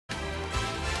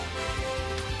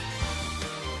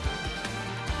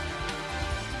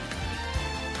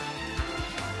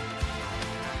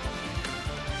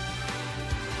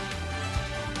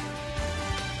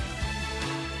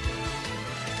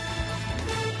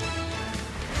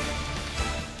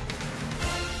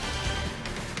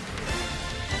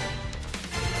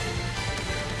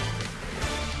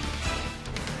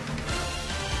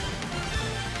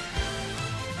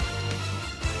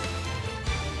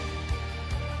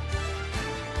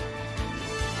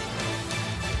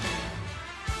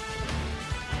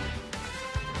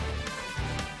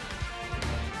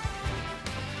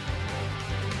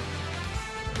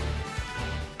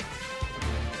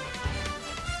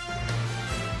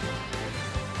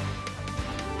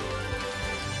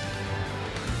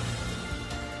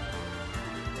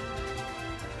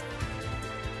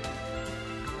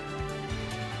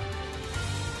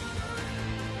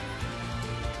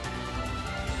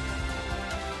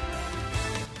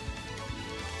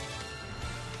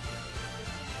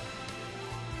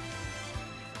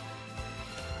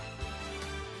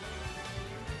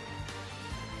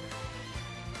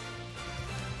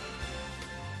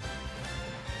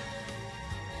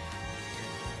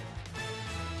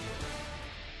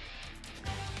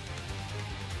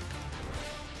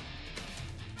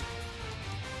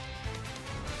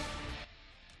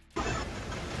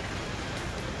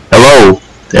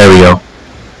There we go.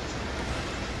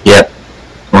 Yep.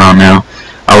 Well, now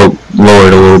I'll lower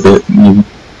it a little bit.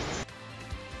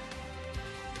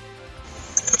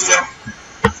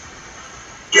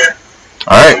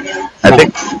 Alright. I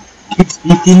think. Keep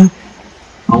speaking.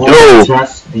 Yo.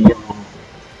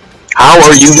 How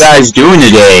are you guys doing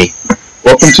today?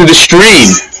 Welcome to the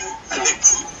stream.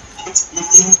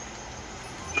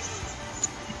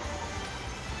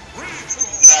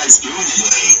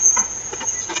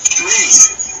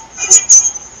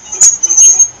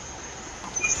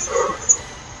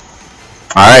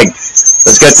 Alright,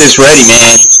 let's get this ready,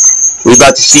 man. We're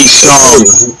about to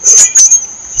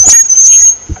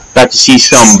see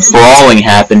some brawling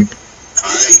happen.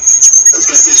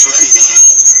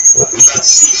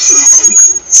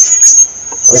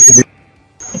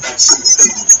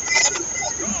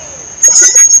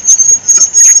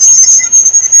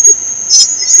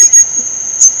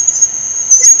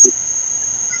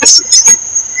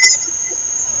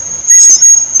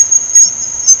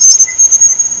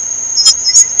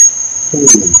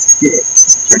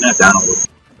 Turn that down a little.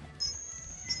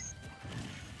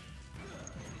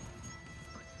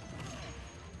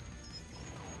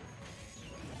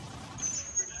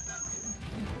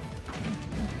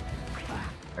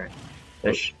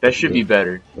 That should be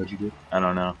better. What'd you do? I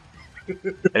don't know. I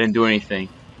didn't do anything.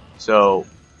 So,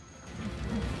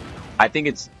 I think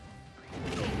it's...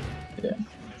 Yeah.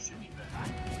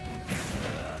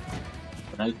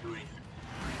 I didn't do anything.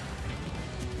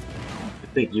 I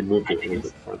think you moved it a little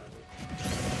bit further.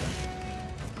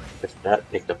 If that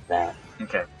picked up that.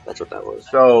 Okay. That's what that was.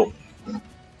 So,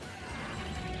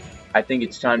 I think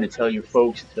it's time to tell you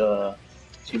folks to...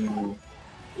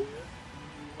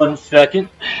 1 second.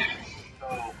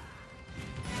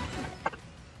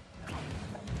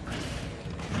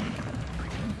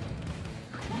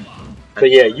 So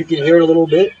yeah, you can hear it a little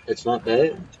bit. It's not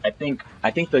bad. I think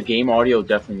the game audio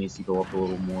definitely needs to go up a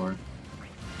little more.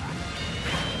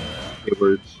 It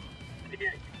works.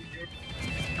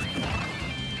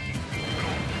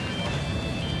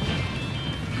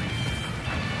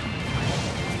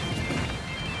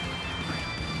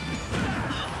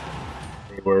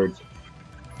 Words.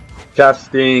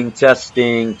 Testing,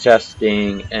 testing,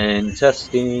 testing, and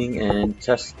testing, and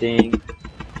testing.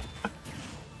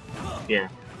 Yeah.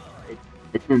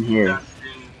 It's in here.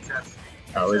 Testing.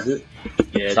 Oh, is it?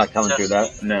 Yeah, it's not coming through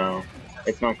that? No,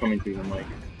 it's not coming through the mic.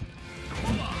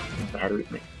 Battery.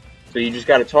 So you just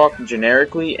gotta talk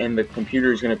generically, and the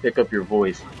computer is gonna pick up your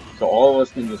voice. So all of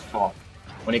us can just talk.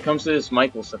 When it comes to this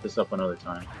mic, we'll set this up another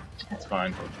time. It's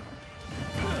fine. 5,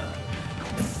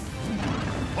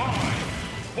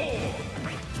 4, 3,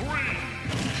 2,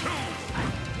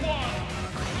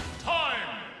 1, time!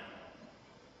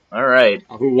 Alright.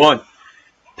 Who won?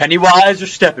 Pennywise or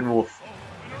Steppenwolf?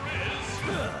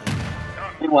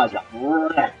 Pennywise got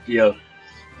wrecked, yo.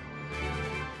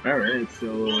 Alright,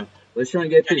 so let's try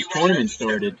and get this tournament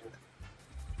started.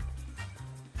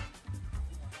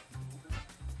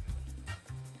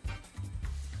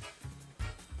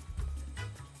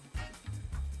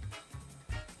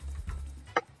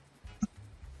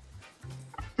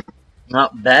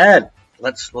 Not bad.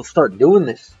 Let's start doing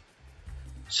this.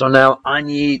 So now I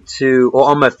need to. Well,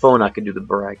 on my phone I can do the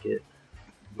bracket.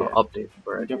 Yeah. Or update the We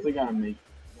bracket. definitely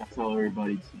gotta tell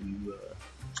everybody to,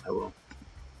 I will.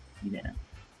 yeah.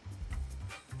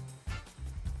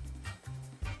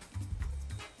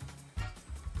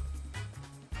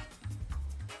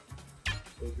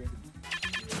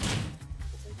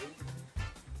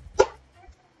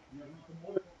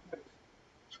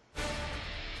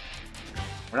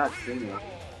 We're not streaming it.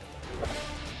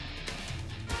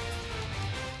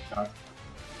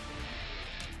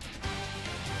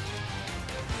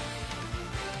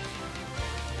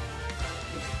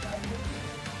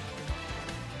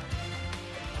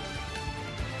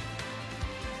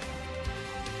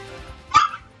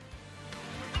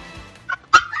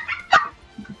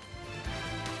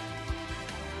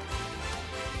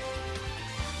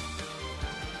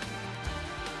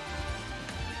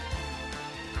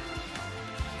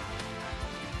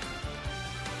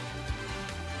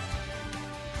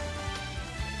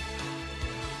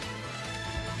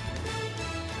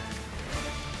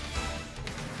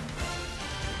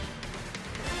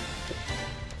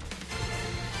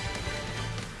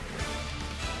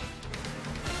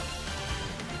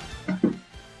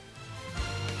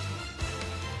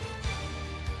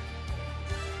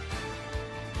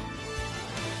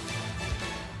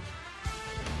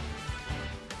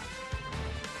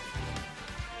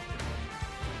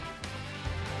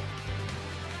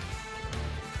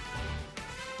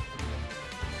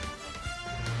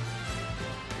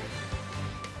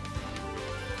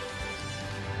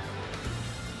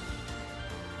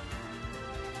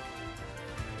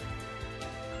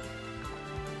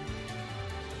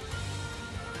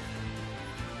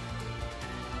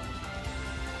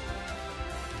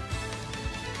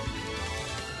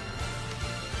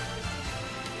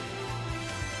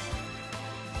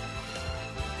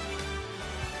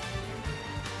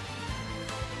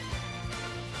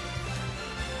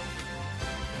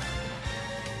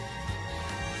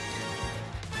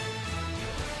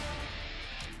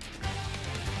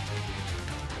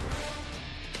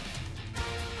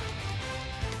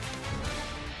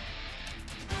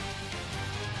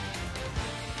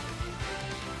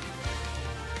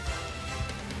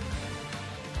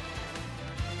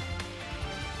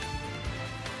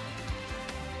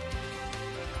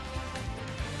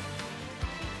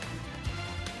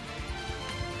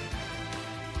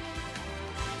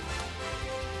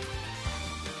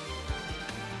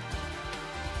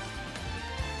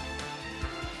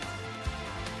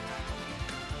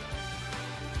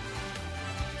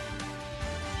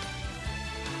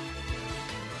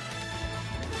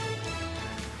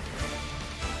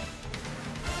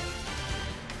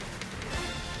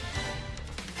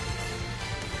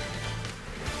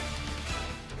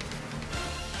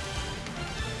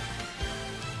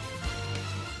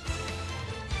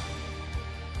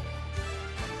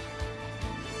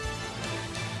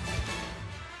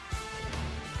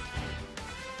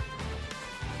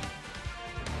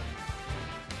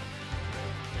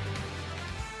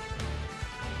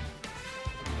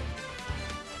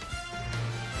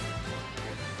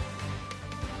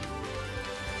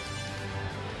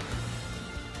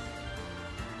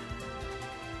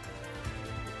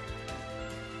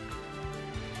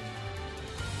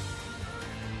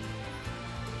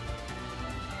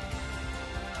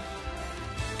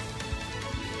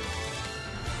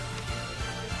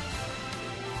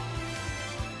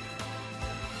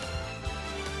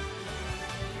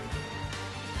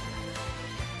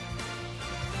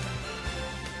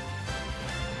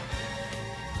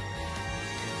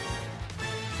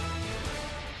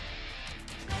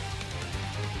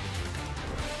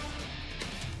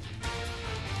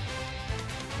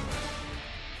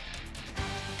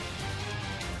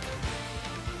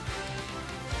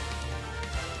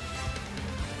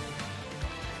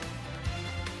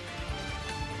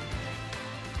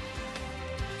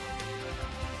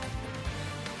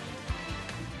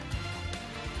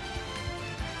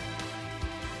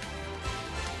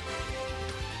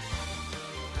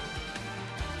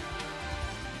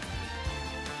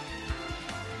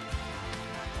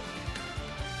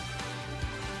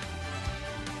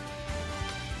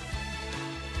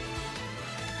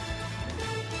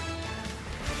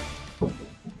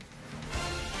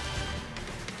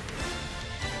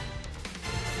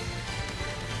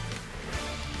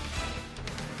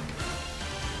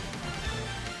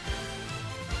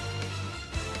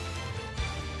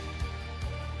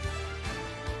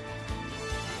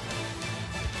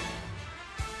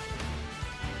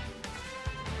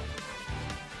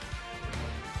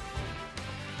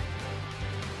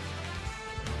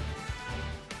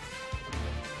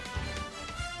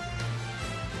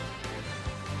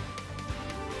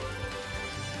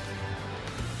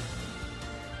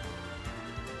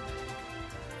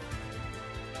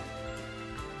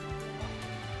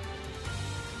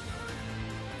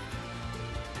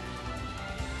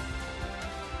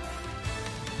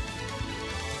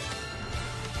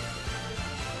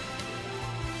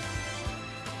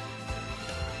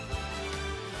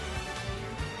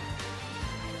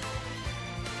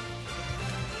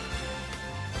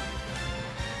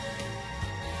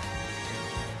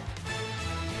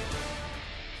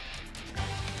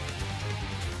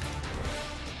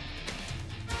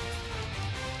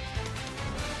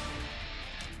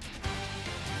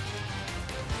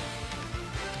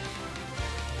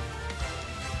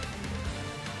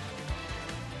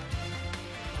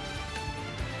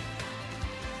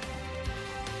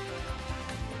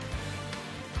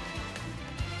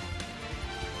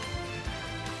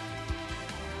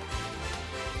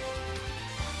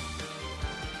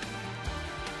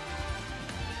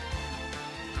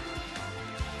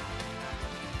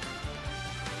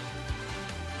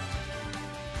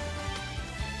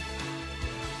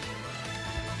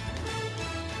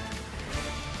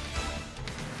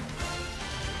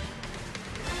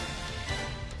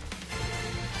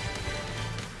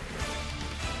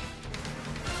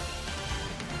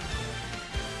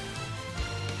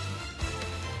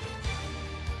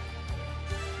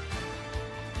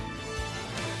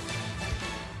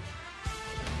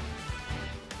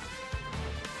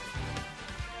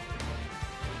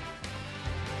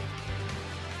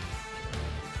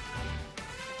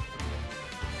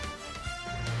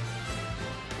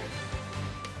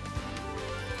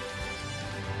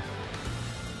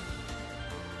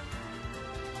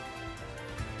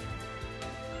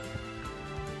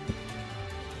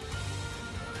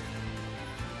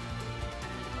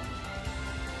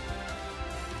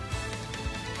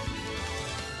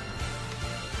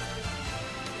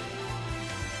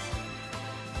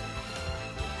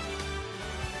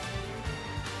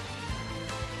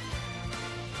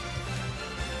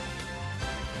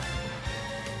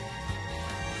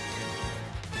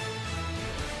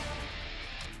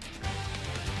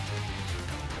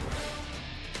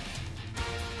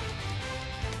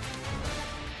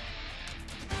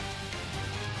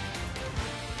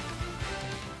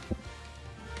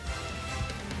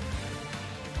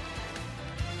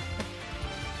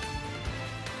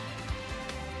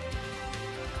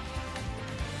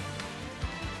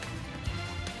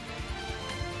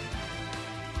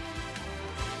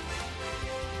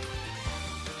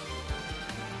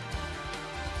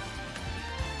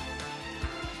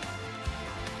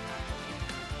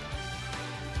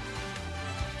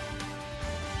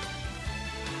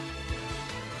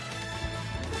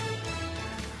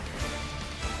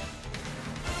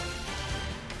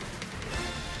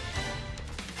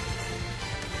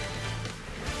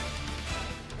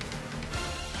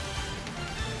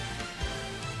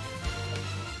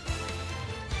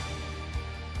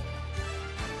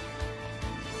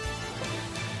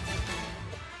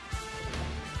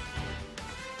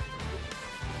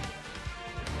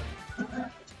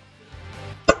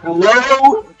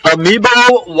 Hello,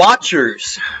 Amiibo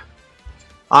watchers.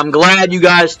 I'm glad you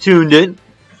guys tuned in.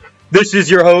 This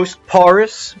is your host,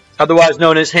 Paris, otherwise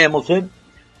known as Hamilton.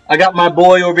 I got my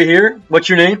boy over here. What's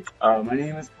your name? My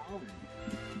name is Colin,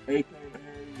 aka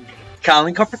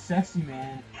Colin Comfort. Sexy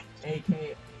Man,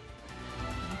 aka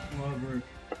Lover,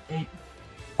 aka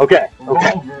Okay.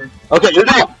 Okay, you're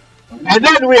done. And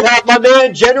then we have my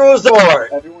man, General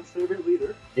Zord. Everyone's favorite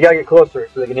leader. You gotta get closer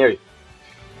so they can hear you.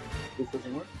 This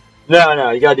doesn't work. No,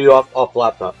 you gotta do it off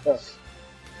laptop. Yes.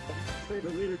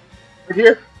 Favorite leader. Right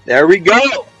here. There we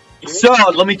go. So,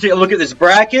 let me take a look at this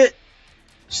bracket.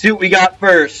 See what we got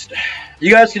first.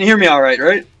 You guys can hear me all right,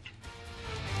 right?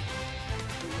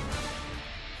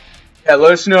 Yeah,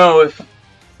 let us know if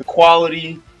the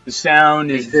quality, the sound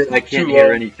is I can't too hear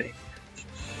low. anything.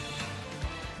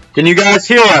 Can you guys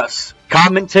hear us?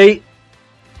 Commentate.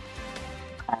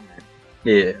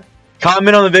 Yeah.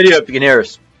 Comment on the video if you can hear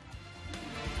us.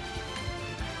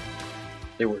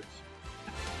 It works.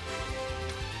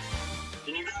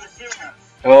 Can you guys hear us?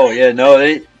 Oh yeah, no,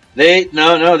 they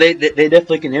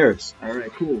definitely can hear us. All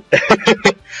right, cool.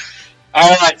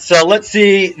 All right, so let's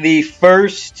see the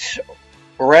first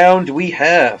round we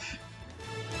have.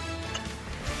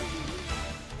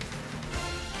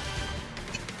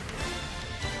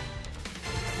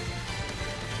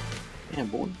 Yeah,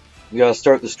 boy. We gotta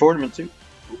start this tournament too.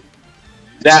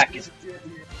 Zach is.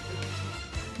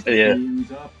 Yeah.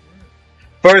 Who's up?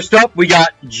 First up, we got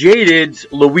Jaded's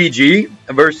Luigi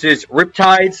versus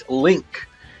Riptide's Link.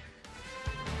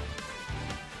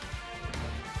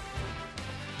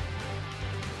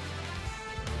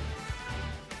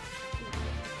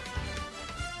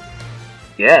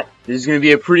 Yeah, this is going to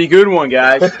be a pretty good one,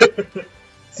 guys.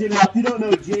 See, now, if you don't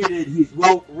know Jaded, he's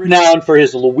well renowned for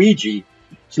his Luigi.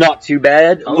 It's not too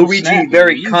bad. Oh, Luigi, snap,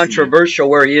 very Luigi. controversial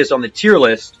where he is on the tier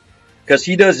list, because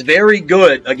he does very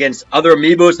good against other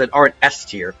amiibos that aren't S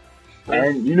tier.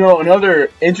 And you know, another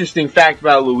interesting fact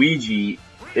about Luigi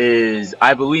is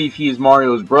I believe he is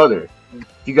Mario's brother.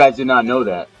 You guys did not know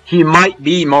that. He might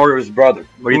be Mario's brother.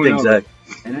 What do you Who think, knows?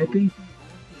 Zach? And I think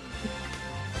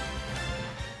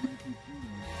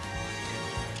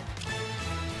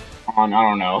I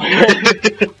don't know.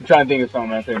 I'm trying to think of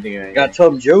something. I couldn't think of anything. Got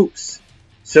some jokes.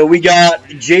 So we got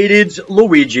Jaded's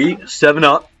Luigi,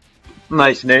 7-Up.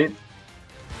 Nice name.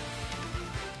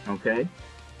 Okay.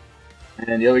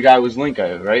 And the other guy was Link,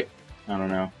 right? I don't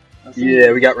know.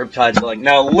 Yeah, we got Riptide's Link.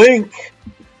 Now, Link,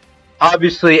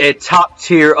 obviously a top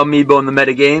tier amiibo in the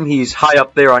metagame. He's high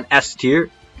up there on S tier.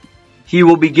 He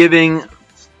will be giving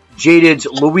Jaded's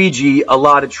Luigi a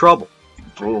lot of trouble.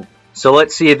 Cool. So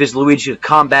let's see if this Luigi can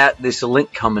combat this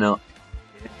Link coming up.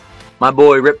 My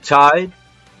boy Riptide.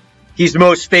 He's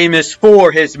most famous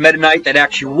for his Meta Knight that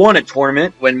actually won a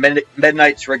tournament when Meta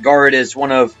Knight's regarded as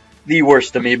one of the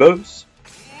worst amiibos.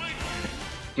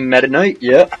 Meta Knight,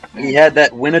 yeah. He had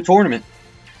that win a tournament.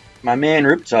 My man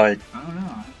Riptide. I don't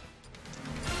know.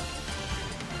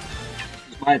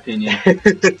 It's my opinion.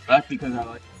 That's because I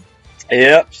like.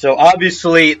 Yep, so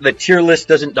obviously the tier list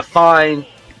doesn't define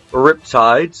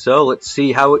Riptide, so let's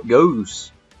see how it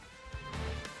goes.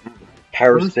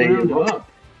 First Parastadium. round up.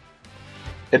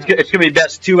 It's going to be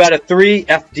best 2 out of 3,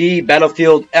 FD,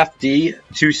 Battlefield FD,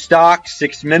 2 stock,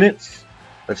 6 minutes.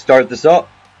 Let's start this up.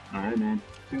 All right, man.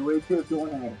 2 2 2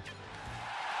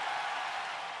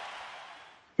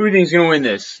 Who do you think's gonna win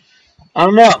this? I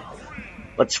don't know.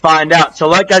 Let's find out. So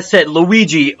like I said,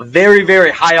 Luigi, very,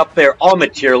 very high up there on the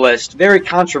tier list. Very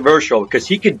controversial because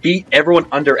he could beat everyone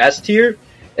under S tier.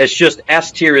 It's just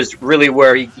S tier is really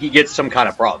where he gets some kind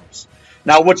of problems.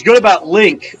 Now, what's good about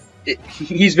Link,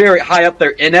 he's very high up there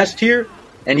in S tier,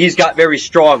 and he's got very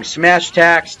strong smash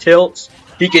attacks, tilts.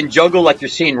 He can juggle like you're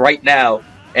seeing right now,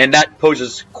 and that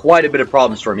poses quite a bit of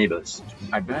problems for amiibos.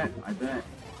 I bet.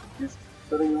 He's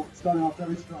starting off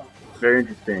very strong. Very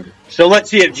interesting. So let's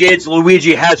see if Jaded's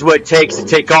Luigi has what it takes to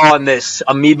take on this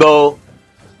amiibo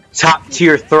top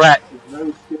tier threat.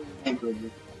 Very scary.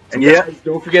 And Yeah. guys,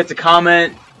 don't forget to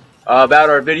comment about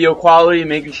our video quality,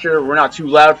 making sure we're not too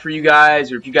loud for you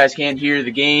guys, or if you guys can't hear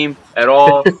the game at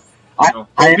all.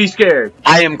 Don't be scared.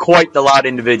 I am quite the loud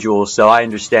individual, so I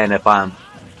understand if I'm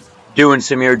doing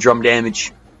some eardrum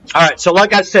damage. Alright, so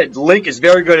like I said, Link is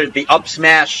very good at the up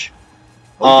smash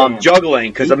damn.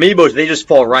 juggling, because amiibos, they just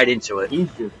fall right into it. He's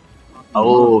just.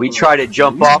 Oh, he tried to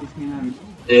jump up. With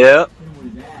Yeah.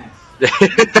 his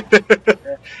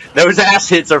ass. Those ass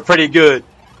hits are pretty good.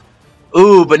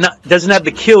 Ooh, but doesn't have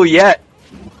the kill yet.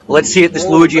 Let's see if this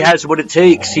Luigi has what it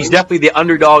takes. He's definitely the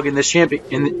underdog in this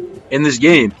in this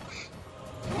game.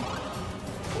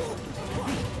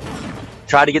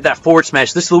 Try to get that forward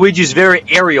smash. This Luigi's very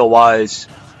aerial wise.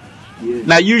 Yeah.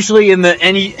 Now, usually in the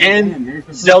end,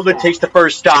 Zelda takes the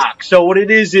first stock. So what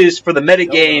it is for the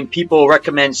metagame, people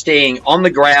recommend staying on the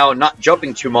ground, not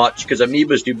jumping too much, because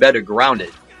Amiibos do better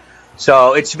grounded.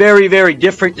 So it's very, very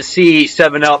different to see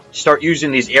 7-Up start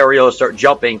using these aerials, start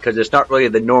jumping, because it's not really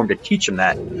the norm to teach them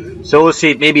that. So we'll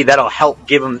see if maybe that'll help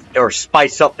give them, or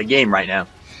spice up the game right now.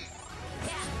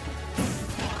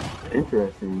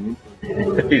 Interesting.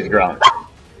 He's ground.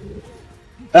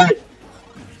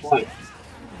 What?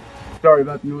 Sorry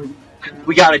about the noise.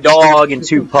 We got a dog and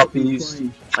 2 puppies.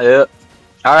 Yep.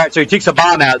 Alright, so he takes a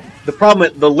bomb out. The problem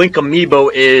with the Link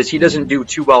Amiibo is he doesn't do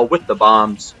too well with the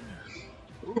bombs.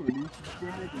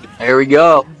 There we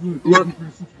go. Look,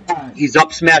 he's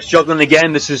up smash juggling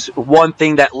again. This is one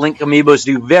thing that Link Amiibos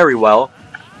do very well.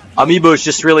 Amiibos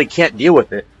just really can't deal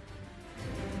with it.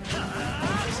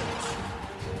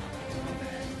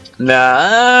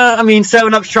 Nah, I mean,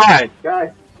 7-Up's trying.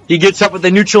 Guys, He gets up with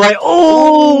the neutral eye.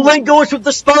 Oh, Link goes with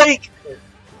the spike.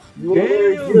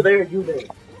 you there.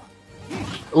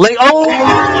 Link,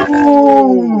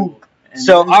 oh!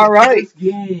 So, alright.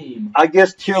 Game. I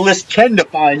guess tier list can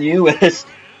define you as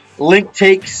Link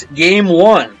takes game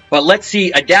 1. But let's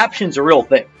see, adaption's a real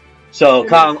thing. So,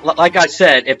 like I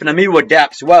said, if an Amiibo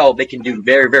adapts well, they can do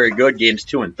very, very good games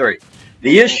 2 and 3.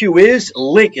 The issue is,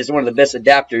 Link is one of the best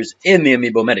adapters in the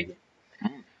Amiibo metagame.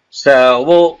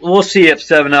 So, we'll see if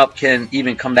 7-Up can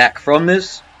even come back from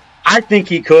this. I think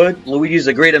he could. Luigi's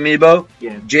a great Amiibo.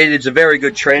 Yeah. Jaded's a very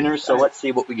good trainer, so let's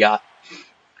see what we got.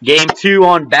 Game 2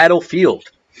 on Battlefield.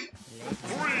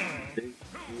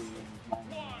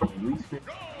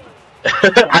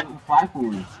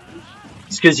 Platforms.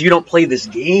 It's because you don't play this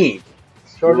game.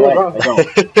 Charge Right, up, I don't.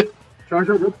 Charge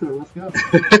up to it. Let's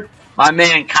go. My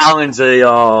man Colin's a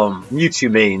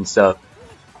Mewtwo main, so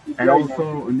And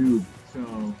also a noob.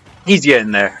 So he's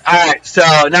getting there. Alright, so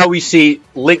now we see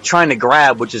Link trying to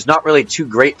grab, which is not really too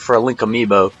great for a Link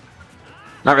Amiibo.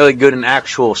 Not really good in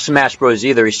actual Smash Bros.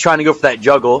 Either. He's trying to go for that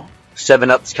juggle.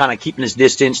 7-Up's kind of keeping his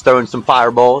distance, throwing some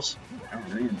fireballs.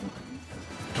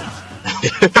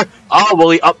 Oh, well,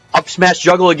 he up smash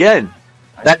juggle again.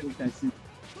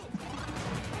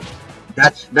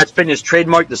 That's been his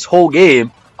trademark this whole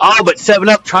game. Oh, but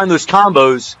 7-Up trying those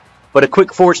combos. But a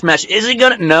quick forward smash isn't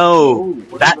gonna. No,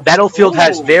 that Battlefield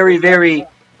has very, very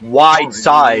wide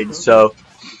sides, so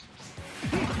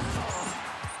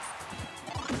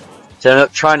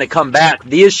 7-Up trying to come back.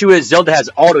 The issue is Zelda has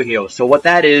auto heal, so what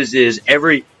that is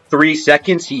every 3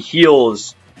 seconds he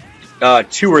heals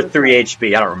 2 or 3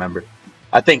 HP. I don't remember.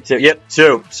 I think 2. Yep,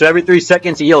 2. So every 3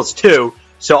 seconds he heals 2.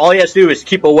 So all he has to do is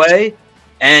keep away,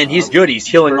 and he's good. He's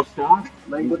healing.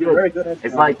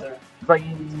 It's like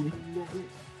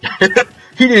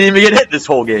He didn't even get hit this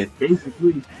whole game.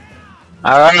 basically.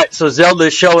 Alright, so Zelda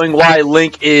is showing why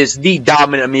Link is the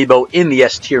dominant Amiibo in the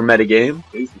S-tier metagame.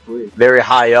 Basically. Very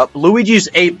high up. Luigi's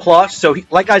A+, so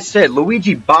like I said,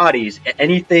 Luigi bodies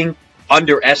anything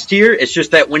under S-tier. It's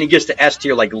just that when he gets to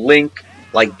S-tier, like Link,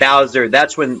 like Bowser,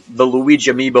 that's when the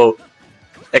Luigi Amiibo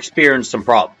experienced some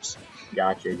problems.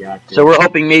 Gotcha. So we're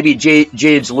hoping maybe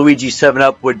Jade's Luigi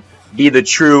 7-Up would be the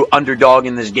true underdog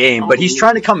in this game. But he's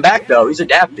trying to come back, though. He's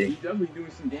adapting. He's definitely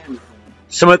doing some damage.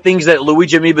 Some of the things that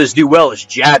Luigi Amiibos do well is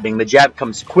jabbing. The jab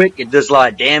comes quick, it does a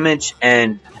lot of damage,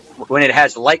 and when it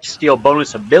has light steal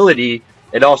bonus ability,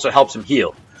 it also helps him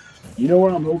heal. You know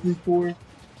what I'm hoping for?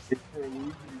 It's for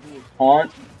Luigi to do a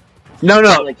taunt. No.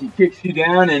 Like he kicks you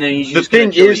down and then he's The just thing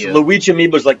gonna kill is, you. Luigi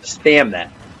Amiibos like to spam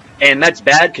that. And that's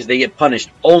bad because they get punished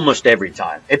almost every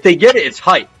time. If they get it, it's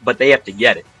hype, but they have to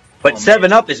get it. But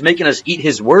 7-Up is making us eat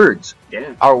his words.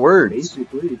 Yeah. Our words.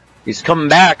 Basically. He's coming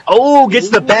back. Oh, gets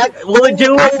the back. Will it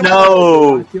do it?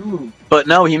 No. Kill him. But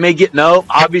no, he may get no.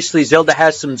 Obviously, Zelda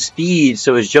has some speed,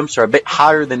 so his jumps are a bit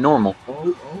higher than normal.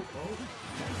 Oh.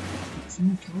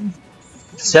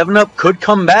 7-Up could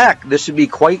come back. This would be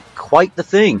quite the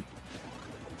thing.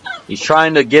 He's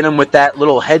trying to get him with that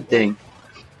little head thing.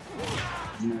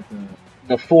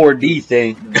 The 4D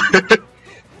thing.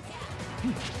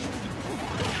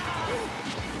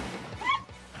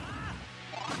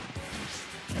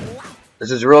 This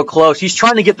is real close. He's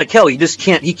trying to get the kill. He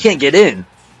can't get in.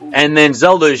 And then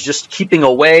Zelda is just keeping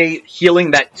away,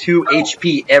 healing that 2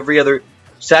 HP every other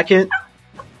second,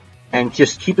 and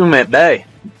just keeping him at bay.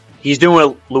 He's doing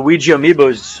what Luigi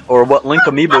Amiibos, or what Link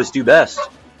Amiibos do best.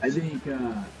 I think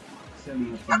 7-Up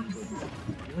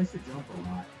he likes to jump a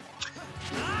lot.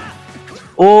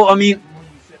 Well, I mean,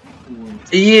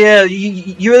 yeah,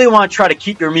 you really want to try to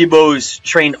keep your Amiibos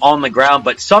trained on the ground,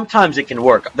 but sometimes it can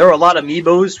work. There are a lot of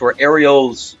Amiibos where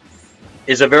aerials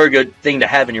is a very good thing to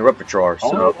have in your repertoire.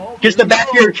 So, gets the back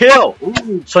air kill.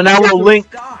 So now we'll Link.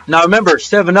 Now remember,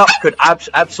 7-Up could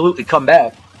absolutely come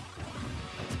back.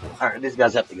 Alright, these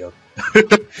guys have to go.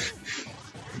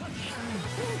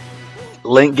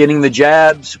 Link getting the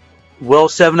jabs. Will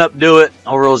 7-Up do it,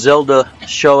 or will Zelda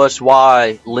show us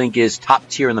why Link is top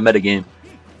tier in the metagame?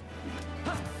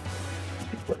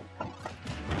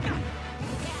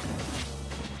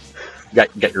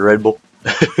 Got your Red Bull.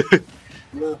 I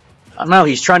don't know,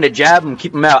 he's trying to jab him,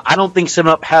 keep him out. I don't think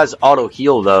 7-Up has auto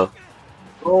heal though.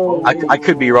 I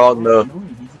could be wrong though.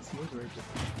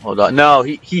 Hold on. No,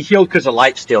 he healed because of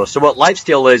Lifesteal. So what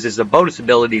Lifesteal is a bonus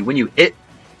ability. When you hit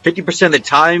 50% of the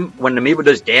time, when an amiibo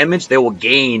does damage, they will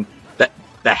gain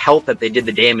the health that they did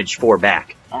the damage for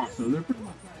back.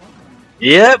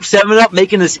 Yep, 7-Up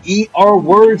making us eat our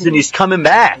words, and he's coming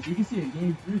back. If you can see a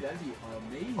game through, that'd be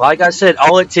amazing. Like I said,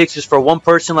 all it takes is for one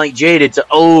person like Jaded to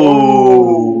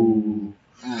Oh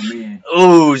man.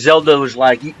 Oh, Zelda was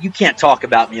like, you can't talk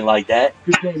about me like that.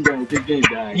 Good game, guys. Good game,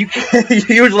 guys.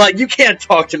 He was like, you can't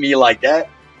talk to me like that.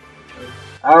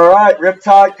 Alright,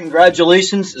 Riptide,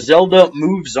 congratulations. Zelda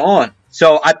moves on.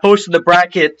 So I posted the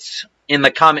brackets in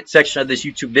the comment section of this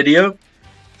YouTube video.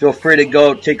 Feel free to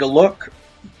go take a look.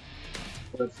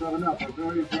 But 7-Up, a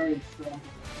very, very strong.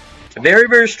 A very,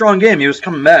 very strong game. He was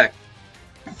coming back.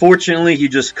 Fortunately, he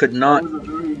just could not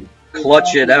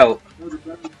clutch it out.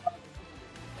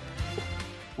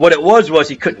 What it was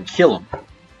he couldn't kill him.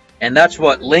 And that's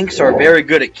what Links are very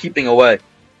good at keeping away.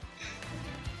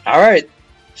 Alright,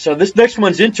 so this next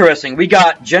one's interesting. We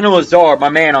got General Zard, my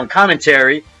man, on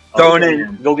commentary, throwing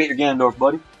in... Go get your Ganondorf,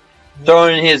 buddy.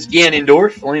 Throwing in his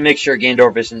Ganondorf. Let me make sure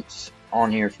Ganondorf isn't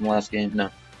on here from last game. No.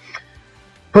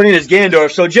 Putting his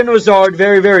Ganondorf. So General Zard,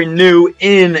 very, very new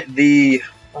in the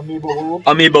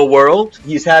Amiibo world.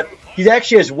 He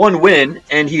actually has one win,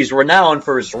 and he's renowned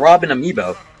for his Robin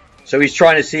Amiibo. So he's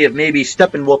trying to see if maybe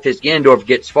Steppenwolf, his Ganondorf,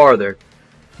 gets farther.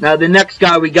 Now the next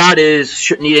guy we got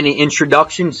shouldn't need any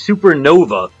introduction,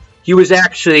 Supernova. He was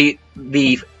actually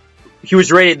he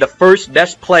was rated the first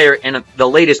best player in the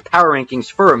latest power rankings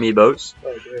for Amiibos.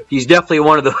 He's definitely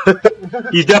one of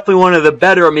the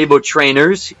better Amiibo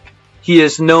trainers. He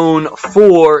is known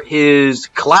for his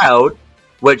Cloud,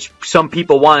 which some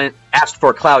people asked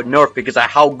for Cloud nerf because of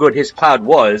how good his Cloud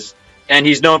was, and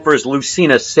he's known for his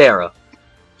Lucina Sarah.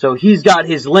 So he's got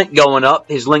his Link going up.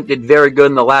 His Link did very good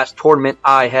in the last tournament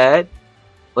I had.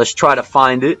 Let's try to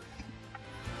find it.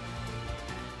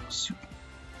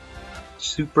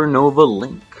 Supernova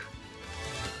Link.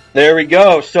 There we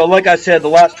go. So like I said, the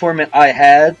last tournament I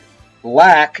had,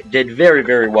 Lack did very,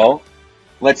 very well.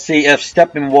 Let's see if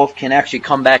Steppenwolf can actually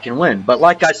come back and win. But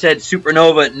like I said,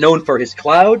 Supernova, known for his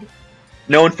Cloud,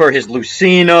 known for his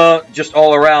Lucina, just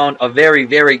all around a very,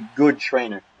 very good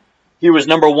trainer. He was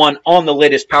 #1 on the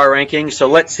latest power rankings, so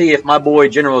let's see if my boy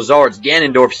General Zard's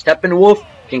Ganondorf Steppenwolf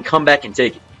can come back and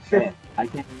take it. Man, I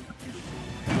can't.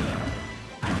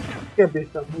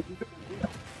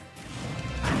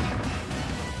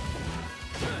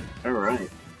 Alright.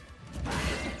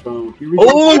 So,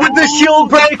 oh, with the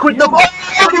shield break with the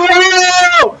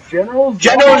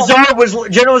General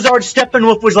Zard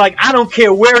Steppenwolf was like, I don't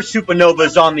care where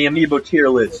Supernova's on the Amiibo tier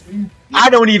list. I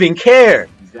don't even care.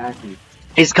 Exactly.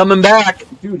 He's coming back.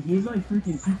 Dude, he's like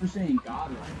freaking Super Saiyan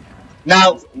God right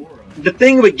now. The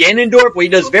thing with Ganondorf, what he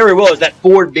does very well is that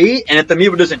forward B, and if the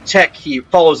Amiibo doesn't tech, he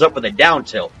follows up with a down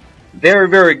tilt. Very,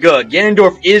 very good.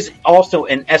 Ganondorf is also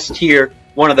an S tier,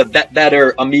 one of the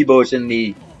better Amiibos in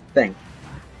the thing.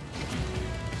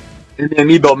 In the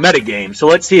Amiibo metagame. So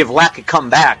let's see if Lack can come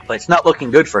back, but it's not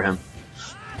looking good for him.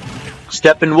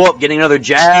 Steppenwolf getting another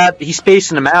jab. He's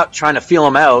spacing him out, trying to feel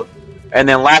him out. And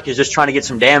then Lack is just trying to get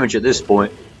some damage at this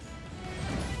point.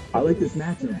 I like this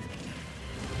matchup.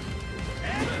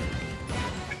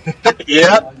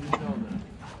 Yep.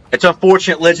 It's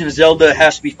unfortunate Legend of Zelda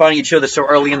has to be fighting each other so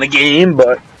early in the game,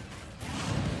 but...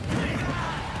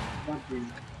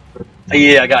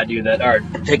 Yeah, I gotta do that. Alright,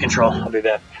 take control. I'll be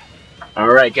back.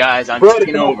 Alright, guys, I'm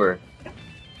taking over.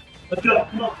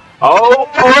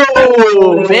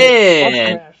 Oh,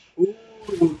 man!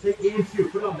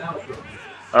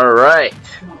 Alright.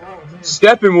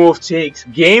 Steppenwolf takes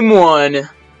game 1.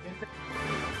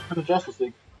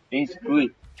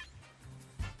 Basically.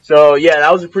 So, yeah,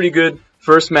 that was a pretty good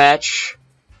first match.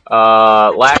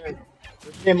 Lack.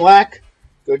 Game Lack.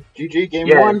 Good GG, game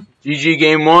 1. GG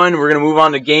game 1. We're going to move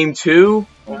on to game 2.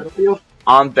 Battlefield.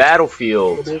 On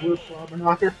Battlefield.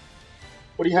 How do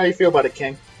you feel about it,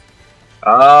 King?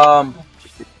 I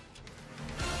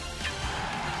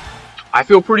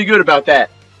feel pretty good about that.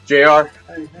 JR.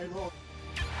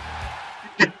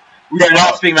 We are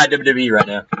not speaking about WWE right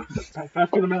now.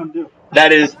 Fast food and Mountain Dew.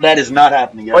 That is not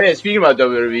happening yet. Oh yeah, speaking about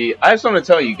WWE, I have something to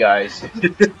tell you guys.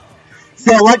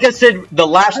 So, like I said, the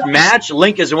last match,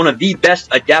 Link is one of the best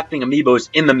adapting amiibos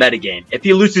in the metagame. If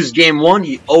he loses game 1,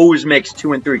 he always makes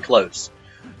 2 and 3 close.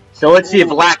 So let's see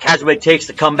if Lack has what it takes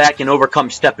to come back and overcome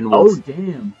Steppenwolf. Oh,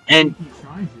 damn. And He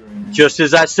tries you right now. just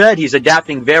as I said, he's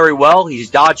adapting very well. He's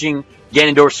dodging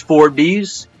Ganondorf's forward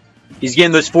Bs. He's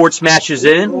getting those forward smashes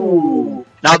in. Ooh.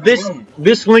 Now,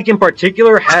 this Link in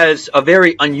particular has a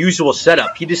very unusual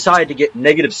setup. He decided to get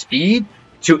negative speed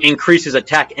to increase his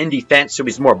attack and defense, so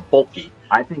he's more bulky.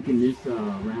 I think in this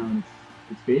round,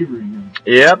 it's favoring him.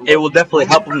 Yep, it will definitely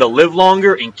help him to live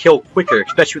longer and kill quicker,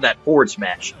 especially with that forward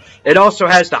smash. It also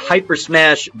has the Hyper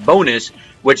Smash bonus,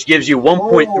 which gives you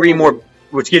 1.3 more,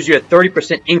 which gives you a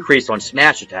 30% increase on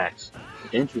smash attacks.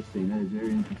 Interesting. That is very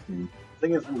interesting.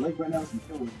 Thing is, Link right now is in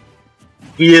kill.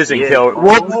 He is in kill.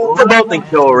 We're both in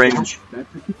kill range.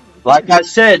 That's the key. Like I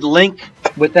said, Link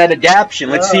with that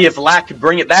adaptation. Let's see if Lack can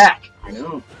bring it back. I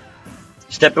know.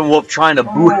 Steppenwolf trying to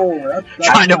boot,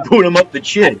 That's boot him up the I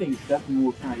chin. think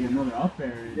Steppenwolf trying to get another up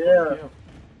air. And Yeah.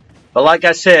 But like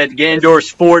I said, Ganondorf's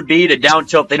forward B to down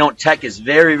tilt if they don't tech is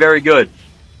very, very good.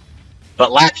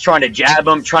 But Lack's trying to jab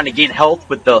him, trying to gain health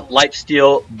with the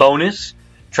lifesteal bonus,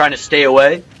 trying to stay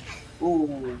away.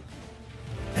 Ooh.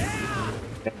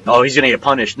 Oh, he's going to get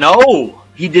punished. No,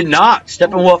 he did not.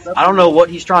 Steppenwolf, I don't know what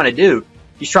he's trying to do.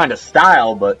 He's trying to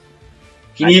style, but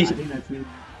he I needs... think that's it.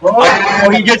 Oh,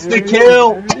 he gets the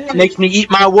kill. Makes me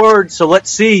eat my words. So let's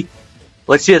see.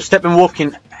 Let's see if Steppenwolf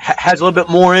can has a little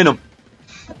bit more in him.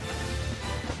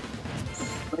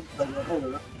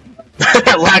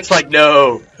 Lack's like,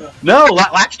 no. No,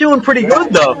 Lack's doing pretty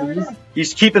good, though.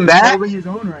 He's keeping back. Holding his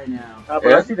own right now. But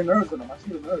I see the nerves in him. I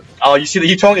see the nerves. Oh, you see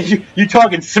that? You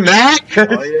talking smack?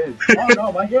 Oh, yeah. Oh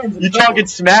no, my game's in You trouble. talking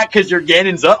smack because your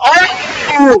Ganon's up?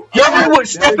 Oh!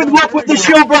 Steppenwolf with the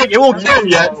shield break. It won't kill him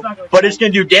yet, but it's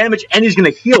going to do damage, and he's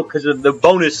going to heal because of the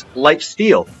bonus life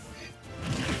steal.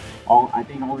 I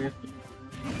think all we have to do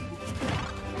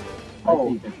Oh. I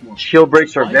think that's more. Shield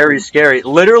breaks are very scary.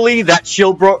 Literally, that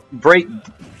shield break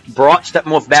brought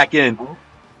Steppenwolf back in.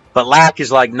 But Lack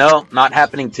is like, no, not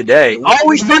happening today. Oh,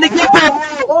 he's trying to get him!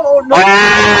 Oh no!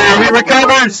 Oh, he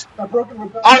recovers! I broke him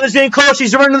with that. Oh, this ain't close.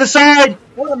 He's running to the side.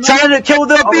 What a Trying to kill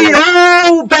the beat.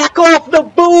 Oh, back off the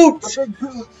boot! big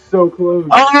boot. So close.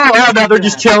 Oh, now they're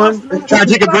just chilling. Trying to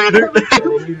take a breather. They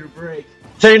need a break.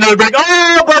 Take another break.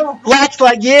 Oh, but Lack's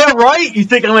like, yeah, right. You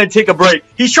think I'm going to take a break.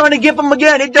 He's trying to give him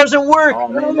again. It doesn't work. Oh,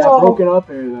 man, that broken up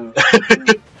there, though.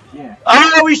 Yeah.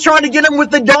 Oh, he's trying to get him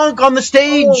with the dunk on the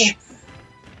stage.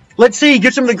 Let's see. He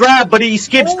gets him to grab, but he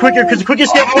skips quicker because the quick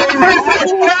escape.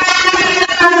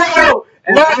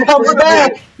 Lack comes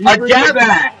back.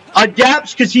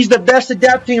 Adapts because he's the best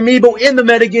adapting amiibo in the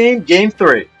metagame. Game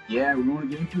 3. Yeah, we're going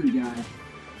to game 3, guys.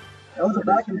 That was a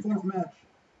back and forth match.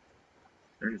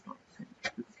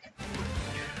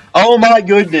 Oh my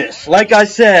goodness. Like I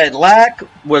said, Lack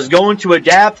was going to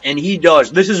adapt, and he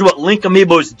does. This is what Link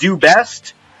amiibos do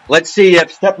best. Let's see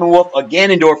if Steppenwolf, a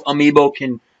Ganondorf amiibo,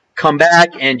 can come back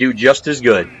and do just as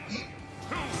good.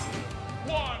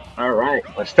 Alright,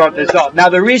 let's start this off. Now,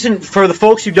 the reason, for the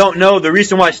folks who don't know, the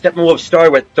reason why Steppenwolf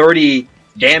started with 30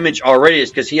 damage already is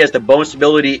because he has the bonus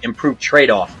ability improved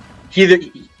trade-off.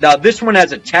 Now, this one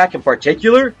has attack in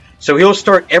particular, so he'll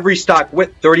start every stock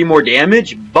with 30 more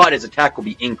damage, but his attack will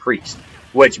be increased,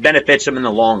 which benefits him in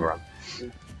the long run.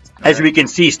 As we can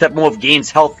see, Steppenwolf gains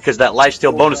health because of that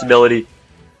lifesteal bonus ability.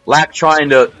 Lack trying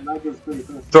to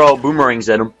throw boomerangs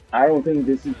at him. I don't think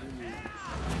this is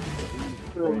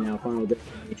right now. Final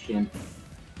destination.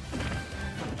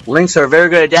 Links are very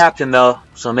good at adapting, though,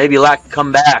 so maybe Lack can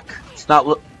come back. It's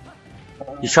not.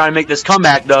 He's trying to make this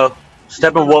comeback, though.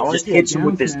 Steppenwolf just hits him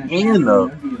with his hand, though.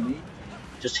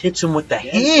 Just hits him with the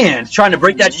hand. Trying to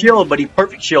break that shield, but he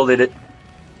perfect shielded it.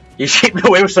 He's getting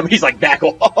away with something. He's like, back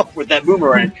off with that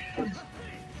boomerang.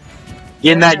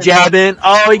 Getting that jab in.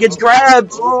 Oh, he gets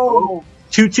grabbed.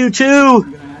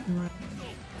 2-2-2.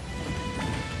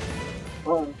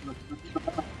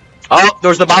 Oh,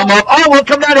 there's the bomb up. Oh, well,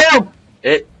 come down him.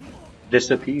 It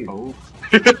disappeared.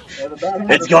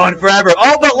 It's gone forever.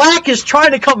 Oh, but Lack is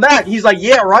trying to come back. He's like,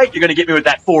 yeah, right. You're going to get me with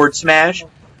that forward smash.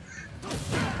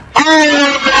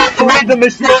 Oh, made the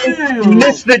mistake.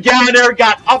 Missed the down air.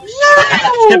 Got up.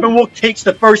 Steppenwolf takes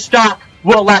the first stock.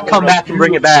 Will Lack come back and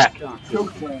bring it back?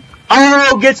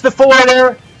 Oh, gets the forward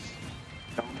air.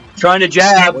 Trying to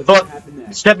jab, but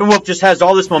Steppenwolf just has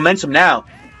all this momentum now.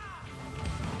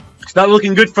 It's not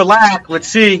looking good for Lack. Let's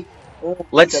see.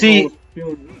 Let's see.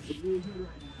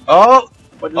 Oh.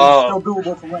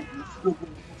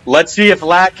 Let's see if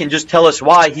Lack can just tell us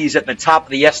why he's at the top of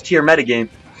the S tier metagame.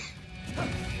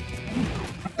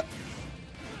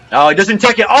 Oh, he doesn't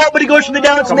take it. Oh, but he goes for the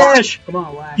down smash. Come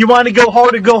on, Lack. You want to go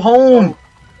hard or go home.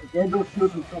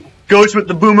 Goes with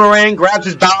the boomerang, grabs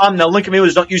his bomb. Now, Link and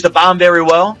Amiibos don't use the bomb very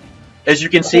well. As you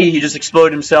can see, he just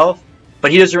exploded himself.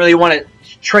 But he doesn't really want to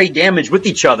trade damage with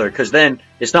each other because then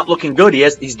it's not looking good.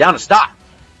 He's down to stock.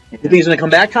 You think he's going to come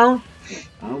back, Colin?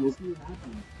 We'll see what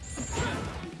happens.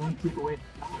 Don't keep away.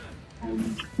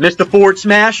 Missed the forward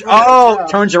smash. Oh,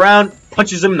 turns around,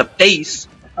 punches him in the face.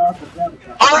 Oh,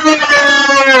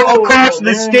 across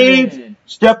the stage.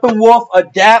 Steppenwolf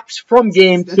adapts from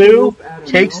game 2,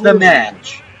 takes the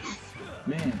match.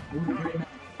 Man, it was a great match.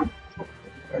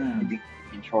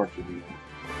 In charge of you.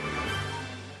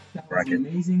 That was an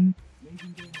amazing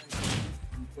game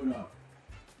you put up.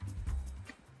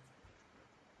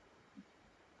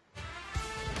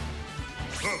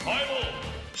 Survival.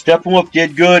 Steppenwolf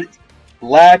did good.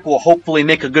 Lack will hopefully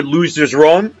make a good loser's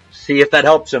run. See if that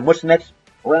helps him. What's the next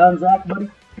round, Zach, buddy?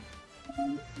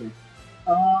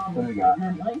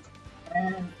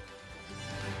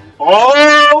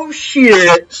 Oh,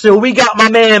 shit. So we got my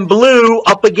man Blue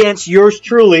up against yours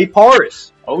truly,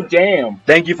 Paris. Oh, damn.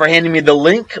 Thank you for handing me the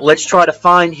link. Let's try to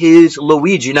find his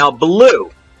Luigi. Now,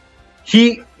 Blue,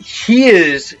 he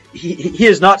is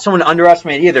not someone to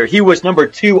underestimate either. He was number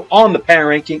 2 on the power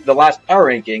ranking, the last power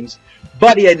rankings,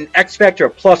 but he had an X factor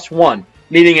of +1,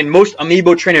 meaning in most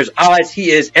Amiibo trainers' eyes, he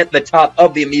is at the top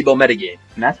of the Amiibo metagame.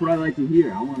 And that's what I like to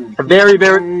hear. I want to Very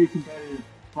competitive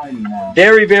fighting now.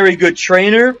 Very, very good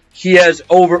trainer. He has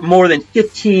more than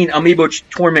 15 Amiibo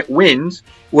tournament wins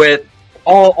with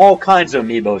all kinds of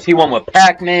Amiibos. He won with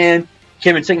Pac-Man,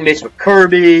 came in second base with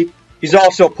Kirby. He's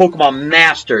also a Pokemon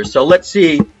master. So let's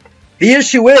see. The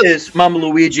issue is, Mama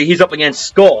Luigi, he's up against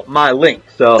Skull, my Link.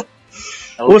 So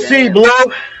we'll see, Blue.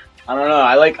 I don't know.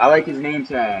 I like his name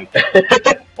tag.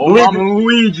 Oh, Mama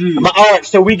Luigi. Alright,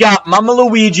 so we got Mama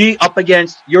Luigi up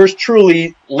against yours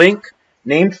truly, Link,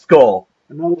 named Skull.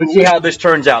 Let's see how this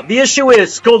turns out. The issue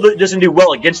is, Skull doesn't do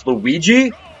well against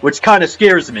Luigi, which kind of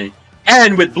scares me.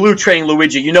 And with Blue training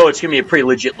Luigi, you know it's going to be a pretty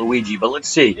legit Luigi. But let's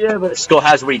see. Yeah, but Skull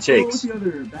has what he takes. What the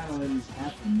other battle that has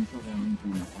happened? You saw that link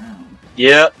on the ground.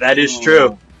 Yeah, that is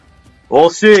true.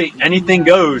 We'll see. Anything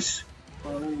goes.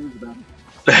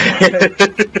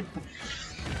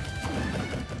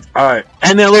 Alright,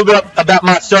 and then a little bit about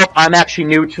myself. I'm actually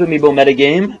new to the Amiibo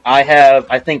metagame. I have,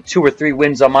 I think, 2 or 3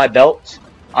 wins on my belt.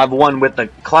 I've won with the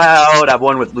Cloud, I've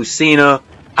won with Lucina.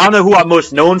 I don't know who I'm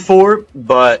most known for,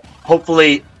 but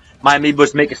hopefully my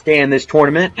Amiibos make a stand in this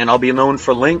tournament, and I'll be known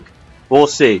for Link. We'll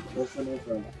see.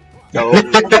 Now,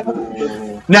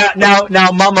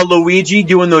 Mama Luigi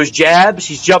doing those jabs.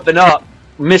 He's jumping up.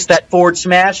 Missed that forward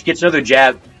smash. Gets another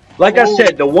jab. Like I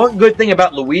said, the one good thing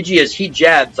about Luigi is he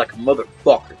jabs like a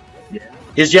motherfucker. Yeah.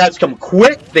 His jabs come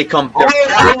quick. They come very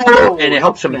fast, and it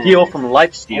helps him heal from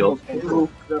lifesteal.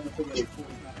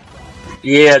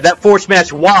 Yeah, that forward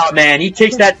smash. Wow, man. He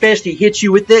takes that fist. He hits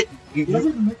you with it.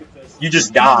 You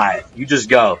just die. You just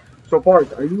go. So,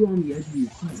 Bart, are you on the edge of your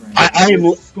seat right now? I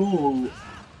am. Skull.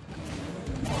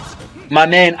 My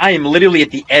man, I am literally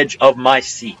at the edge of my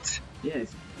seat.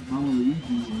 Yes, Mama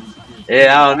Luigi is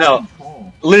Yeah, I don't know.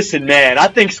 tall. Listen, man, I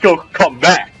think Skull can come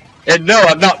back. And no,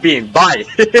 I'm not being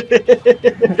biased. We'll see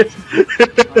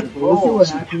what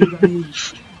happens. I mean,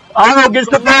 Arnold gets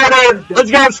the batter.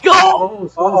 Let's go, Skull.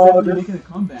 Skull's making a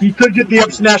comeback. He could get the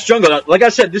up smash jungle. Like I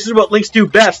said, this is what Links do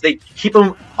best. They keep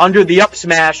him under the up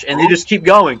smash, and they just keep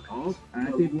going. Oh, and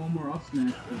I think one more up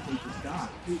smash will take the stock.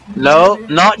 No,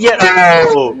 not yet.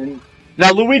 Oh.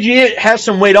 Now, Luigi has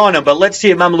some weight on him, but let's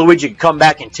see if Mama Luigi can come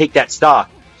back and take that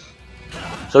stock.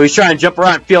 So he's trying to jump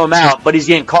around and feel him out, but he's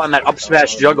getting caught in that up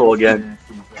smash juggle again.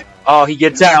 Oh, he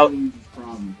gets out.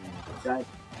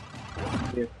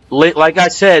 Like I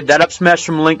said, that up smash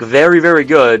from Link, very, very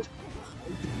good.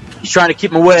 He's trying to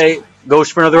keep him away. Goes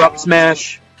for another up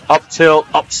smash. Up tilt,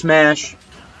 up smash.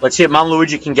 Let's see if Mama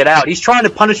Luigi can get out. He's trying to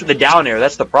punish with the down air.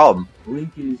 That's the problem.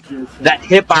 That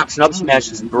hitbox and up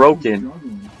smash is broken.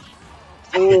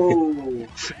 Oh.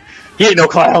 He ain't no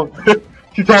clown.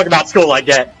 You talk about Skull like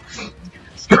that.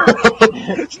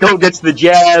 Skull gets the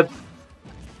jab.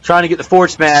 Trying to get the forward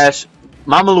smash.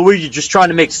 Mama Luigi just trying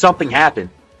to make something happen.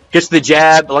 Gets the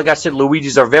jab. Like I said,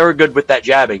 Luigi's are very good with that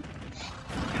jabbing.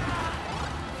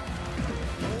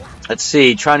 Let's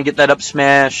see. Trying to get that up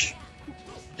smash.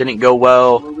 Didn't go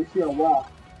well. Well, we see a wall.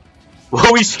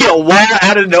 Well, we see a wall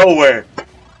out of nowhere.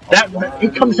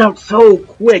 It comes out so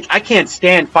quick. I can't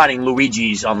stand fighting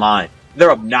Luigi's online.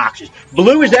 They're obnoxious.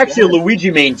 Blue is actually a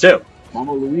Luigi main too.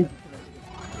 Mama Luigi.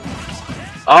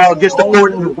 Oh, gets the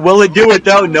forward. Will it do it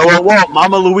though? No, it won't.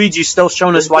 Mama Luigi's still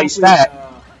showing us why he's fat.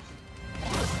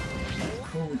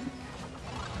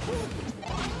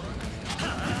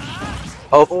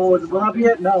 Oh, is it going up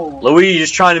yet? No.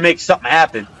 Luigi's trying to make something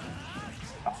happen.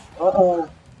 Uh-oh.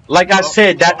 Like I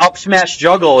said, that up smash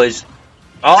juggle is.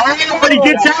 Oh, but he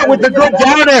gets out with the good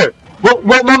downer.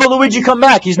 Will Mama Luigi come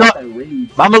back? He's not.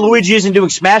 Mama Luigi isn't doing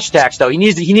smash stacks though. He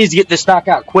needs to get this stock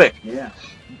out quick. Yeah.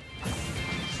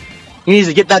 He needs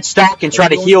to get that stock and try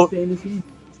to heal. He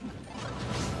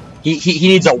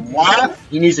needs a wah.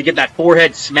 He needs to get that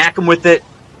forehead, smack him with it.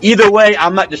 Either way,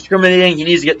 I'm not discriminating. He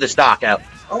needs to get the stock out.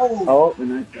 Oh,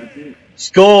 that's it.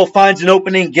 Skull finds an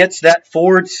opening, gets that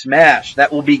forward smash.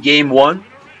 That will be game 1.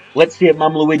 Let's see if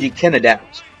Mama Luigi can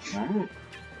adapt. Alright.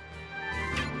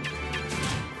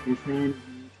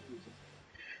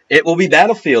 It will be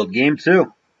Battlefield, game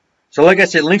 2. So like I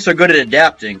said, Links are good at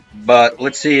adapting, but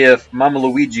let's see if Mama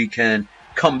Luigi can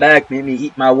come back, maybe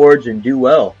eat my words, and do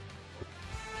well.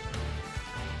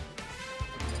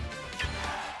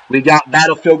 We got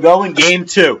Battlefield going, game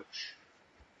 2.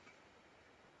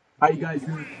 How you guys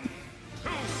doing?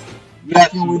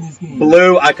 Yes, win this game.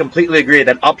 Blue, I completely agree.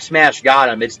 That up smash got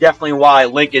him. It's definitely why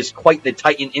Link is quite the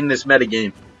titan in this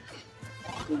metagame.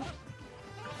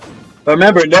 But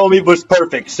remember, no amiibo's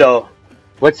perfect, so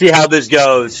let's see how this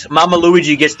goes. Mama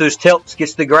Luigi gets those tilts,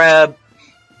 gets the grab.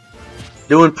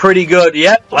 Doing pretty good.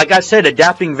 Yep, like I said,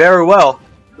 adapting very well.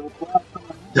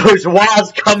 Those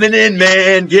Waz coming in,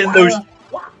 man. Getting those...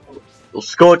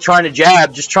 Skull trying to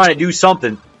jab, just trying to do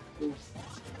something.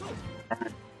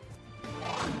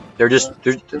 They're trying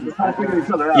to figure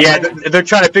each other out. Yeah, they're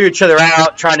trying to figure each other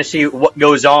out, trying to see what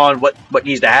goes on, what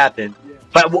needs to happen.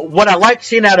 But what I like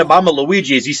seeing out of Mama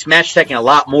Luigi is he's smash attacking a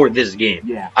lot more this game.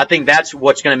 Yeah. I think that's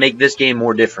what's going to make this game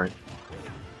more different.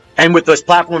 And with those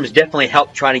platforms, definitely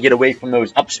help trying to get away from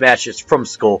those up smashes from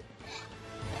Skull.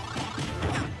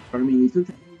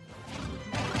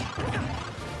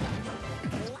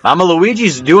 Mama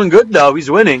Luigi's doing good though. He's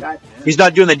winning. He's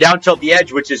not doing the down tilt the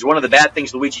edge, which is one of the bad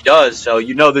things Luigi does. So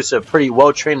you know this is a pretty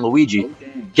well trained Luigi.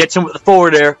 Gets him with the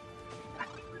forward air.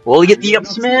 Will he get the up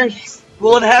smash?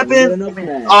 Will it happen?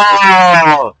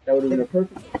 Oh! That would have been a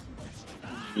perfect.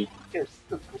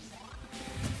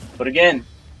 But again,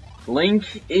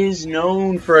 Link is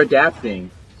known for adapting,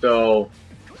 so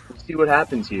let's see what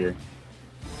happens here.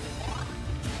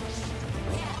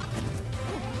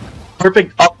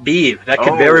 Perfect up B. That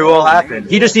could very well happen.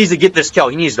 He just needs to get this kill.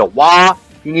 He needs to wah.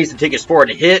 He needs to take his forward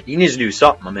to hit. He needs to do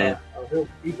something, my man. I think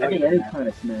any kind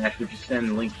of smash would just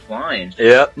send Link flying.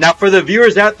 Yeah. Now, for the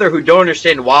viewers out there who don't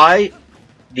understand why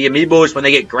the amiibos, when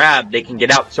they get grabbed, they can get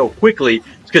out so quickly,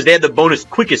 it's because they have the bonus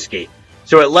quick escape.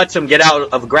 So it lets them get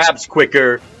out of grabs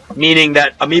quicker, meaning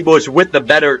that amiibos with the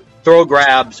better throw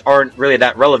grabs aren't really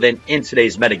that relevant in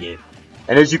today's metagame.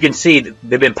 And as you can see,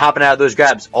 they've been popping out of those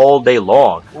grabs all day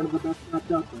long.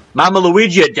 Mama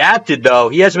Luigi adapted, though.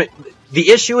 He hasn't.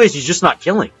 The issue is he's just not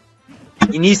killing.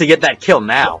 He needs to get that kill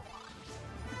now.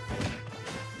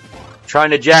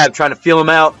 Trying to jab, trying to feel him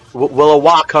out. Will a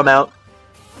wah come out?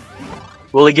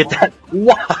 Will he get that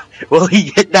wah? Will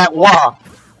he get that wah?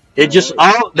 It just,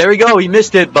 oh, there we go. He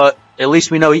missed it, but at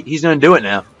least we know he's going to do it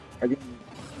now.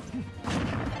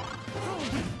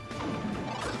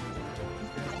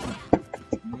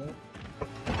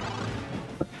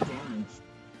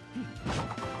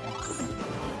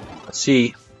 Let's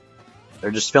see.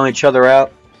 They're just filling each other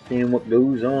out, seeing what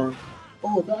goes on.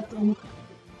 Oh, that's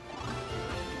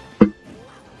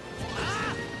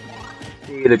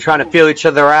They're trying to feel each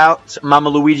other out. Mama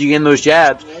Luigi in those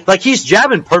jabs. Like, he's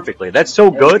jabbing perfectly. That's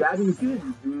so good.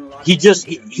 He just,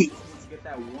 he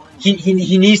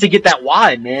needs to get that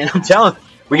wide, man. I'm telling you.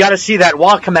 We got to see that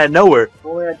wad come out of nowhere.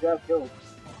 If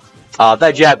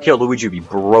that jab killed, Luigi would be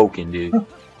broken, dude.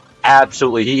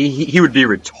 Absolutely. He would be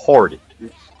retarded.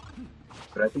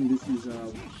 But I think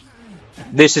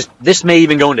this is, This may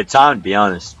even go into time, to be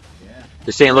honest.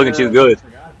 This ain't looking too good.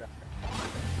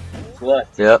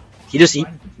 Yep.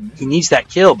 He needs that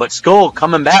kill, but Skull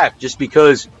coming back just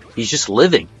because he's just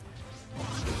living.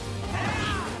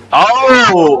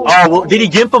 Oh, well, did he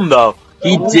gimp him though?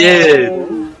 He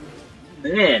did.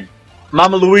 Man,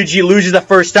 Mama Luigi loses the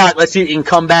first stock. Let's see if he can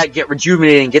come back, get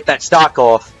rejuvenated, and get that stock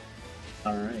off.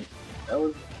 all right. That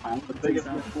was the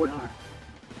biggest misfortune.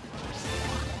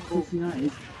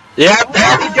 Yep,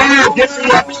 there we go. Get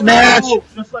the up smash.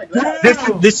 Just like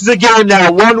that. This is a game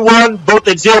now. 1-1, both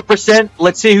at 0%.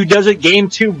 Let's see who does it. Game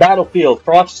 2, Battlefield,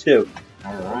 Frost 2.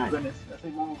 All right.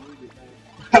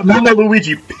 Mama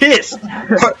Luigi pissed.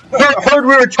 Heard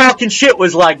we were talking shit,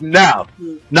 was like, no,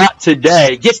 not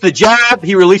today. Gets the jab,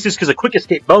 he releases because a quick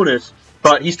escape bonus,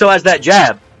 but he still has that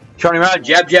jab. Turning around,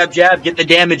 jab, jab, jab, get the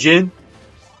damage in.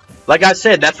 Like I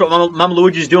said, that's what Mama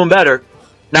Luigi's doing better.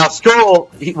 Now,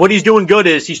 Skull, what he's doing good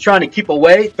is he's trying to keep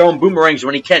away, throwing boomerangs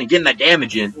when he can, getting that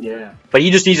damage in. Yeah. But he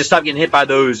just needs to stop getting hit by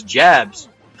those jabs.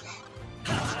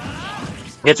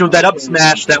 Gets with that up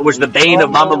smash that was the bane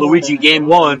of Mama Luigi game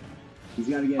 1. He's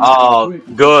gotta get Oh,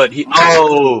 quick. good. He's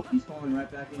He's falling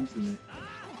right back into it.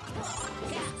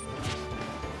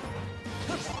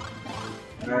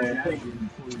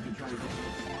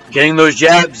 getting those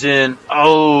jabs in.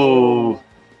 Oh.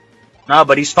 No,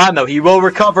 but he's fine, though. He will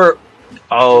recover.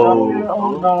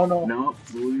 Oh. No.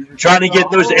 Trying to get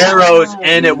those arrows,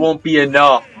 and it won't be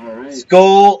enough. Alright.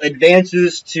 Skull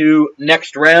advances to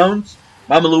next round.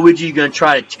 Mama Luigi going to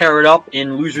try to tear it up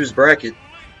in loser's bracket.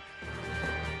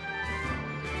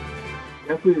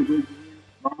 Definitely a good game.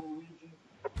 Mama Luigi.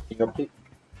 You gonna pick?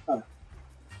 I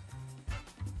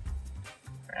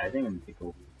think I'm gonna pick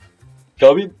Kobe.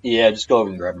 Kobe? Yeah, just go over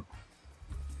and grab him.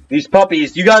 These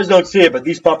puppies, you guys don't see it, but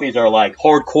these puppies are like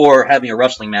hardcore having a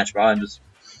wrestling match behind us.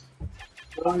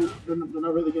 They're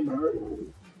not really getting hurt.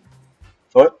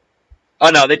 What? Oh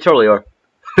no, they totally are.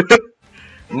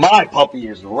 My puppy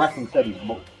is wrestling Teddy's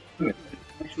boy. Who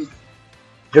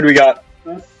do we got?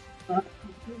 That's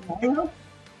Mario?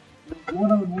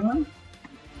 1-on-1?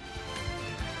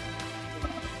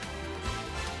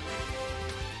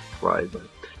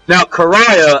 Now,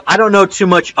 Karaya, I don't know too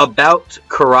much about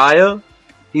Karaya.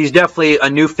 He's definitely a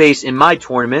new face in my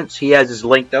tournaments. He has his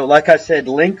Link, though. Like I said,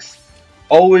 Link's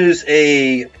always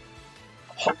a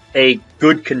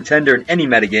good contender in any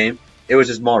metagame. It was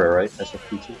his Mario, right?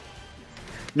 SFPT.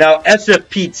 Now,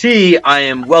 SFPT, I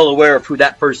am well aware of who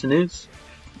that person is.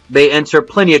 They enter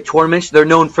plenty of tournaments. They're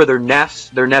known for their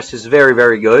nest. Their nest is very,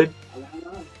 very good.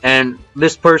 And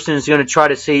this person is going to try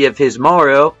to see if his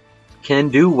Mario can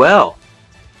do well.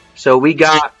 So we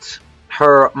got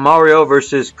her Mario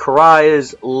versus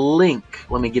Karaya's Link.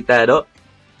 Let me get that up.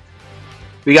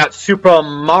 We got Super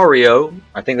Mario.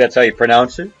 I think that's how you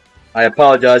pronounce it. I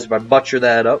apologize if I butcher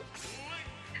that up.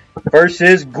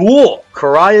 Versus Ghoul,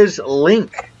 Karaya's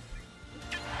Link.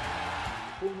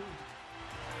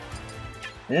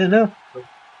 Yeah, no.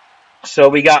 So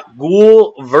we got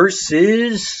Ghoul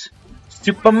versus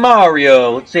Super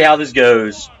Mario. Let's see how this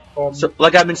goes. So,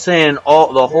 like I've been saying the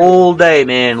whole day,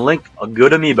 man, Link, a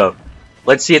good amiibo.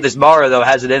 Let's see if this Mario, though,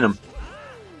 has it in him.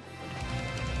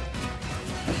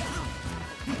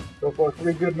 So far,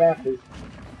 3 good matches.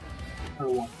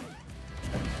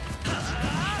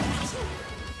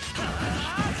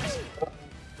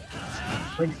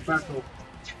 Link's special.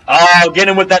 Oh, get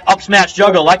him with that up smash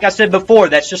juggle. Like I said before,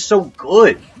 that's just so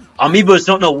good. Amiibos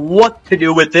don't know what to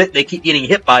do with it. They keep getting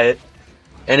hit by it.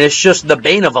 And it's just the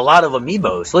bane of a lot of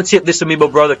amiibos. Let's see if this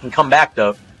amiibo brother can come back,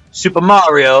 though. Super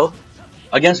Mario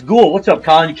against Ghoul. What's up,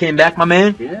 Colin? You came back, my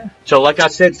man? Yeah. So, like I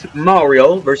said, Super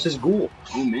Mario versus Ghoul.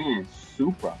 Oh man,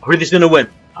 super. Who do you think's going to win?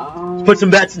 Let's put some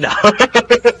bets now.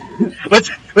 let's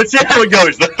see how it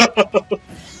goes, though.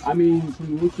 I mean,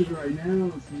 from the looks of it right now,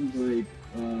 it seems like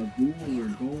Ghoul or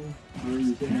Goal, however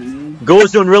you say her name.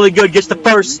 Ghoul's doing really good. Gets the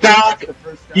first stock. The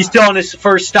first stock. He's still on his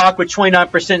first stock with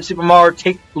 29%. Super Mario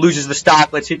loses the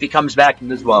stock. Let's see if he comes back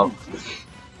as well.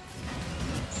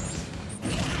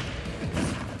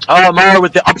 Oh, Mario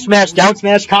with the up smash, down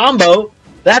smash combo.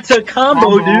 That's a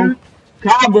combo, dude.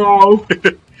 Combo.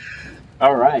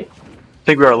 All right. I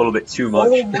think we are a little bit too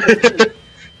much. He's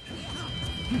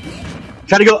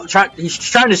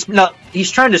trying to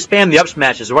spam the up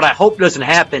smashes. What I hope doesn't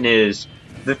happen is,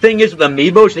 the thing is with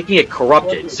amiibos, they can get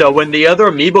corrupted. So when the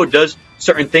other amiibo does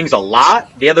certain things a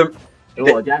lot, It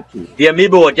will adapt to it. the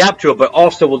amiibo will adapt to it, but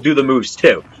also will do the moves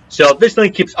too. So if this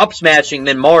thing keeps up smashing,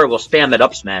 then Mario will spam that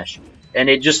up smash, and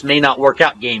it just may not work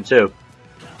out game 2.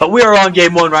 But we are on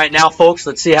game 1 right now, folks.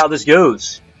 Let's see how this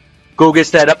goes. Go gets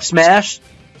that up smash.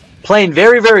 Playing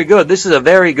very, very good. This is a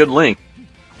very good Link.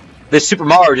 This Super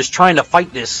Mario just trying to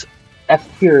fight this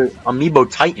F-tier amiibo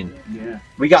titan. Yeah.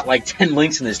 We got like 10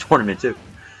 Links in this tournament too,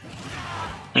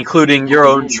 including your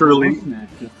own truly.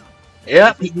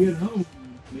 Yeah,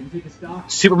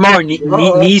 Super Mario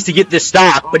needs to get this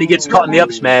stock, but he gets caught in the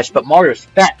up smash. But Mario's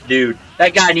fat, dude.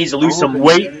 That guy needs to lose some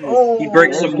weight. He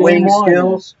breaks some wing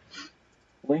skills.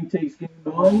 Link takes game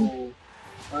 1.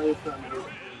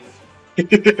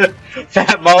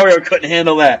 Fat Mario couldn't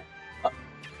handle that.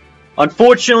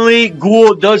 Unfortunately,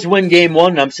 Ghoul does win game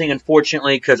 1. I'm saying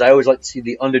unfortunately because I always like to see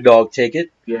the underdog take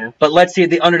it. Yeah. But let's see if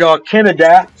the underdog can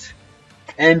adapt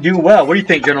and do well. What do you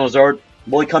think, General Zard?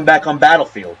 Will he come back on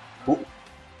Battlefield?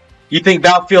 You think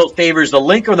Battlefield favors the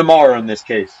Link or the Mara in this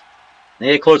case?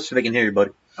 They get closer so they can hear you,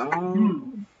 buddy. I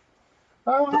don't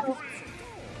know.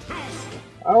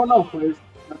 I don't know, please.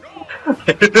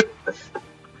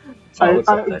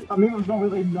 Amigos don't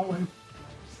really know him.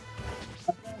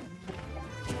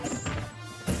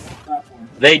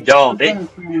 They don't. They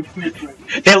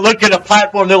look at a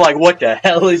platform. They're like, "What the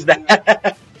hell is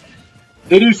that?"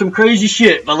 They do some crazy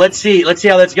shit. But let's see. Let's see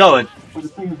how that's going.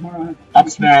 Up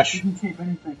smash.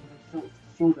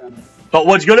 But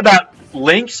what's good about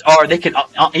Links are they can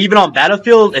even on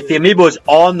Battlefield, if the amiibo is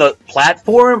on the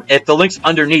platform, if the Link's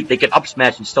underneath, they can up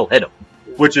smash and still hit him,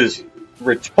 which is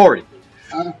retarded.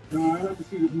 No, I'd like to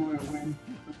see this Mario win.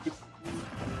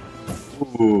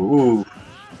 Ooh.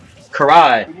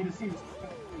 Karai.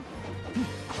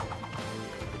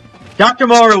 Dr.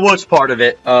 Mario was part of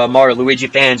it, Mario Luigi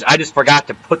fans. I just forgot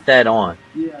to put that on.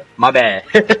 Yeah. My bad.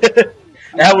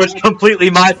 That was completely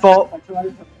my fault.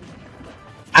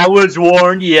 I was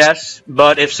warned, yes,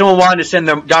 but if someone wanted to send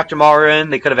their Dr. Mario in,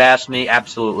 they could have asked me.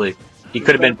 Absolutely. He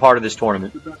could have been part of this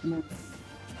tournament.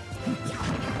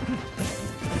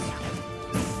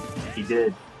 He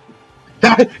did.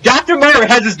 Dr. Mario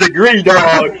has his degree,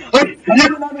 dog.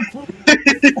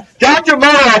 Dr.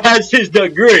 Mario has his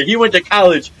degree. He went to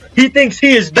college. He thinks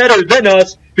he is better than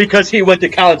us because he went to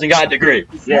college and got a degree.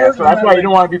 Yeah, so that's why you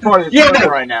don't want to be part of this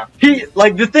tournament right now.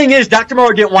 The thing is, Dr.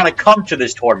 Mario didn't want to come to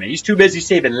this tournament. He's too busy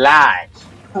saving lives.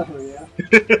 Oh, yeah.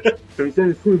 So he sent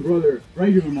his twin brother,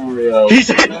 regular Mario. He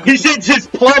sent his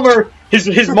plumber, his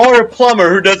Mario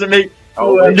plumber, who doesn't make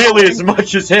nearly as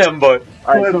much as him, but...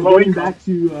 Alright, so going back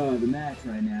to the match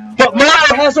right now. But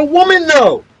Mario has a woman,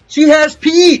 though! She has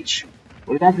Peach!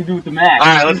 What does that have to do with the match?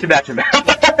 Alright, let's get back to the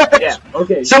match. Yeah,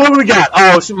 okay. So what do we got?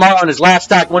 Oh, Super Mario on his last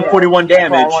stock, 141 That's what I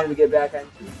damage. wanted to get back into.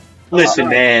 Listen,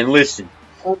 man, listen.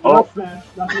 Oh.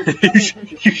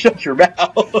 You shut your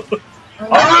mouth.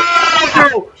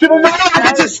 Oh! Super Mario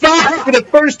gets a stock for the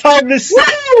first time this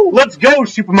season! Let's go,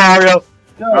 Super Mario!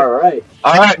 Alright.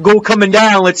 Alright, goal coming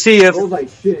down. Let's see if... I was like,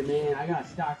 shit, man, I got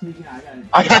stock taken.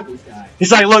 I got this guy.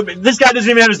 He's like, look, this guy doesn't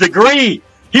even have his degree.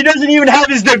 He doesn't even have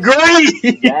his degree.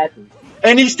 Exactly.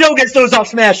 And he still gets those off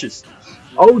smashes.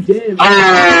 Oh, damn.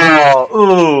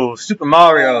 Oh, ooh, Super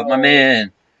Mario, my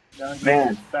man.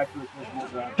 Man.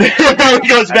 He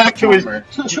goes back to his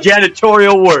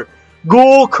janitorial work.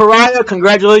 Ghoul, Karaya,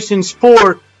 congratulations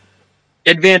for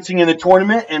advancing in the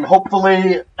tournament, and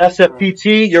hopefully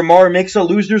SFPT, your Mario makes a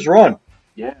loser's run.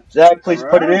 Yeah. Zach, please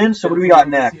put it in. So what do we got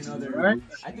next? Right.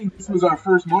 I think this was our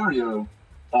first Mario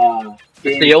It's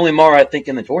game. the only Mario I think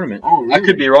in the tournament. Oh, really? I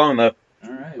could be wrong though.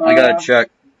 Alright. I gotta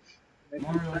check.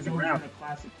 Mario's always been a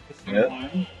classic.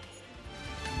 Yeah.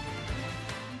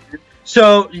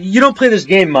 So you don't play this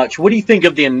game much. What do you think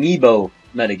of the amiibo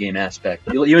metagame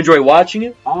aspect? You enjoy watching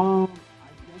it? I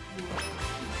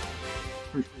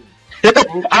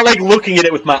I like looking at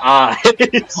it with my eyes.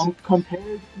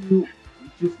 compared to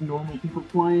just normal people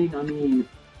playing, I mean,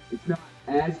 it's not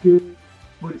as good,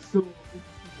 but it's still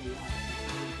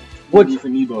What- These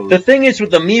amiibos. The thing is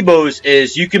with amiibos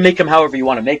is you can make them however you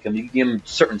want to make them. You can give them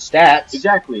certain stats,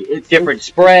 Exactly. It's different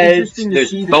spreads, interesting to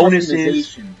there's see the bonuses.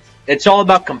 customizations. It's all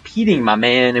about competing, my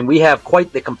man, and we have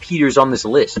quite the competitors on this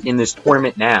list in this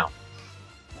tournament now.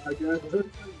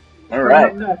 All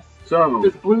right. So,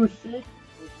 This blue sheet.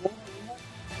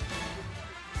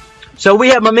 So we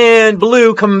have my man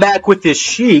Blue coming back with this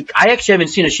Sheik. I actually haven't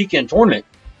seen a Sheik in a tournament.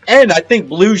 And I think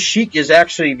Blue Sheik is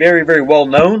actually very, very well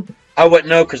known. I wouldn't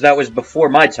know because that was before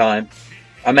my time.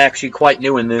 I'm actually quite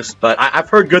new in this, but I've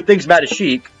heard good things about a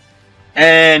Sheik.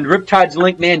 And Riptide's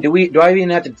Link, man, do I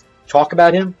even have to talk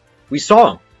about him? We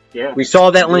saw him. yeah. We saw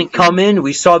that Link come in.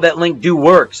 We saw that Link do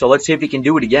work. So let's see if he can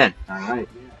do it again. All right.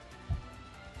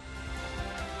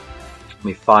 Let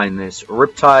me find this.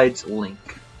 Riptide's Link.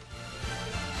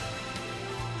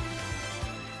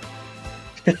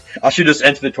 I should just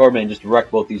enter the tournament and just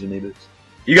wreck both these amiibos.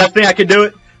 You guys think I could do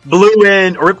it? Blue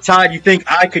and Riptide, you think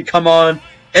I could come on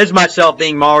as myself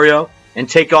being Mario and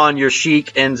take on your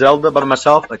Sheik and Zelda by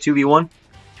myself, a 2v1?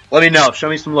 Let me know. Show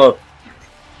me some love.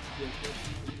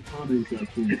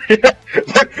 They're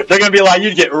going to be like,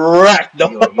 you'd get wrecked. Yeah,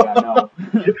 no.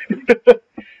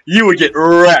 You would get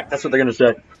wrecked. That's what they're going to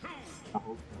say.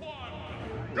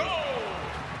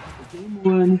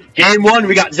 Game one,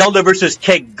 we got Zelda versus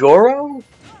Kegoro.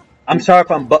 I'm sorry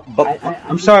if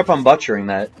I'm sorry if I'm butchering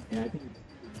that.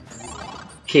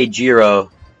 Kejiro.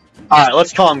 All right,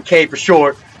 let's call him K for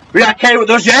short. We got K with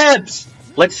those jabs.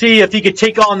 Let's see if he could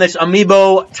take on this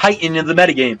amiibo titan in the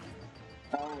metagame.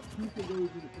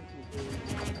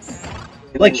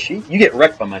 Like Sheik? You get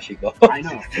wrecked by my Sheik, though. I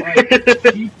know.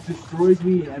 Like, she destroys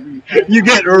me every fight. You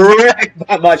get wrecked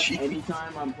by my Sheik.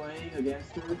 Anytime I'm playing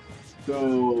against her.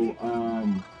 So,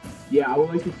 yeah, I would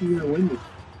like to see her win this.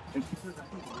 And she says,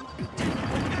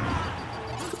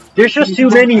 There's just too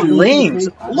many lanes.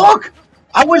 Look!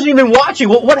 I wasn't even watching.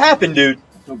 What happened, dude?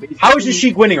 so basically, How is the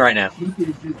Sheik winning right now? Sheik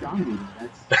is just dominating.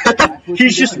 That's what He's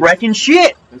she just does. wrecking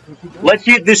shit. That's what she does. Let's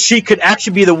see if this Sheik could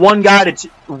actually be the one guy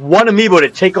one amiibo to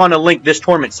take on a Link this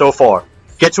tournament so far.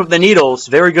 Gets with the needles.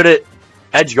 Very good at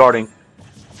edge guarding.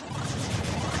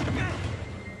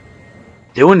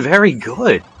 Doing very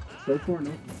good. So far,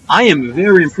 no. I am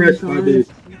very impressed by this.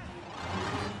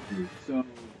 So,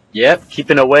 Yep,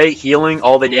 keeping away, healing,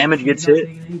 all the damage gets she's not hit.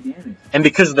 taking any damage. And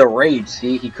because of the rage,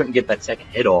 see, he couldn't get that second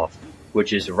hit off,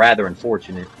 which is rather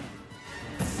unfortunate.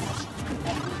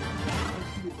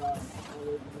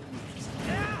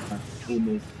 In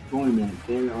this tournament,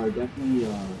 there are definitely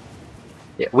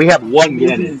Yeah, we have one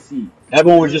getting. consistency.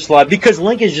 Everyone was just like, because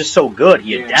Link is just so good.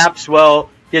 He Yeah. adapts well.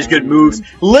 He has good moves.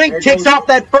 Link There takes goes- off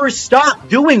that first stop,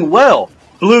 doing well.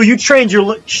 Blue, you trained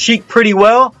your Sheik pretty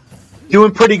well.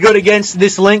 Doing pretty good against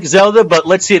this Link Zelda, but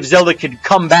let's see if Zelda could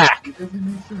come back. It doesn't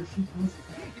make sure she comes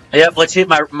to Yep, let's see if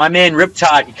my man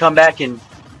Riptide can come back and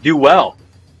do well.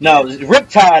 No,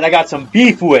 Riptide I got some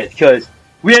beef with, because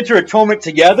we entered a tournament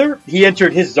together. He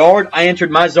entered his Zard. I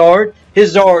entered my Zard.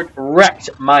 His Zard wrecked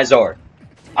my Zard.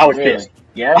 I was Really? pissed.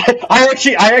 Yeah. I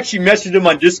actually messaged him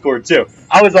on Discord too.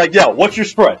 I was like, yo, what's your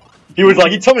spread? He was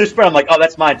like, he told me the spread. I'm like, oh,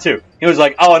 that's mine too. He was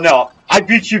like, oh no, I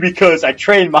beat you because I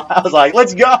trained my. I was like,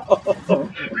 let's go.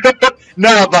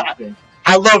 No, but Okay.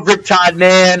 I love Riptide,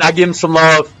 man. I give him some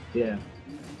love. Yeah.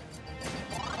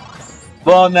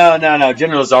 Well, no.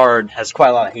 General Zard has quite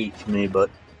a lot of hate to me, but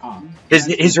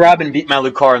his Robin beat my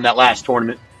Lucario in that last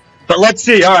tournament. But let's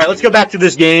see. All right, let's go back to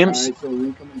this games. Alright, so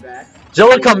Link coming back.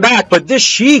 Zelda come back, but this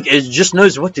Sheik just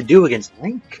knows what to do against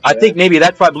Link. I think maybe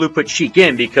that's why Blue put Sheik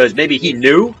in, because maybe he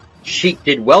knew Sheik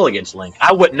did well against Link.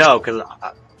 I wouldn't know, because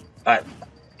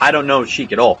I don't know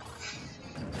Sheik at all.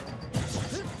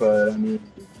 But, I mean,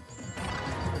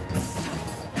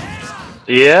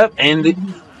 Yep,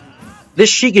 and this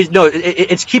Sheik is,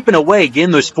 it's keeping away,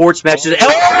 getting those sports matches.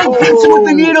 Oh, gets him with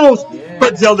the needles! yeah.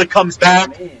 But Zelda comes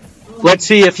back. Man. Let's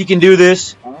see if he can do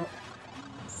this.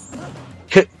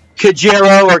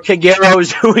 Kagero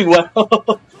is doing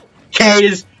well. K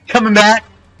is coming back,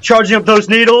 charging up those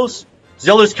needles.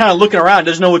 Zelda's kind of looking around,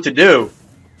 doesn't know what to do.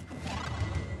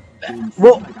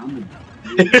 Well, Like, I'm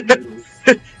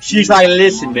the- she's like,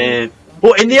 listen, man.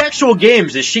 Well, in the actual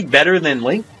games, is Sheik better than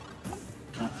Link?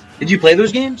 Did you play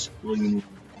those games?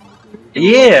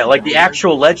 Yeah, like the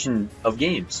actual Legend of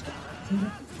games.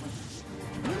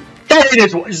 That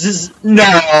is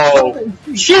no.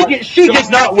 Sheik is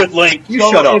not with Link. You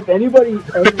So shut up. If anybody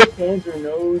understands or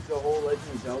knows the whole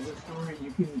Legend of Zelda story,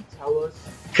 you can tell us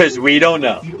Because we don't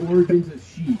know. the origins of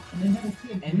Sheik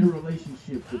and her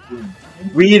relationship with Link.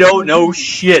 We don't know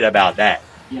shit about that.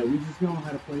 Yeah, we just know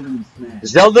how to play them in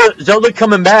Smash. Zelda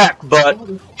coming back, but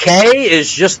K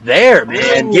is just there,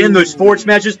 man. Getting those sports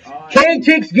matches. K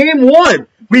takes game one.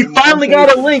 We finally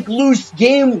got a Link lose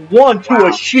game one to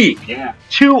a Sheik. Yeah.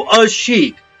 To a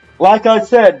Sheik. Like I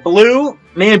said, Blue,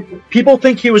 man, people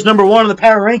think he was number one in the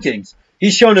power rankings.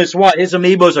 He's shown us what his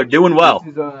amiibos are doing well.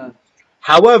 This is,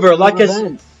 However, like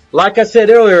I said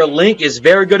earlier, Link is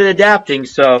very good at adapting,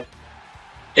 so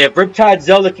if Riptide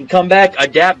Zelda can come back,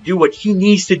 adapt, do what he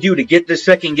needs to do to get the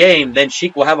second game, then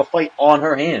Sheik will have a fight on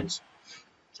her hands.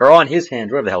 Or on his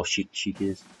hands, wherever the hell Sheik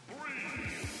is.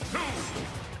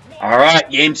 Alright,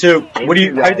 game two. How do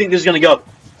you think this is gonna go?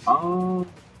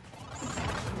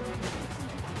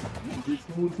 This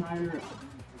whole entire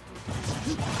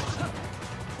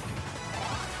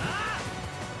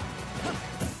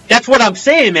That's what I'm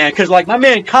saying, man, because like my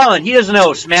man Colin, he doesn't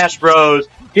know Smash Bros.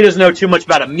 He doesn't know too much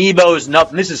about amiibos,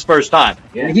 nothing. This is his first time.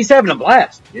 Yeah. And he's having a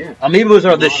blast. Yeah. Amiibos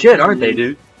are the shit, aren't they,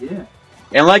 dude? Yeah.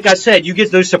 And like I said, you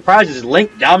get those surprises.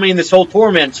 Link dominating this whole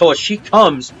tournament until a Sheik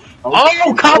comes.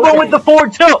 Oh, combo with the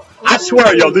forward tilt! I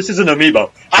swear, yo, this is an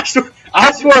amiibo.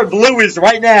 I swear Blue is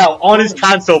right now on his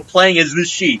console playing as this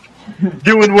Sheik.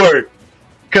 Doing work.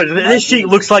 Because this Sheik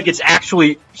looks like it's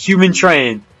actually human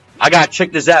trained. I gotta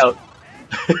check this out.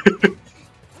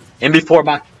 and before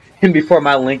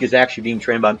my Link is actually being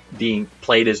trained by being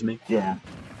played as me. Yeah.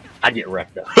 I'd get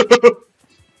wrecked up.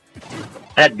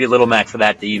 I had to be a little Mac for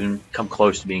that to even come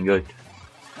close to being good.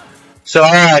 So,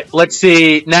 alright, let's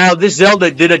see. Now, this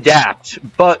Zelda did adapt,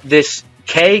 but this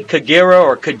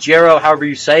Kagero, however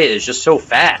you say it, is just so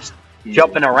fast.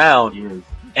 Jumping around. Yes.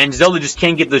 And Zelda just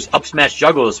can't get those up smash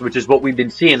juggles, which is what we've been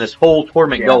seeing this whole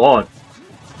tournament go on.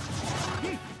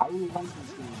 I would like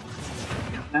to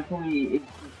definitely it's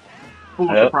full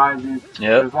of Yep. surprises.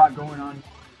 Yep. There's a lot going on.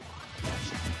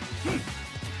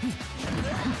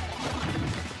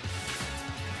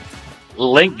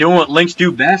 Link doing what Links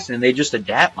do best, and they just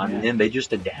adapt, my man. They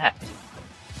just adapt.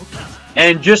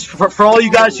 And just for all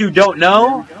you guys who don't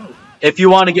know, if you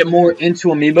want to get more into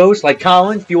Amiibos, like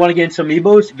Colin, if you want to get into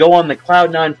Amiibos, go on the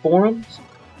Cloud9 forums.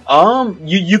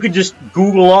 You could just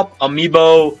Google up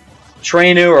Amiibo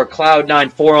trainer or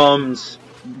Cloud9 forums.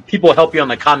 People help you on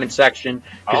the comment section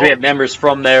because we have members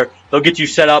from there. They'll get you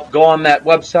set up. Go on that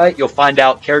website. You'll find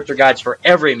out character guides for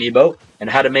every Amiibo and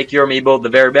how to make your Amiibo the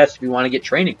very best if you want to get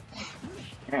training.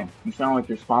 Man, you sound like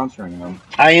you're sponsoring them.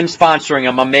 I am sponsoring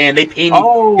them, my man. They pay me.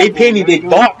 Oh, they pay me there big you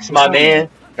go. bucks, my man.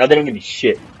 No, they don't give me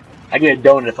shit. I get a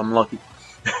donut if I'm lucky.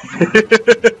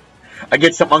 I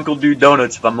get some Uncle Dude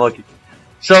donuts if I'm lucky.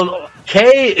 So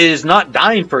Kay is not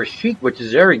dying for a Sheik, which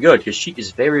is very good because Sheik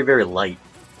is very, very light.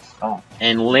 Oh.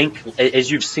 And Link, as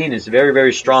you've seen, is very,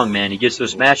 very strong, man. He gets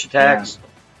those smash attacks.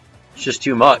 It's just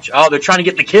too much. Oh, they're trying to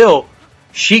get the kill.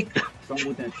 Sheik, Something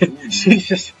with that shield. she's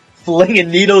just flinging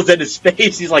needles at his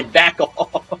face. He's like, back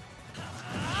off.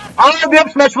 Oh, the up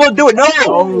smash won't do it. No!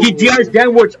 Oh. He DRs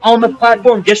downwards on the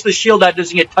platform, gets the shield out,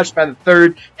 doesn't get touched by the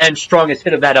third and strongest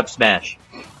hit of that up smash.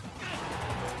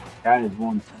 That is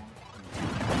one.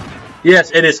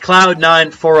 Yes, it is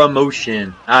Cloud9 for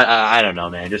emotion. I don't know,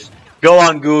 man. Just go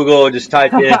on Google, just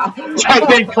type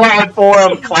in Cloud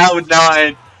Forum,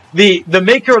 Cloud9. The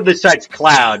maker of the site's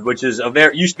Cloud, which is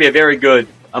used to be a very good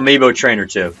Amiibo trainer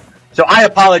too. So I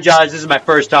apologize. This is my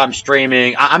first time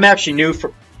streaming. I'm actually new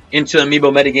into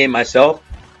Amiibo metagame myself.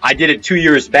 I did it 2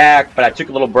 years back, but I took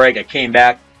a little break. I came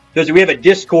back because we have a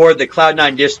Discord, the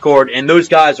Cloud9 Discord, and those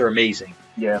guys are amazing.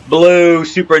 Yeah. Blue,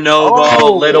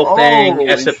 Supernova, Little Thing, and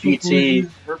SFPT,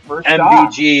 her first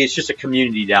MVG. It's just a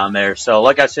community down there. So,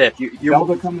 like I said, if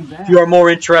Zelda coming back. if you are more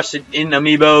interested in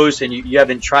Amiibos and you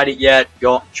haven't tried it yet,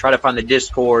 go try to find the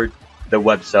Discord, the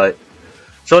website.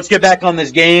 So let's get back on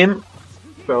this game.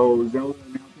 So Zelda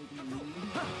now taking the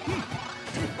lead.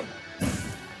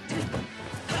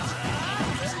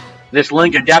 This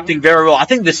Link adapting very well. I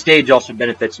think this stage also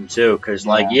benefits him too, because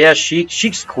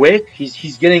Sheik's quick.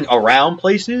 He's getting around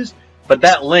places, but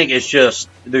that Link is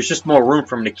there's just more room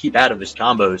for him to keep out of his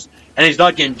combos, and he's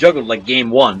not getting juggled like game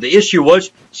one. The issue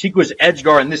was Sheik was edge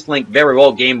guarding this Link very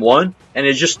well game one, and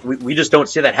it's just we just don't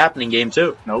see that happening game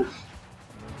two. Nope.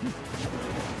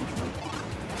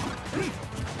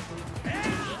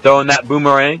 Throwing that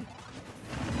boomerang.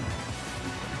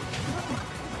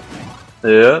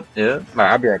 Yeah. All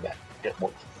right, I'll be right back.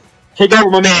 Take over,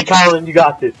 my man, Colin. You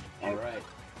got this. Alright.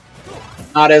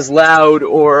 Not as loud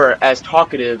or as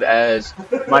talkative as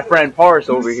my friend Paris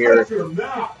over here,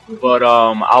 but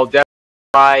I'll definitely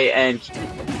try and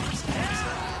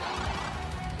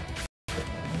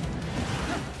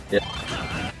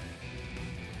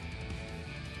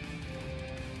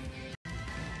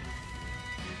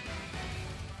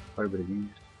Quite a bit of views.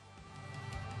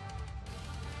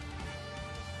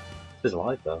 This is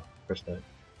live though. First time.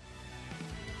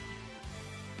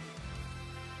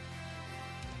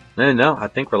 No, I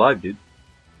think we're live, dude.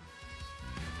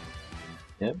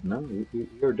 Yep, no,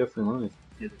 you're definitely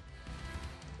live.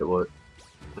 It what?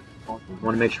 I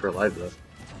want to make sure we're live though.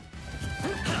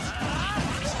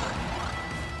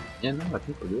 Yeah, no, I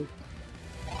think we're good.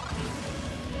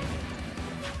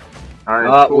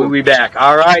 Alright, cool. We'll be back.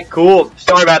 Alright, cool.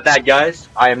 Sorry about that, guys.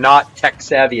 I am not tech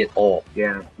savvy at all.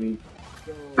 Yeah, we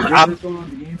I'm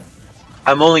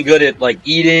only good at, like,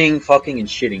 eating, fucking, and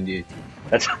shitting, dude.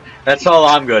 That's all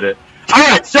I'm good at.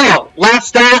 Alright, so, last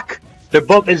stock. They're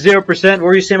both at 0%. What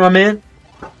were you saying, my man?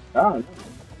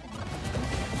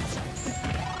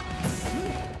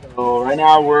 So right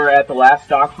now we're at the last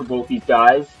stock for both these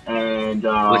guys, and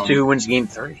Let's see who wins game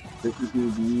 3. this is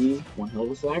going to be one hell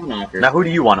of a slab knocker. Now, who do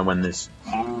you want to win this?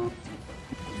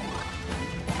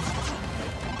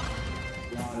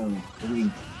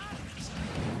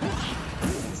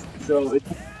 So it's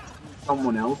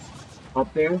someone else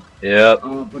up there. Yep.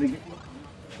 But again,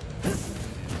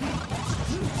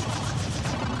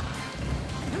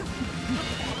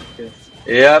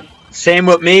 Yep. Same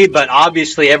with me, but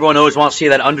obviously everyone always wants to see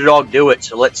that underdog do it,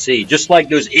 so let's see. Just like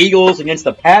those Eagles against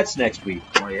the Pats next week.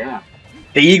 Oh yeah.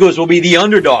 The Eagles will be the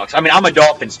underdogs. I mean, I'm a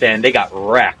Dolphins fan. They got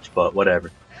wrecked, but whatever.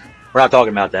 We're not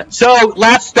talking about that. So,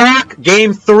 last stock,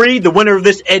 game 3. The winner of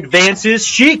this advances.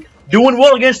 Sheik doing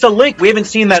well against a Link. We haven't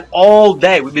seen that all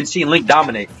day. We've been seeing Link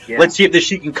dominate. Yeah. Let's see if this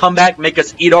Sheik can come back and make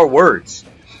us eat our words.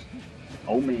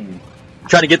 Oh man.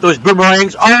 Trying to get those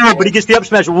boomerangs. Oh, but he gets the up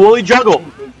smash. Will he juggle?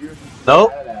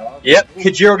 Nope. Yep,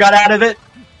 Kajiro got out of it.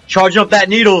 Charging up that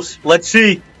needles. Let's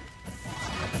see.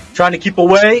 Trying to keep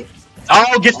away.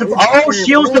 Oh, gets the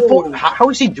shields the four. How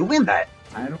is he doing that?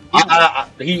 I don't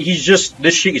know. He's just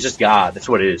this Sheik is just God. That's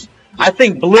what it is. I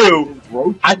think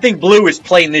Blue is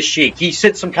playing this Sheik. He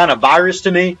sent some kind of virus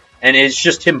to me, and it's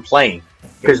just him playing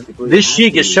because this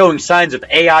Sheik is showing signs of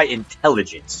AI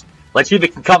intelligence. Let's see if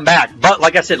it can come back. But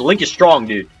like I said, Link is strong,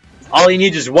 dude. All he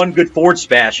needs is one good forward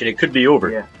smash, and it could be over.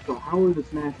 Yeah. So how are the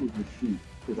smashes with Sheik?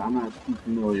 Because I'm not too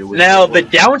familiar with. Now the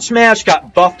down smash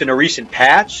got buffed in a recent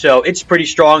patch, so it's pretty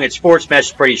strong. Its forward smash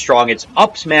is pretty strong. Its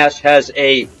up smash has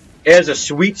a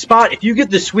sweet spot. If you get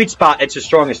the sweet spot, it's the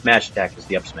strongest smash attack is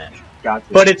the up smash. Gotcha.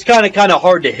 But it's kind of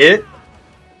hard to hit.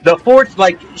 The forward,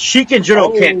 like Sheik in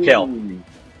general can't kill.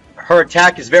 Her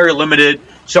attack is very limited,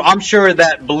 so I'm sure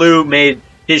that Blue made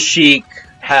his Sheik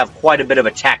have quite a bit of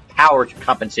attack power to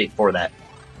compensate for that.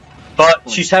 But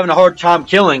she's having a hard time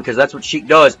killing because that's what Sheik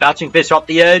does. Bouncing fist off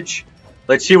the edge.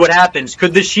 Let's see what happens.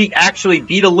 Could this Sheik actually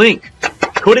beat a Link?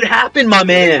 Could it happen, my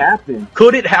man?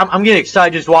 Could it happen? I'm getting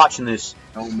excited just watching this.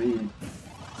 Oh, man.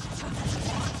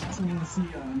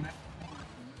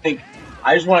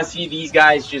 I just want to see these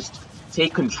guys just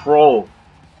take control.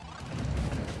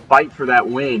 Fight for that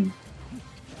win.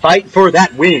 Fight for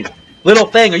that win. Little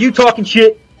thing, are you talking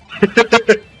shit?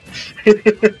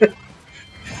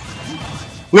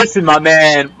 Listen, my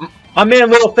man. My man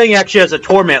Little Thing actually has a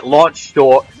tournament launch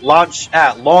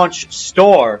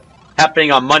store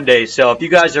happening on Monday. So if you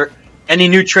guys are any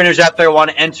new trainers out there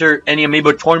want to enter any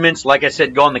Amiibo tournaments, like I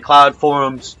said, go on the Cloud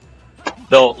forums.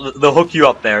 They'll hook you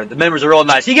up there. The members are real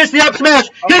nice. He gets the up smash.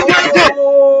 He does it.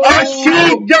 Oh,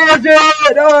 Sheik does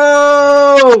it.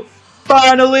 Oh,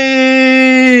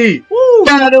 finally. Woo.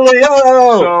 Finally.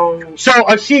 Oh. So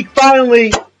a Sheik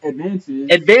finally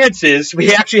advances.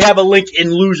 We actually have a Link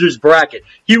in loser's bracket.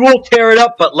 He will tear it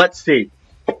up, but let's see.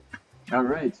 All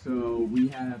right. So we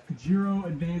have Kajiro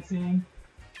advancing.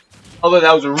 Although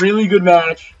that was a really good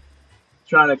match.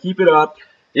 Trying to keep it up.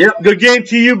 Yep, good game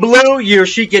to you, Blue. Your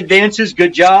Sheik advances.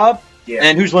 Good job. Yeah.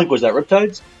 And whose Link was that?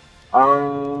 Riptide's?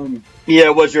 Yeah,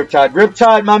 it was Riptide.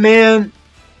 Riptide, my man.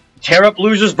 Tear up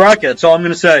loser's bracket. That's all I'm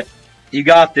going to say. You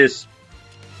got this.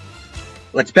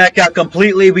 Let's back out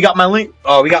completely. We got my Link.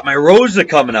 Oh, we got my Rosa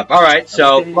coming up. All right,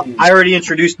 so I already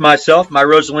introduced myself. My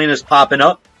Rosalina's popping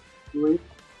up. Who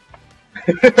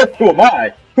am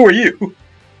I? Who are you?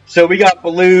 So we got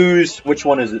Blue's. Which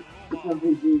one is it?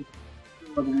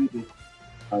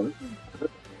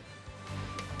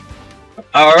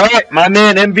 Alright, my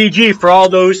man MVG. For all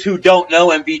those who don't know,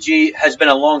 MVG has been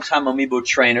a long-time Amiibo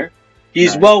trainer.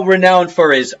 He's well renowned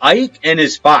for his Ike and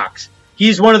his Fox.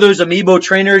 He's one of those Amiibo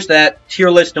trainers that tier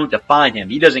lists don't define him.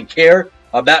 He doesn't care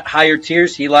about higher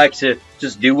tiers. He likes to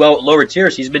just do well at lower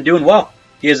tiers. He's been doing well.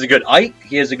 He has a good Ike.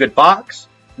 He has a good Fox.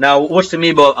 Now, what's the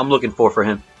Amiibo I'm looking for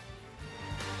him?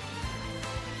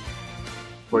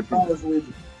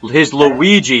 His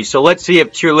Luigi. So let's see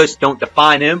if tier lists don't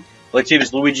define him. Let's see if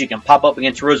his Luigi can pop up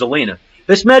against Rosalina.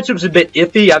 This matchup's a bit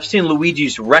iffy. I've seen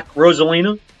Luigi's wreck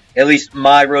Rosalina. At least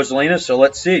my Rosalina. So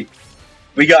let's see.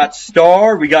 We got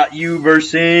Star. We got you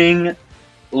versus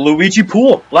Luigi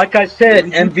Pool. Like I said,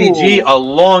 MVG, a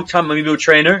long-time Amiibo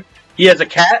trainer. He has a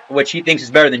cat, which he thinks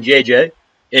is better than JJ.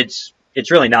 It's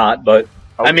really not, but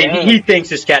I mean, he thinks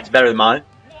his cat's better than mine.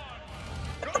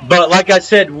 But like I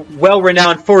said,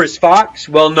 well-renowned for his Fox,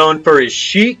 well-known for his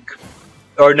Sheik.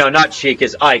 Or no, not Sheik,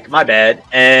 his Ike, my bad.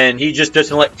 And he just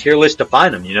doesn't let tier lists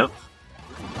define him, you know?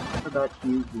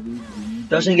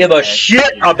 Doesn't give a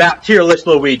shit about tier list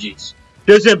Luigi's.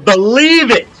 Doesn't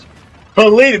believe it.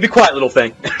 Believe it. Be quiet, Little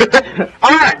Thing.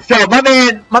 Alright, so my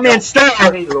man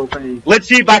Star. Let's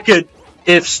see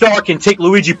if Star can take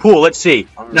Luigi Pool. Let's see.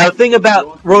 Now the thing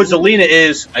about Rosalina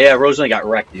is, yeah, Rosalina got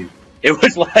wrecked, dude. It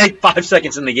was like 5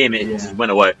 seconds in the game, it just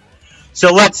went away.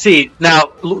 So let's see.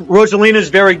 Now, Rosalina's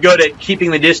very good at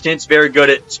keeping the distance, very good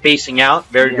at spacing out,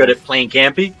 very good at playing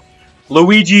campy.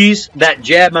 Luigi's, that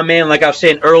jab, my man, like I was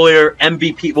saying earlier,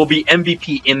 MVP will be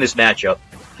MVP in this matchup.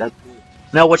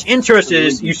 Now, what's interesting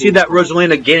is you see that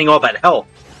Rosalina gaining all that health.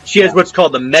 She has what's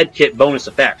called the med kit bonus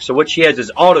effect. So what she has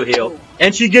is auto heal,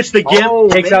 and she gets the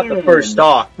gimp, takes out the first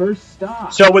stock.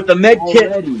 So with the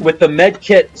med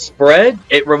kit spread,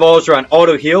 it revolves around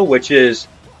auto heal, which is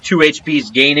 2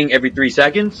 HPs gaining every 3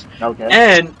 seconds.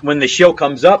 And when the shield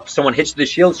comes up, someone hits the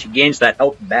shield, she gains that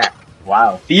health back.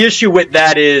 Wow. The issue with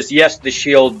that is, yes, the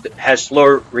shield has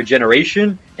slower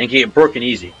regeneration and can get broken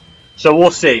easy. So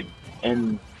we'll see.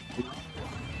 And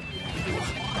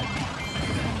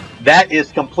that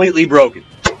is completely broken.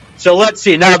 So let's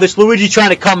see. Now this Luigi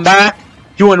trying to come back,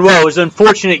 doing well. His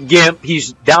unfortunate gimp,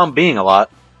 he's down being a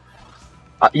lot.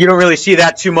 You don't really see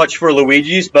that too much for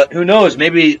Luigi's, but who knows?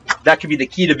 Maybe that could be the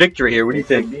key to victory here. What do you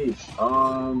think?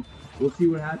 We'll see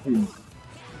what happens.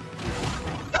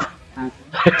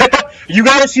 You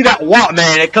gotta see that wop,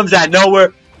 man. It comes out of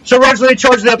nowhere. So Rosalina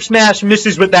charges up smash,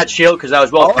 misses with that shield because that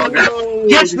was well covered.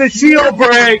 Gets the shield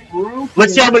break.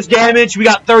 Let's see how much damage. We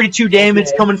got 32 damage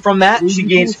coming from that. She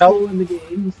gains health.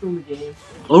 He's still in the game.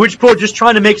 Luigi Pool just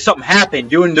trying to make something happen,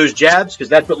 doing those jabs because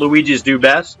that's what Luigi's do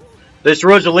best. This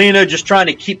Rosalina just trying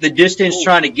to keep the distance,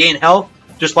 trying to gain health,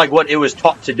 just like what it was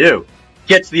taught to do.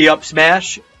 Gets the up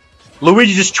smash.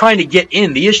 Luigi just trying to get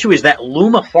in. The issue is that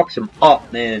Luma fucks him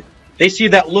up, man. They see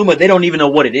that Luma, they don't even know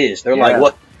what it is. They're like,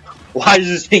 what? Why does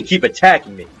this thing keep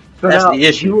attacking me? So that's now, the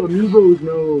issue. Do amiibos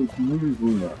know to use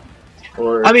Luma?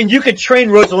 Or I mean, you could train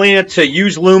Rosalina to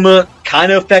use Luma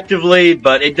kind of effectively,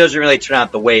 but it doesn't really turn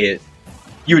out the way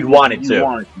you would want it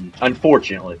to.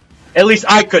 Unfortunately. At least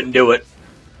I couldn't do it.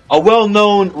 A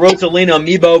well-known Rosalina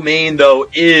amiibo main, though,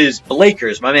 is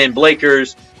Blakers. My man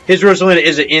Blakers. His Rosalina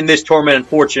isn't in this tournament,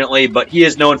 unfortunately, but he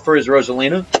is known for his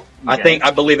Rosalina. Okay.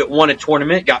 I believe it won a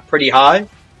tournament, got pretty high,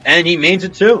 and he mains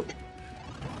it too.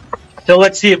 So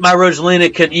let's see if my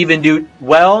Rosalina could even do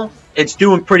well. It's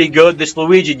doing pretty good. This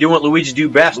Luigi doing what Luigi do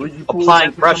best,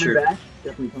 applying pressure.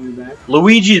 Definitely coming back.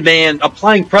 Luigi, man,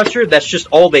 applying pressure, that's just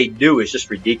all they do. It's just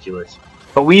ridiculous.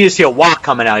 But we need to see a walk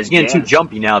coming out. He's getting too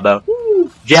jumpy now, though.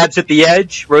 Woo. Jabs at the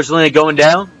edge. Rosalina going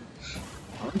down.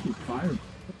 I like his fire.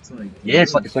 It's like, yeah,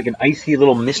 it's like an icy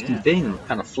little misty thing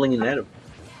kind of flinging at him.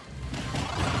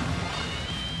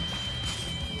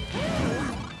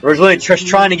 Rosalina just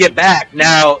trying to get back.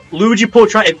 Now, Luigi Pool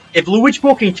if Luigi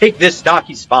Pool can take this stock,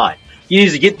 he's fine. He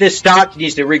needs to get this stock, he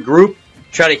needs to regroup,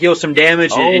 try to heal some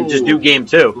damage, and just do game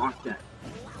 2. Block that.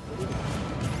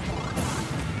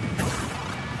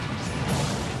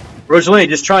 Rosalina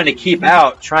just trying to keep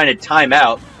out, trying to time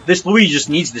out. This Luigi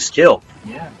just needs this kill.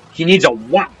 Yeah. He needs a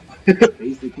whop.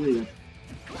 Basically.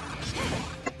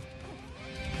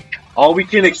 All we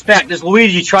can expect is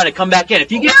Luigi trying to come back in. If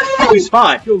he gets the kill, he's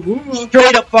fine.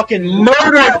 Straight up fucking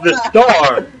murders the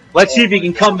star. Let's see if he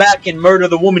can come back and murder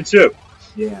the woman too.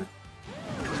 Yeah.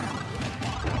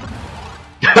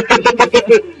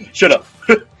 Shut up.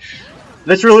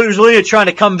 This Rosalina trying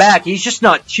to come back. She's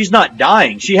not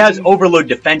dying. She has overload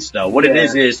defense though. What it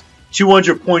is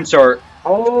 200 points are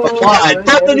applied.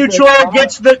 But the neutral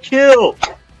gets the kill.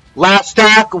 Last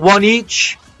stock, 1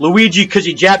 each. Luigi, because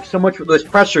he jabbed so much with those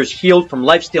pressures, healed from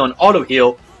lifesteal and auto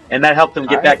heal, and that helped him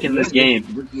get back in this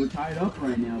game. We're tied up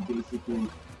right now, basically.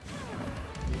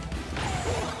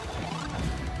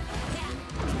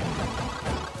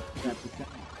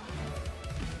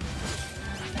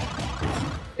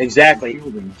 Exactly.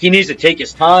 He needs to take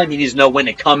his time. He needs to know when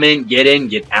to come in, get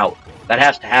out. That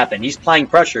has to happen. He's applying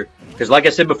pressure. Because like I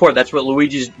said before, that's what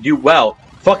Luigi's do well.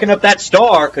 Fucking up that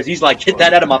star, because he's like, get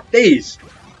that out of my face.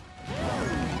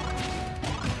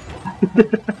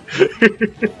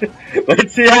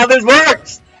 Let's see how this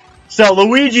works. So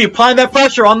Luigi applying that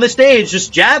pressure on the stage,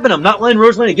 just jabbing him, not letting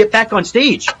Rosalina get back on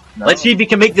stage. No. Let's see if he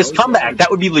can make this comeback.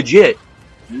 That would be legit.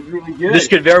 Really good. This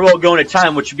could very well go into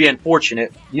time, which would be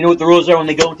unfortunate. You know what the rules are when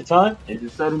they go into time? They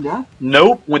just sudden death?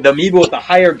 Nope. With the amiibo with the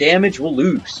higher damage, we'll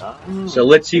lose. So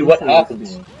let's see what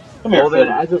happens. Come here, then,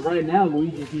 as of right now,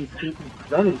 Luigi needs to keep his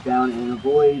percentage down and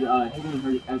avoid hitting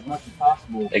her as much as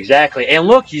possible. Exactly. And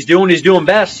look, he's doing what he's doing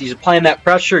best. He's applying that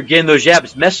pressure, getting those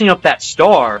jabs, messing up that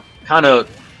star. Kind of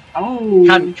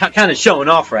showing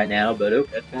off right now, but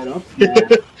okay. That up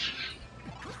smash.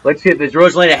 Let's see if this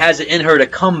Rosalina has it in her to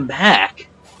come back.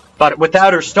 But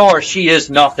without her star, she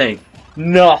is nothing.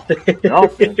 Nothing.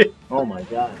 Nothing. Oh my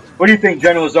god. What do you think,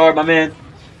 General Zard, my man?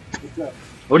 What's up?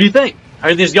 What do you think? How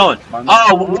are things going?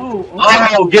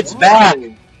 Gets back.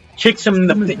 Kicks him in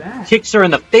the kicks her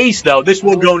in the face though. This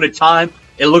will go into time.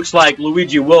 It looks like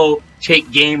Luigi will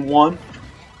take game 1.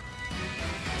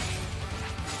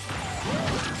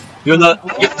 You're not. Oh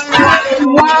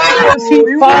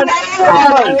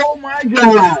my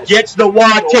god! Gets the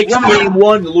wad, takes game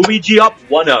 1. Luigi up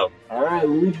 1-0. All right,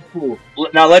 Luigi Pool.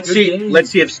 Now let's see. Let's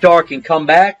see if Star can come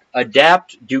back,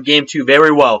 adapt, do game 2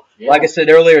 very well. Yeah. Like I said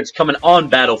earlier, it's coming on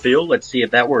Battlefield. Let's see if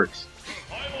that works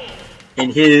in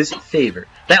his favor.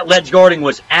 That ledge guarding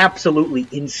was absolutely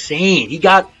insane. He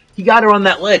got her on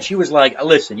that ledge. He was like,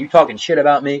 "Listen, you talking shit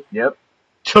about me?" Yep.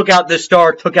 Took out this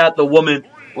Star, took out the woman.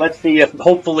 Let's see if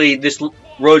hopefully this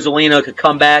Rosalina could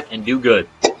come back and do good.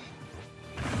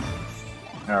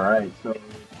 All right, so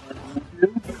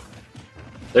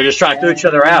they're just trying to throw each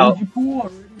other out.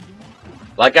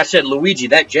 Like I said, Luigi,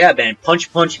 that jab and punch,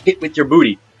 hit with your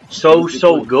booty. So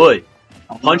good.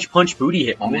 Punch, booty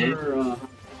hit, my man.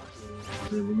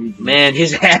 Man,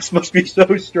 his ass must be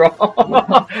so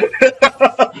strong.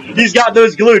 He's got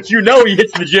those glutes. You know he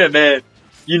hits the gym, man.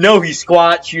 You know he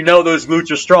squats. You know those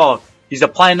glutes are strong. He's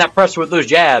applying that pressure with those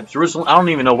jabs. Jerusalem, I don't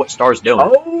even know what Star's doing.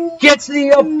 Oh, Gets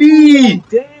the up B!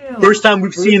 damn. First time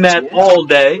we've seen that all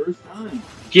day. First time.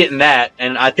 Getting that,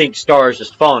 and I think Star's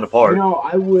just falling apart. You know,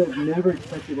 I would have never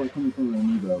expected that coming from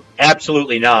an Amiibo.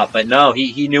 Absolutely not. But no,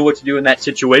 he knew what to do in that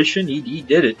situation. He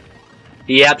did it.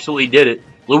 He absolutely did it.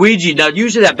 Luigi, now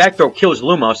usually that back throw kills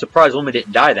Luma. I was surprised Luma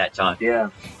didn't die that time. Yeah.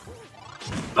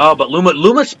 Oh, but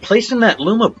Luma's placing that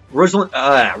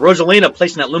Rosalina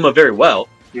placing that Luma very well.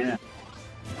 Yeah.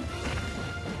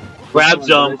 Grabs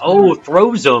him. Oh,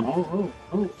 throws him. Oh.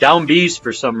 Down B's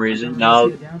for some reason. No,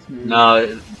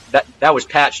 that was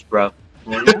patched, bro.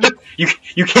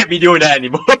 You can't be doing that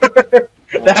anymore.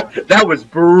 that was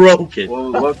broken.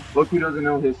 Well, look who doesn't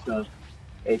know his stuff.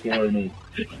 AKA me.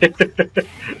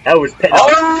 That was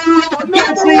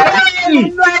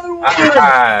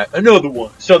another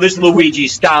one. So this Luigi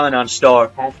styling on Star.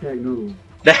 Hashtag noodle.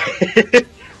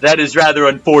 That is rather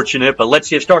unfortunate, but let's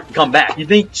see if Star can come back. You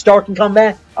think Star can come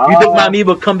back? You think my Amiibo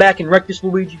will come back and wreck this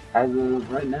Luigi? As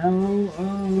of right now,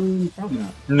 probably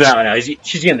not. No,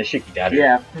 she's getting the shit kicked out of her.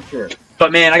 Yeah, for sure.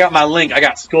 But man, I got my Link. I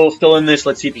got Skull still in this.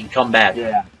 Let's see if he can come back.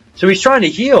 Yeah. So he's trying to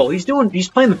heal. He's playing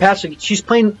the passive. She's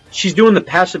doing the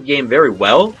passive game very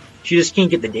well. She just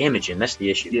can't get the damage in. That's the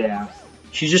issue. Yeah.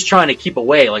 She's just trying to keep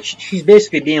away. Like she's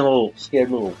basically being a little scared,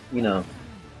 little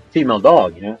female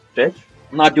dog. Bitch.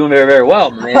 I'm not doing very, very well,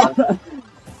 man.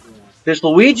 This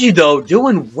Luigi though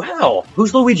doing well.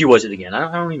 Whose Luigi was it again?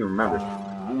 I don't even remember.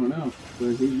 I don't know. But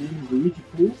his name is Luigi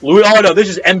Pool? Oh no, this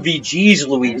is MVG's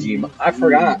Luigi. I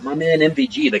forgot. My man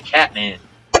MVG, the cat man,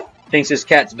 thinks this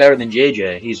cat's better than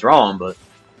JJ. He's wrong, but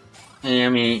I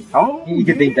mean, you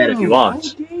can think that if you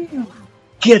want.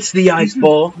 Gets the ice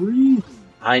ball.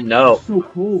 I know. It's so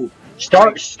cold.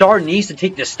 Star needs to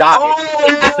take the stock.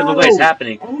 It doesn't look like it's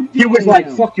happening. He was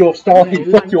like, "Fuck your Star,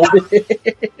 fuck your."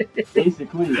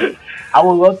 Basically, I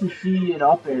would love to see it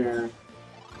up there.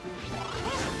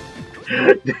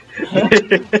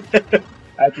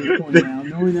 At this point now,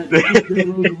 knowing that this is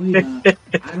Rosalina,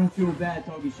 I don't feel bad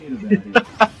talking shit about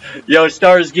it. Yo,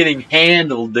 Star's getting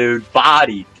handled, dude.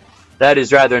 Bodied. That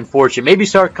is rather unfortunate. Maybe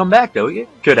Star come back though. It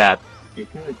could happen.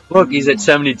 Look, he's at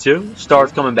 72.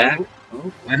 Star's coming back.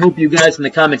 I hope you guys in the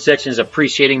comment section is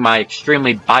appreciating my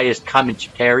extremely biased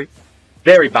commentary.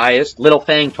 Very biased. Little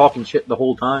Fang talking shit the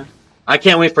whole time. I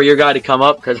can't wait for your guy to come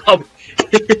up because I'll be...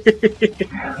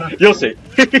 You'll see.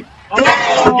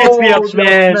 Gets me up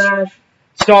smash.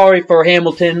 Sorry for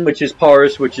Hamilton, which is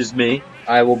Paris, which is me.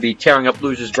 I will be tearing up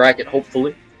Loser's bracket,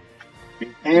 hopefully.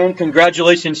 And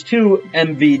congratulations to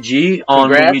MVG on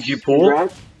Luigi Pool.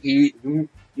 He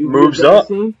moves up.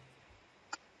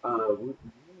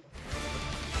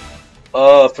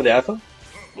 For the iPhone?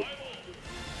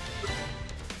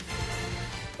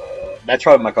 That's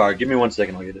probably my card. Give me 1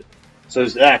 second, I'll get it. So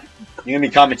Zach, you give me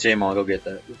commentating, I'll go get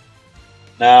that.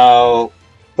 Now,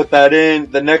 put that in.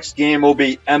 The next game will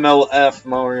be MLF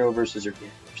Mario versus your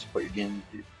game. Put your game.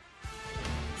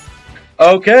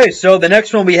 Okay, so the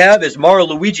next one we have is Mario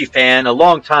Luigi fan, a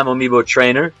longtime Amiibo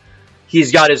trainer.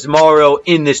 He's got his Mario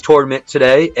in this tournament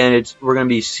today, and we're going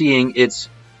to be seeing its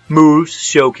moves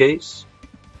showcase.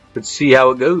 Let's see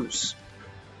how it goes.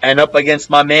 And up against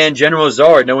my man, General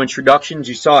Zard. No introductions.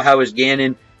 You saw how his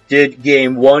Ganon did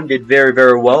game 1. Did very,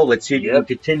 very well. Let's see if you can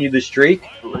continue the streak.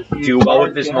 Do well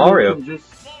with this Mario. Just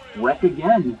wreck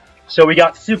again. So we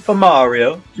got Super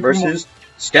Mario versus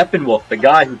Steppenwolf, the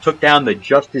guy who took down the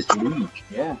Justice League.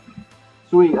 Yeah.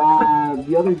 So wait,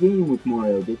 the other game with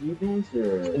Mario, did he advance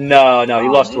or? No, he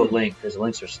lost to a Link, because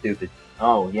Links are stupid.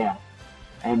 Oh, yeah.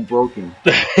 And broken.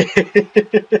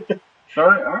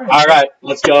 Alright,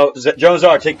 let's go. General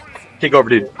Zard, take over,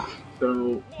 dude.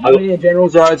 So, my man General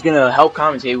Zard's gonna help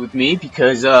commentate with me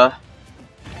because,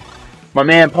 my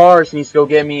man Paris needs to go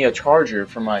get me a charger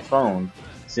for my phone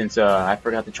since, I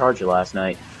forgot the charger last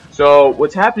night. So,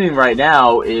 what's happening right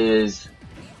now is,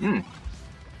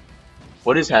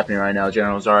 what is happening right now,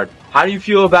 General Zard? How do you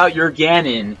feel about your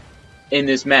Ganon in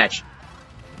this match?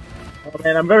 Oh,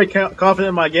 man, I'm very confident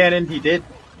in my Ganon. He did.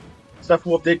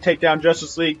 Steppenwolf did take down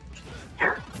Justice League.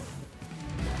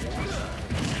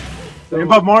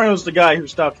 But Mario's the guy who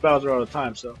stops Bowser all the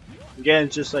time, so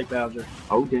Ganon's just like Bowser.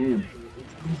 Oh, damn.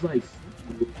 He's like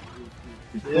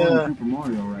Super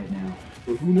Mario right now.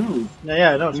 So who knows?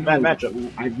 Yeah, no, it's a bad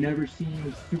matchup. I've never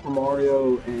seen Super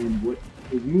Mario and what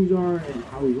his moves are and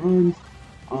how he runs.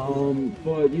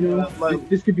 But, you know,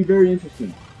 this could be very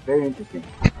interesting. Very interesting.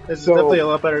 This is definitely a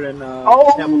lot better than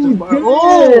Hamilton's Mario.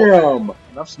 Oh,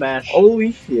 enough Smash.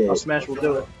 Holy shit. Enough Smash will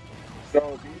do it.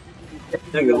 So,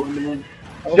 there you go, man.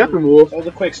 Steppenwolf. That was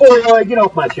a quick Oh, get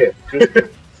off my chair.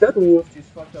 Steppenwolf just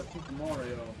fucked up Super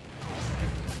Mario.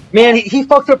 Man, he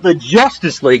fucked up the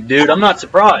Justice League, dude. I'm not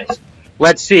surprised.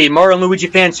 Let's see. Mario and Luigi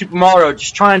fan Super Mario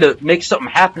just trying to make something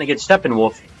happen against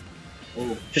Steppenwolf.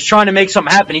 Oh. Just trying to make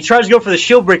something happen. He tries to go for the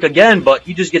shield break again, but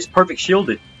he just gets perfect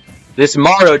shielded. This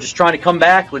Mario just trying to come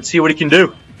back. Let's see what he can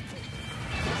do.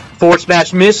 Forward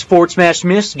smash miss. Forward smash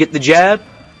miss. Get the jab.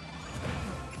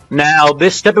 Now,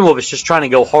 this Steppenwolf is just trying to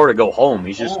go hard or go home.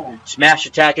 He's just smash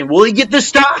attacking. Will he get the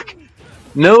stock?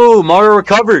 No. Mario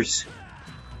recovers.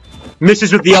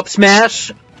 Misses with the up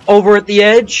smash. Over at the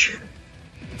edge.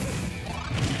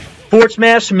 Forward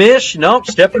smash miss. Nope.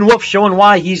 Steppenwolf showing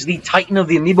why he's the titan of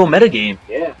the Amiibo metagame.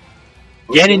 Yeah.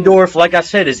 Ganondorf, like I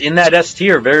said, is in that S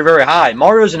tier. Very, very high.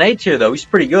 Mario's an A tier, though. He's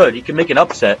pretty good. He can make an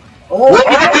upset.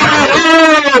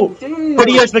 Oh! But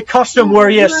he has the custom where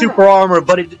he has super armor,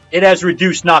 but it has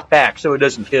reduced knockback, so it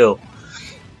doesn't kill.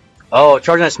 Oh,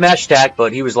 charging a smash attack,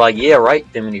 but he was like, yeah, right,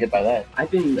 then when you hit by that. I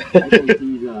think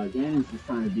Ganon's just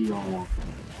trying to be all...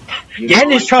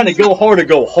 Ganon's trying to go hard or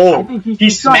go home. I think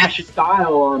He's smashing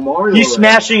style on Mario. He's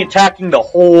smashing, attacking the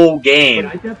whole game.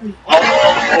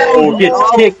 Oh, gets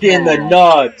kicked in the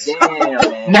nuts. Damn,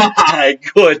 man. My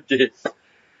goodness.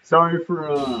 Sorry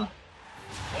for,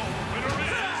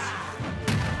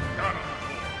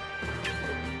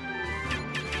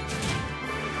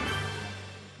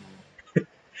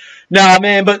 Nah,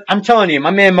 man, but I'm telling you,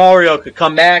 my man Mario could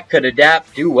come back, could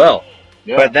adapt, do well.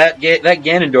 Yeah. But that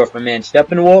Ganondorf, my man,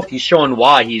 Steppenwolf, he's showing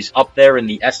why he's up there in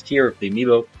the S tier of the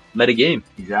Amiibo metagame.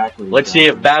 Exactly. Let's see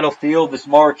if Battlefield, this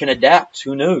Mario can adapt.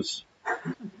 Who knows?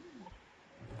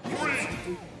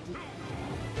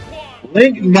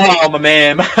 Link, no, my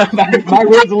man. my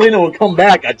Rosalina will come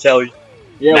back, I tell you.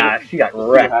 Yeah, nah, she got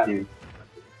wrecked, dude.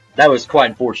 That was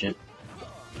quite unfortunate.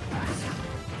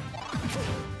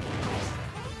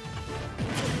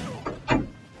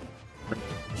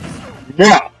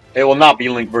 No, it will not be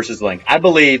Link versus Link. I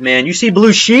believe, man. You see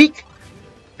Blue Sheik?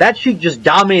 That Sheik just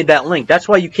dominated that Link. That's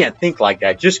why you can't think like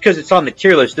that. Just because it's on the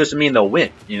tier list doesn't mean they'll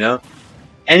win, you know?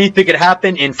 Anything could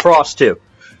happen in Frost, too.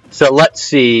 So let's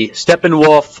see.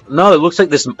 Steppenwolf. No, it looks like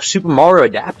this Super Mario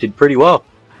adapted pretty well.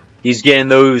 He's getting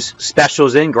those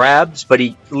specials in, grabs, but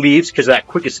he leaves because of that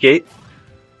quick escape.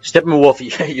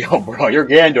 Steppenwolf, yo, bro, your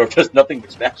Ganondorf does nothing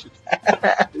but smash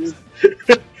attacks.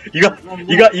 You got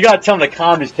to tell him to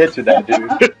calm his tits with that,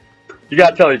 dude. You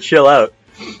got to tell him to chill out.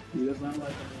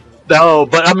 No,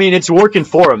 but I mean, it's working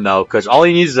for him, though, because all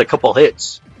he needs is a couple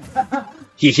hits.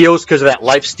 He heals because of that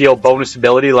lifesteal bonus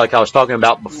ability, like I was talking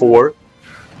about before.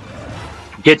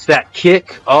 Gets that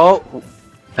kick. Oh,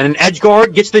 and an edge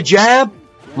guard gets the jab.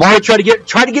 Mario tried to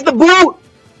get the boot.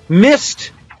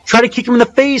 Missed. Tried to kick him in the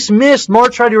face. Missed. Mario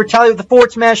tried to retaliate with the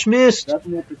forward smash. Missed.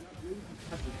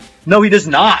 No, he does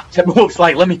not. Steppenwolf's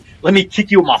like, let me kick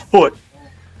you with my foot.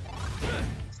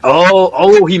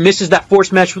 Oh, he misses that forward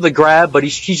smash with a grab, but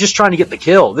he's just trying to get the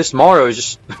kill. This Mario is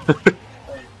just...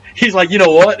 He's like, you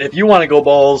know what? If you want to go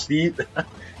balls deep,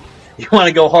 you want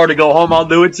to go hard to go home, I'll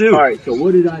do it too. Alright, so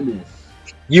what did I miss?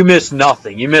 You missed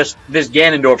nothing. You missed this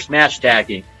Ganondorf smash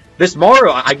attacking. This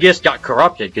Mario, I guess, got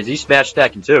corrupted because he's smash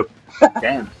attacking too.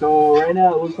 Damn. So right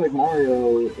now it looks like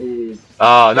Mario is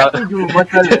doing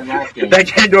much better than last game. That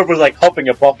Ganondorf was like huffing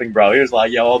and puffing, bro. He was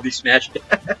like, yo, all these smash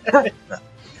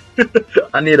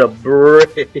I need a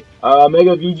break. Mega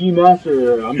VG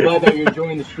Master, I'm glad that you're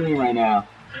enjoying the stream right now.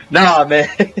 Nah, man.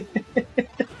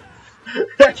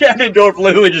 That Ganondorf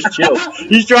literally just chilled.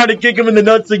 He's trying to kick him in the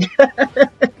nuts again.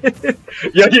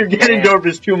 Yo, your Ganondorf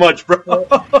is too much, bro.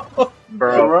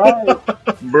 Bro.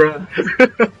 Alright. Bro.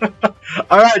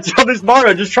 Alright, so this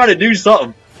Mario just trying to do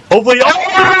something. Hopefully.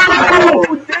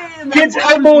 Oh! Damn! Gets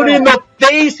elbowed in the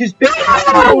face. His big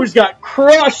nose got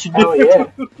crushed, dude. Oh, yeah.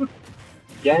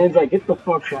 Ganon's like, get the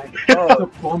fuck back. That's a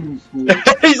plumbing school.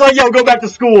 He's like, yo, go back to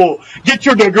school. Get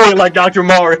your degree like Dr.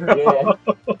 Mario. Yeah.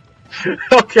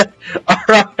 Okay.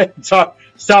 Alright.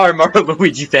 Sorry, Mario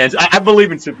Luigi fans. I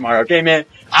believe in Super Mario, okay, man?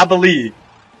 I believe.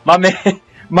 My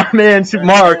man Super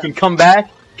Mario can come back,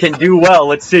 can do well.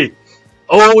 Let's see.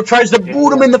 Oh, tries to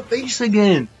boot him in the face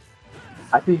again.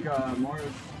 I think Mario...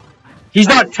 He's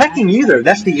not teching either.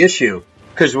 That's the issue.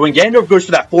 Because when Ganondorf goes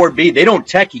for that forward B, they don't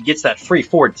tech. He gets that free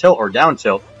forward tilt or down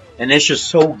tilt. And it's just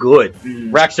so good.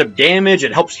 Racks up damage.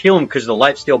 It helps heal him because of the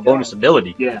lifesteal bonus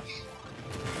ability. Yeah.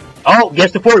 Oh,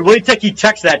 gets the forward. Will he tech? He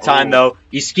techs that time, though.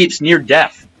 He escapes near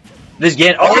death. This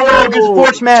Gan... Oh, good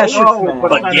forward smash.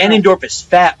 But Ganondorf is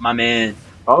fat, my man.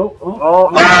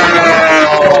 Oh.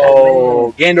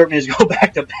 Ganondorf needs to go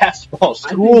back to basketball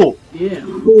school.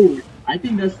 I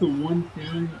think that's the one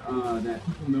thing that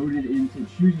people noted into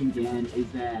choosing Gan is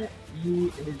that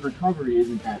his recovery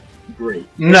isn't that great.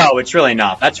 No, it's really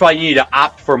not. That's why you need to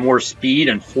opt for more speed,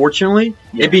 unfortunately.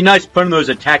 Yeah. It'd be nice putting those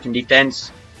attack and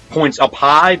defense points up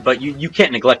high, but you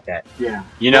can't neglect that. Yeah.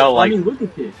 You know, Well, like... I mean, look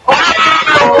at this.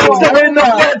 Oh, to win the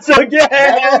bets again!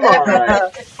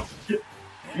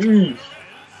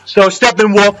 So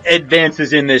Steppenwolf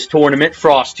advances in this tournament.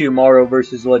 Frost 2 Mario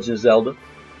versus Legend of Zelda.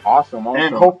 Awesome.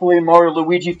 And hopefully Mario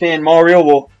Luigi fan Mario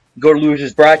will go to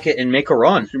Luigi's bracket and make a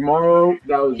run. Tomorrow,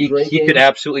 that was a great He game. could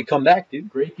absolutely come back, dude.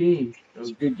 Great game. That was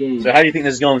a good game. So how do you think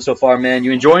this is going so far, man?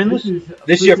 You enjoying this?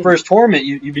 This is your first tournament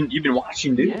you've been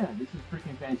watching, dude. Yeah, this is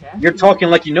freaking fantastic. You're talking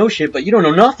like you know shit, but you don't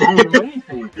know nothing. I don't know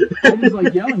anything. I just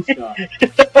like yelling stuff.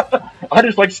 I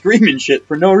just like screaming shit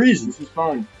for no reason. This is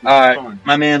fun. All right,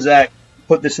 my man Zach,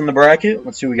 put this in the bracket.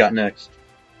 Let's see what we got next.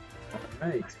 All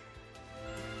right.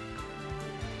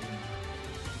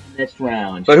 Next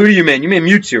round. But who do you mean? You mean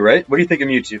Mewtwo, right? What do you think of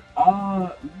Mewtwo?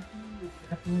 Mewtwo is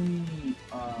definitely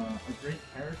a great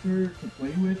character to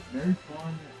play with. Very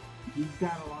fun. He's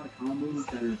got a lot of combos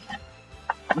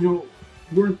that are,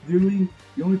 worth doing.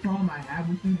 The only problem I have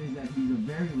with him is that he's a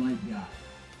very light guy.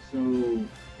 So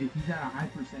if he's at a high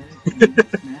percentage and he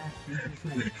gets smashed, he's just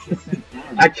like gets sent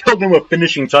down. I killed him with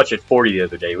finishing touch at 40 the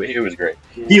other day. It was great.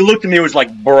 Yeah. He looked at me and was like,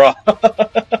 bruh.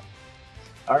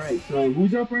 All right, so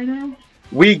who's up right now?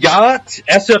 We got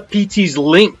SFPT's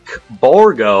Link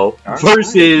Bargo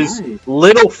versus nice.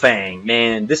 Little Fang.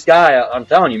 Man, this guy, I'm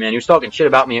telling you, man, he was talking shit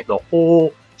about me the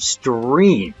whole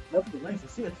stream. Nevertheless, I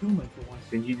see a tomb for once.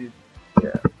 Did you do?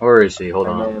 Where is he? Hold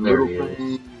And on. then There Little he is.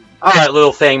 Fang. All right,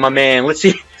 Little Fang, my man. Let's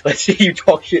see you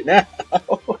talk shit now.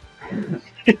 All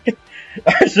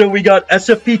right, so we got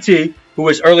SFPT, who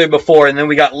was earlier before, and then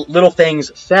we got Little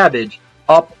Fang's Savage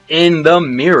up in the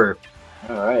mirror.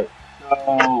 All right.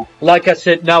 So Like I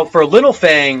said, now for Little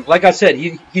Fang, like I said,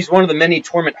 he's one of the many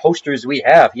tournament hosters we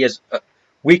have. He has a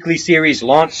weekly series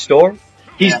launch store.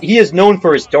 He is known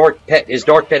for his Dark Pet. His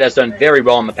Dark Pet has done very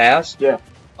well in the past. Yeah.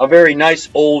 A very nice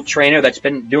old trainer that's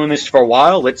been doing this for a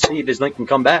while. Let's see if his Link can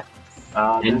come back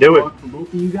and do it. For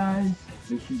both of you guys,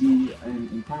 this should be an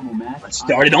incredible match. Let's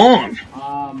start it on.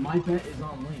 My bet is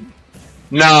on Link.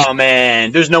 No,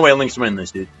 man. There's no way Link's winning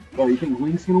this, dude. Oh, you think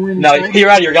Link's gonna win? No, you're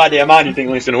out of your goddamn mind. You think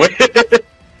Link's gonna win?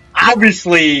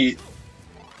 Obviously,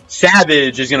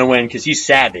 Savage is gonna win because he's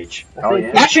Savage. Oh,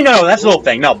 yeah? Actually, no, that's Little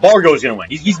Fang. No, Bargo's gonna win.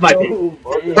 He's my pick.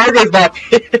 Damn. Bargo's my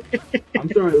pick.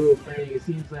 I'm sorry, Little Fang. It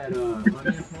seems that my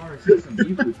man Forrest has some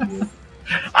beef with you.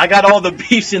 I got all the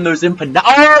beefs in those empanada.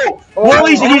 Oh!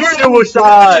 Willie's and he's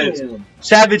suicide! Damn.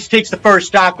 Savage takes the first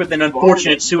stock with an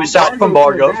unfortunate suicide from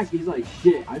Bargo Bargo. comes back, he's like,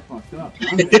 shit, I fucked up.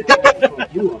 I'm gonna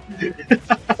fuck you up, man.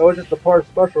 That was just the part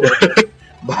special.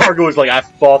 Bargo was like, I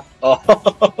fucked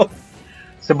up.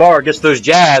 Sabar gets those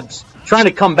jabs, trying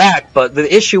to come back, but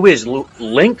the issue is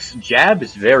Link's jab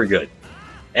is very good.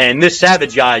 And this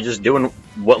Savage guy just doing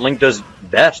what Link does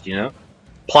best,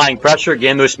 Applying pressure,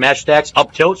 getting those smash attacks,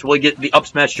 up tilts. Will he get the up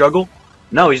smash juggle?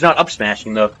 No, he's not up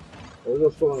smashing though.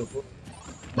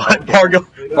 But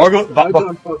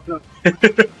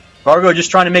Bargo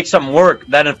just trying to make something work.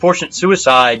 That unfortunate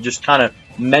suicide just kind of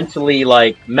mentally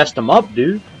messed him up,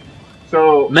 dude.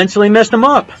 So Mentally messed him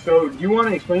up. do you want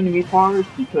to explain to me, Forrest?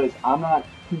 Because I'm not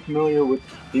too familiar with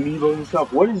the amiibos and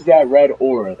stuff. What is that red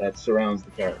aura that surrounds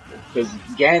the character? Because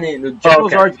Ganon, the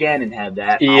General's Arts Ganon had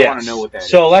that. I want to know what that is.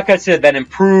 So, like I said, that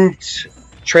improved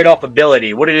trade-off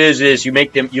ability. What it is you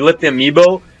let the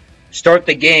amiibo start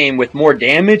the game with more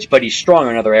damage, but he's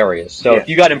stronger in other areas. So if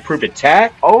you got improved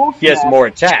attack, he has more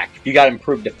attack. If you got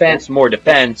improved defense, more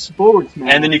defense. Forward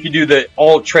smash. And then you can do the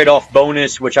all trade-off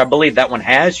bonus, which I believe that one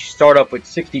has. You start off with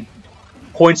 60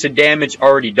 points of damage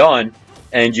already done,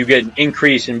 and you get an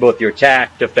increase in both your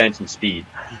attack, defense, and speed.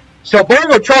 So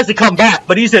Bargo tries to come back,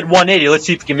 but he's at 180. Let's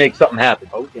see if he can make something happen.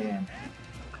 Oh, damn.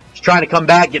 He's trying to come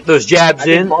back, get those jabs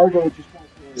in. Bargo just wants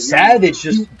to, Savage,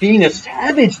 just being a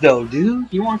savage, though, dude.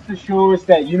 he wants to show us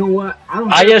that, you know what? I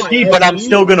don't ISD, but I'm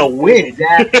still going to win.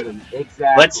 Exactly.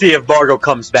 Let's see if Bargo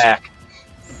comes back.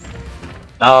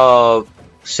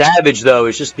 Savage, though,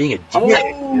 is just being a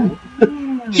dick.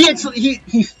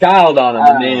 He styled on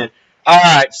him, man.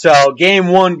 Alright, so game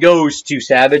one goes to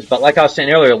Savage, but like I was saying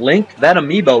earlier, Link, that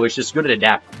amiibo is just good at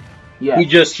adapting. Yeah.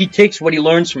 He takes what he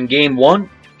learns from game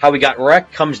one, how he got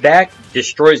wrecked, comes back,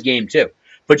 destroys game two.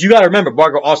 But you gotta remember,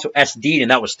 Bargo also SD'd, and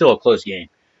that was still a close game.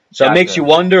 So it makes you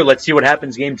wonder, let's see what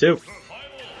happens game two.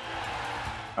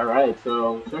 Alright,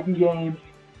 so second game.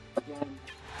 Again,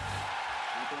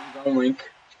 on Link.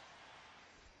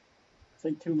 It's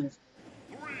like 2 minutes.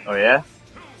 Oh, yeah?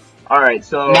 Alright,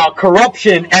 so... Now,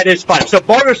 corruption at its final. So,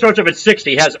 Bargo starts up at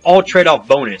 60, has all trade-off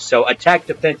bonus. So, attack,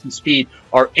 defense, and speed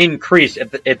are increased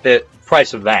at the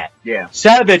price of that. Yeah.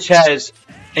 Savage has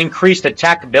increased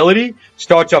attack ability,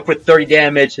 starts off with 30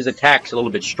 damage, his attack's a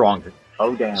little bit stronger.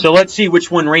 Oh, damn. So, let's see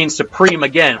which one reigns supreme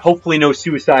again. Hopefully, no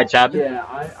suicides happen. Yeah,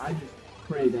 I just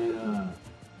pray that,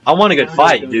 I want a good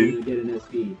fight, Bargo's dude. gonna get an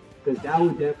SP. Because that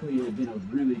would definitely have been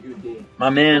a really good game. My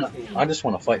man, I just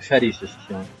want to fight. Fetty's just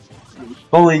chilling.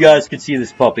 If only you guys could see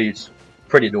this puppy. It's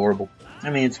pretty adorable. I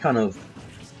mean, it's kind of...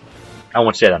 I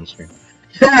won't say that on the screen.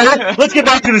 Let's get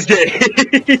back to this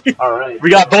game. Alright. We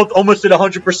got both almost at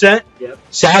 100%. Yep.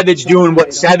 Savage doing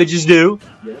what savages do.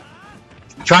 Yep.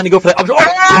 Trying to go for that.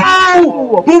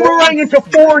 Oh! Boomerang into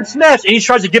forward smash. And he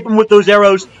tries to get him with those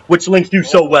arrows, which Links do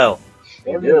so well.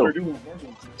 They do.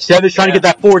 Savage trying to get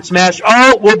that forward smash.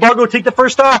 Oh, will Bargo take the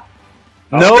first stop?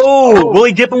 No. Will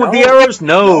he dip him with the arrows?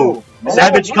 No.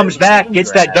 Savage comes back,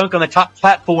 gets that dunk on the top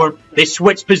platform. They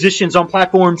switch positions on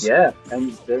platforms. Yeah.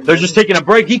 And They're just taking a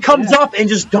break. He comes up and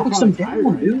just dunks him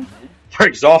down, dude. They're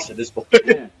exhausted, this boy.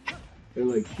 Yeah. They're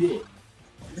like, shit.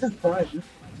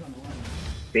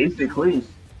 basically,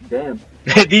 damn.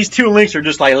 These two Links are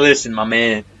just like, listen, my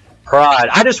man. Pride.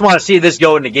 I just want to see this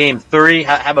go into game 3.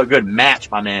 Have a good match,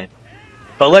 my man.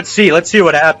 But let's see. Let's see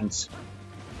what happens.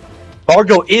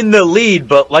 Bargo in the lead,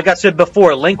 but like I said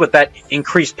before, Link with that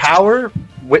increased power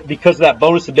because of that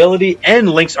bonus ability, and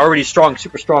Link's already strong,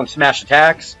 super strong smash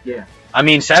attacks. Yeah. I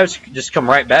mean, Savage could just come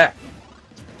right back.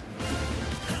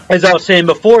 As I was saying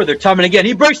before, they're timing again.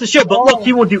 He breaks the shield, but look,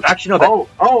 he won't do. Actually, no,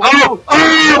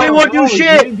 that. He won't do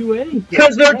shit Do anything.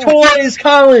 because they're toys,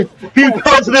 Colin.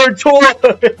 Because they're toys.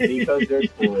 Because they're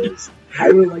toys.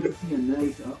 I would like to see a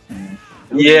nice up smash.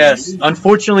 Yes,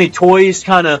 unfortunately, toys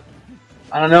kind of.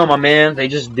 I don't know, my man. They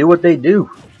just do what they do.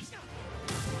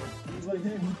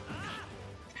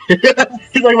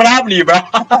 He's like, what happened to you, bro?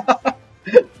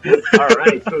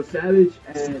 Alright. So Savage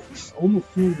at almost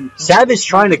 2. Savage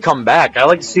trying to come back. I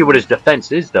like to see what his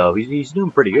defense is, though. He's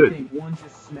doing pretty I good. think one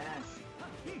just smash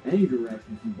any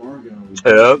direction from Bargo.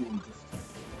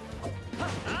 Yep.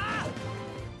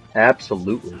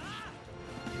 Absolutely.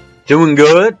 Doing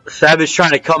good. Savage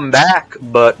trying to come back,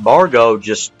 but Bargo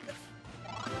just...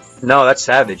 No, that's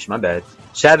Savage. My bad.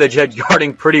 Savage head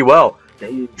guarding pretty well.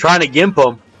 Trying to gimp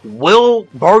him. Will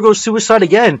Bargo suicide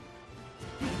again?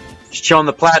 Just chilling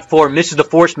the platform. Misses the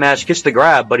force smash. Gets the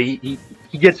grab, but he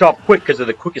gets off quick because of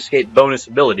the quick escape bonus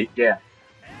ability. Yeah.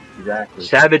 Exactly.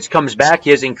 Savage comes back. He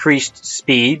has increased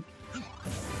speed.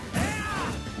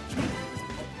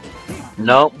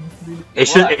 No.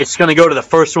 It's going to go to the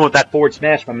first one with that forward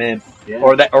smash, my man.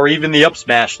 Yeah. Or even the up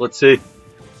smash. Let's see.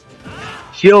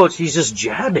 He's just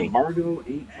jabbing. Bargo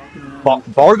ain't fucking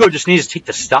around. Bargo just needs to take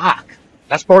the stock.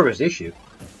 That's Bargo's issue.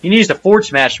 He needs to forward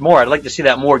smash more. I'd like to see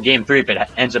that more game 3 if it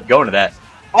ends up going to that.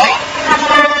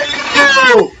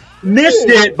 Oh! Missed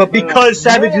it, but because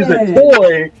Savage is a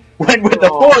toy, went with the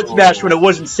forward smash when it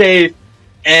wasn't safe,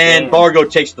 and Bargo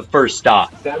takes the first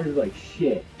stop. Savage is like,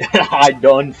 shit. I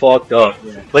done fucked up.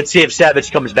 Yeah. Let's see if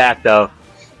Savage comes back, though.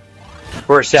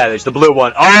 Where's Savage? The blue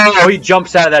one. Oh, he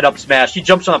jumps out of that up smash. He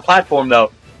jumps on the platform,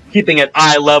 though, keeping it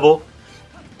eye level.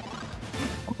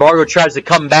 Bargo tries to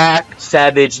come back.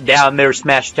 Savage down there,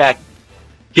 smash attack.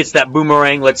 Gets that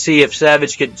boomerang. Let's see if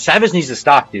Savage could... Savage needs the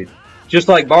stock, dude. Just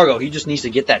like Bargo, he just needs to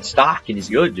get that stock, and he's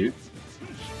good, dude.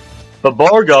 But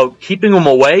Bargo, keeping him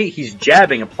away, he's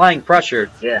jabbing, applying pressure,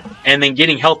 and then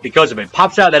getting health because of it.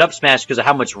 Pops out of that up smash because of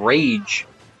how much rage.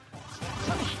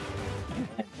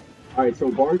 Alright,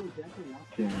 so Bargo's definitely up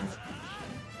there.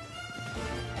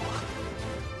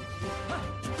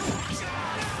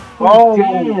 Oh,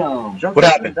 damn. What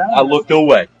happened? I looked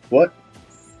away. What?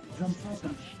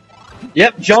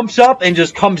 Yep, jumps up and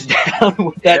just comes down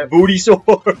with that booty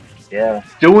sword. Yeah.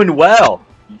 Doing well.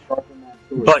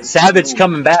 But Savage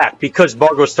coming back because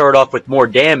Bargo started off with more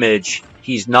damage.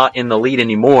 He's not in the lead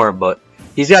anymore, but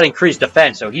he's got increased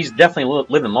defense, so he's definitely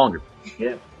living longer.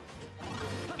 Yeah.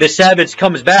 The Savage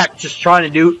comes back, just trying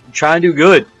to do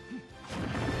good.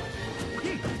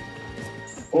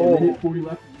 Oh, minute 40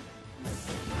 left.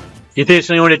 You think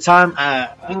it's only one at a time?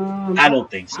 I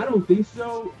don't think so. I don't think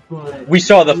so, but... We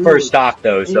saw the first stock,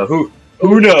 though, so who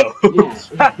knows?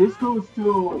 Yeah, if this goes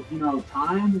to,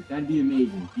 time, that'd be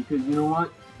amazing. Because, you know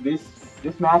what? This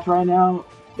match right now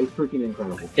is freaking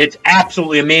incredible. It's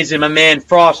absolutely amazing, my man.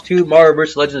 Frost 2, Mario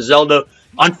vs. Legend of Zelda.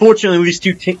 Unfortunately,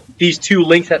 these two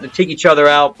Links have to take each other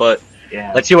out, but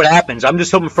let's see what happens. I'm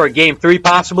just hoping for a game 3,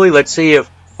 possibly. Let's see if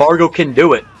Bargo can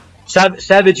do it.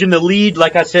 Savage in the lead.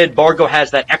 Like I said, Bargo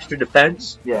has that extra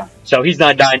defense. Yeah. So he's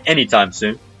not dying anytime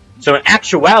soon. So in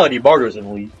actuality, Bargo's in the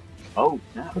lead. Oh,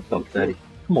 yeah. What's up, Daddy?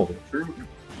 Come over. Come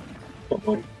on,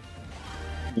 buddy.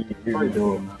 Probably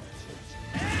doing that.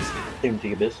 Take him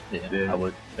take a piss? Yeah, I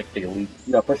would. Like, take a leak.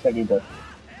 Yeah, first I need that.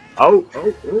 Oh.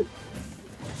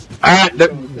 Alright,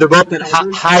 they're both at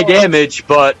high damage,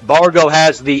 but Bargo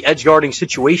has the edge guarding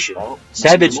situation.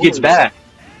 Savage gets back.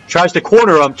 Tries to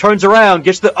corner him, turns around,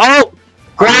 gets the... Oh!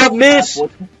 Grab, miss!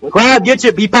 Grab, gets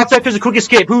it, but he pops out because of quick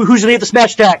escape. Who's gonna get the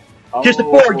smash attack? Gets the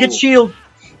forward, gets shield.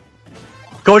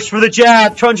 Goes for the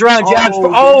jab, turns around, jabs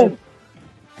for... Oh!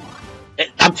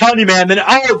 I'm telling you, man,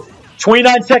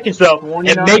 29 seconds though.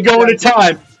 It may go into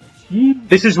time.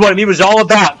 This is what he was all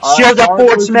about. Shield that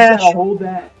forward smash.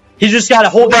 He just gotta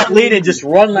hold that lead and just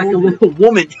run like a little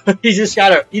woman. he just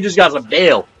gotta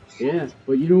bail. Yeah,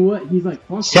 but you know what? He's like,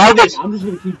 fuck Savage. I'm just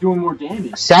gonna keep doing more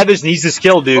damage. Savage needs this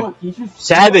kill, dude. Fuck, he's just,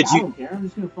 Savage, I don't care. I'm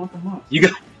just gonna fuck him up.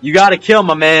 You gotta kill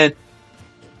my man.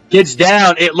 Gets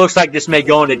down. It looks like this may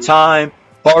go into time.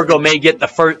 Bargo may get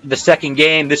the second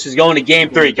game. This is going to game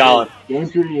 3, Colin. Game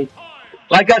 3.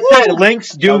 Like I said,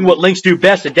 Link's doing what Links do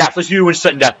best, adapt. Let's do it when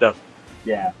sudden death, though.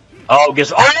 Yeah. Oh,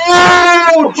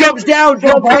 jumps down,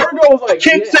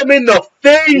 kicks him in the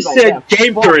face, and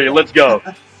game 3. Let's go.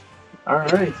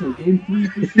 Alright, so game 3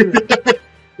 for sure.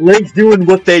 Link's doing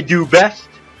what they do best,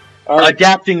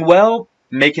 adapting well,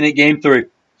 making it game 3.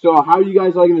 So, how are you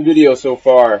guys liking the video so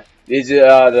far? Is it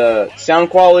the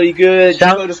sound quality good?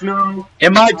 Just let us know.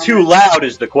 Am I too loud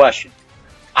is the question.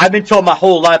 I've been told my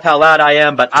whole life how loud I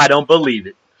am, but I don't believe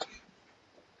it.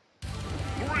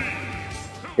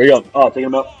 Here you go. Oh, take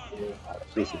him up.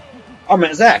 Oh,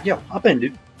 man, Zach, yo, hop in,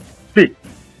 dude. Speak,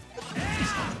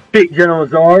 General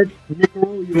Zard.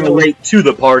 Nicolo, you were late to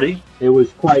the party. It was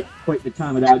quite the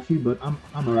time without you, but I'm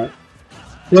alright.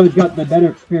 Savage got the better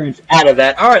experience out of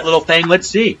that. All right, little thing, let's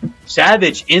see.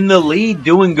 Savage in the lead,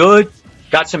 doing good.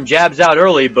 Got some jabs out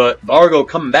early, but Bargo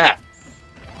coming back.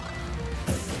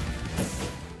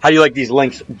 How do you like these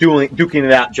Links duking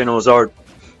it out, General Zard?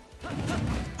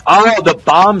 Oh, the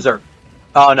bombs are...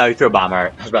 Oh, no, you threw a bomb. All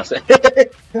right, I was about to say.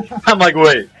 I'm like,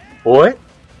 wait, what?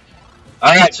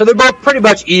 All right, so they're both pretty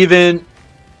much even.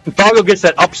 Bargo gets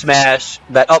that up smash,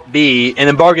 that up B, and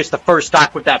then Bargo gets the first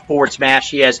stock with that forward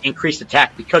smash. He has increased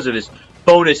attack because of his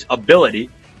bonus ability.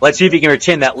 Let's see if he can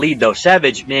retain that lead, though.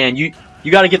 Savage, man, you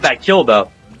got to get that kill,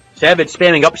 though. Savage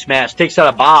spamming up smash, takes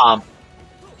out a bomb.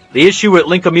 The issue with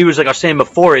Link Amiibos, like I was saying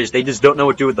before, is they just don't know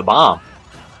what to do with the bomb.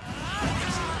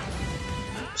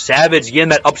 Savage getting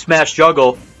that up smash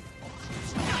juggle.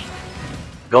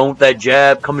 Going with that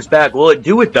jab, comes back. Will it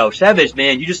do it, though? Savage,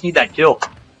 man, you just need that kill.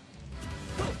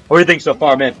 What do you think so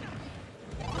far, man?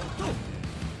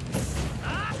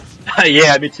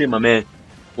 Yeah, me too, my man.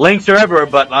 Links are everywhere,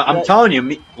 but I'm telling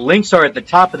you, Links are at the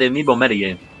top of the Amiibo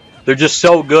metagame. They're just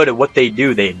so good at what they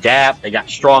do. They adapt. They got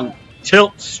strong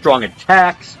tilts, strong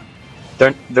attacks.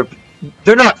 They're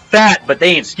not fat, but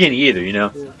they ain't skinny either, you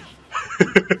know. Yeah.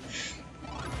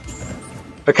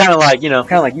 They're kind of like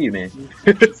you, man.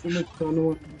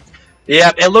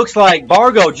 Yeah, it looks like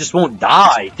Bargo just won't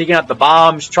die. Taking out the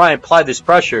bombs, try and apply this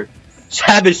pressure.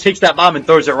 Savage takes that bomb and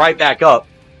throws it right back up.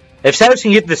 If Savage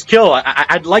can get this kill,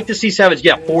 I'd like to see Savage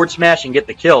get a forward smash and get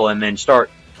the kill and then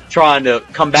start trying to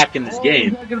come back in this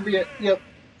game. That's gonna be it. Yep.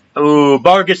 Ooh,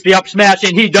 Bargo gets the up smash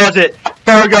and he does it.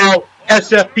 Bargo,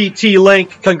 SFPT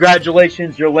Link,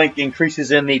 congratulations. Your Link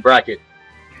increases in the bracket.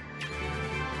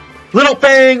 Little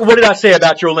Fang, what did I say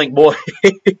about your Link, boy?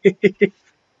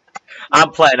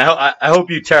 I'm playing. I hope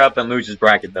you tear up and lose his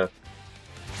bracket, though.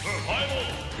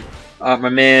 My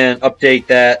man, update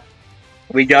that.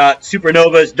 We got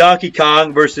Supernova's Donkey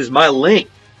Kong versus my Link.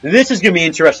 This is going to be an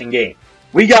interesting game.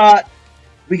 We got,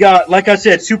 like I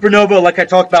said, Supernova, like I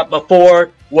talked about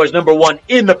before, was #1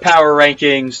 in the power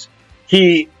rankings.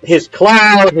 His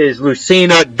Cloud, his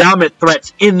Lucina, dominant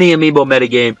threats in the Amiibo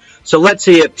metagame. So let's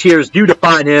see if tiers do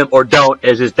define him or don't,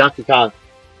 as his Donkey Kong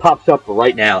pops up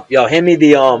right now. Yo, hand me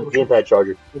the anti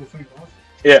charger.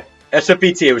 Yeah,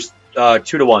 SFPT. It was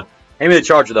 2-1. Hand me the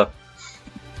charger though.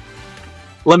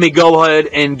 Let me go ahead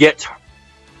and get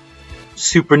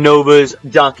Supernova's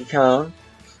Donkey Kong.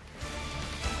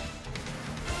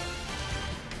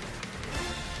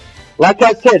 Like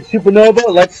I said, Supernova.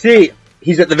 Let's see.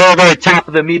 He's at the very, very top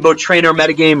of the Amiibo trainer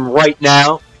metagame right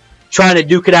now, trying to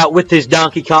duke it out with his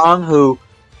Donkey Kong, who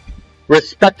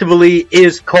respectively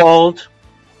is called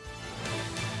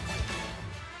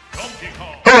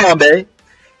Harambe.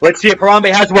 Let's see if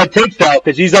Harambe has what it takes, though,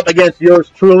 because he's up against yours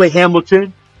truly,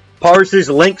 Hamilton, Pars's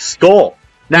Link Skull.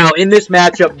 Now, in this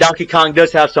matchup, Donkey Kong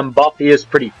does have some buff. He is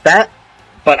pretty fat,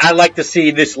 but I like to see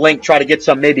this Link try to get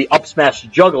some maybe up smash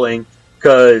juggling,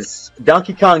 because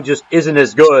Donkey Kong just isn't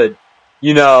as good,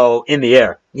 you know, in the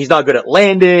air. He's not good at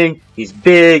landing. He's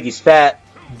big. He's fat.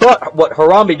 But what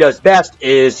Harambe does best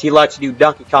is he likes to do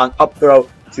Donkey Kong up throw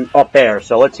to up air.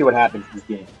 So let's see what happens in this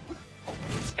game.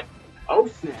 Oh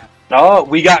snap! Oh,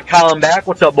 we got Colin back.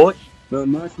 What's up, boy? Not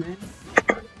much, man.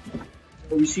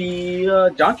 We see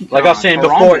Donkey Kong. Like I was saying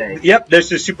Harambe. before, yep,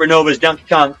 this is Supernova's Donkey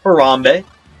Kong Harambe.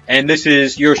 And this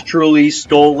is yours truly,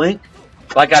 Skull Link.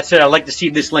 Like I said, I like to see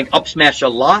this Link up smash a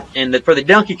lot. And for the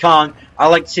Donkey Kong, I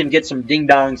like to see him get some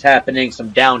ding-dongs happening, some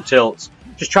down tilts.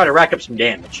 Just try to rack up some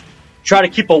damage. Try to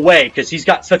keep away, because he's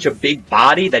got such a big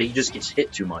body that he just gets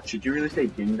hit too much. Did you really say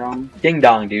ding dong?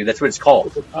 Ding-dong, dude. That's what it's called.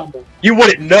 It's a combo. You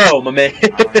wouldn't know, my man. I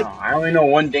don't know. I only know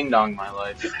one ding dong in my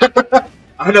life.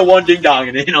 I know one ding-dong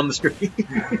and it ain't on the screen.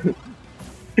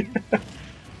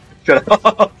 Shut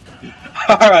up.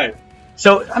 Alright.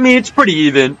 So, I mean, it's pretty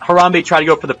even. Harambe tried to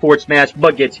go for the forward smash,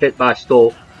 but gets hit by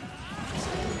Stoll.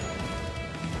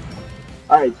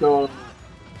 Alright, so.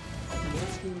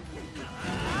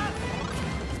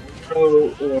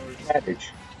 Or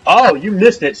Savage. Oh, you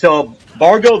missed it. So,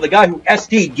 Bargo, the guy who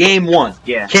SD'd game 1,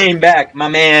 Yeah. came back, my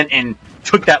man, and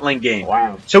took that link game.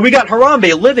 Wow. So we got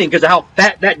Harambe living because of how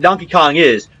fat that Donkey Kong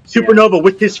is. Supernova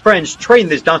with his friends trained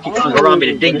this Donkey Kong Harambe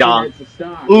to ding dong.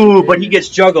 Ooh, but he gets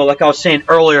juggled. Like I was saying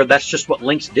earlier, that's just what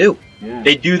links do. Yeah.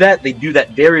 They do that. They do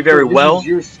that very, very well. This is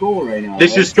your skull right now.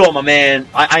 This right? is Skull, my man.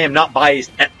 I am not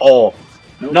biased at all.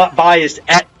 Nope. Not biased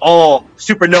at all.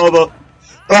 Supernova.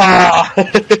 Ah.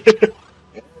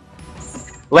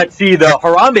 Let's see the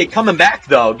Harambe coming back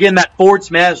though, getting that forward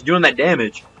smash, doing that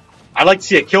damage. I'd like to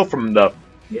see a kill from him though.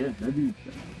 Yeah, that'd be.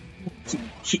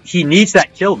 He needs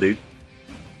that kill, dude.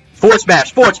 Forward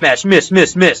smash,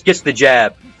 miss, gets the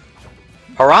jab.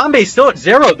 Harambe's still at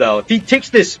 0 though. If he takes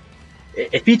this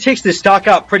stock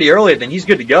out pretty early, then he's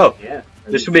good to go. Yeah.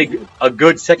 This will be a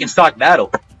good second stock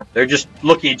battle. They're just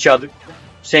looking at each other,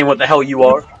 saying what the hell you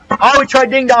are. Oh, he tried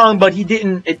ding dong, but he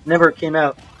didn't. It never came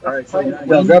out. Alright, so now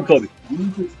Well, grab Kobe. you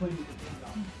need to explain what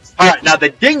the ding is. Alright, now the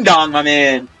ding dong, my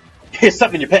man, is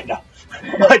something in your pet now.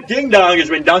 A ding dong is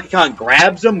when Donkey Kong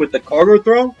grabs him with the cargo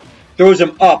throw, throws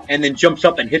him up, and then jumps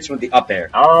up and hits him with the up air.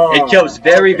 Oh, It kills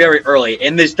very, very early,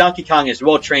 and this Donkey Kong is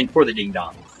well trained for the ding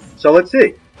dong. So let's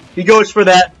see. He goes for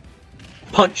that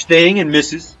punch thing and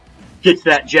misses. Gets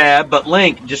that jab, but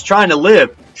Link just trying to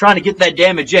live, trying to get that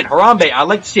damage in. Harambe, I'd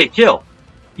like to see a kill.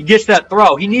 He gets that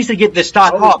throw. He needs to get this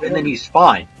stock up, and then he's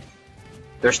fine.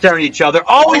 They're staring at each other.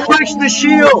 Oh, he breaks the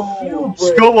shield!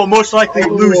 Skull will most likely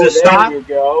lose the stock. There you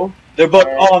go. They're both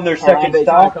on their second Harambe trying to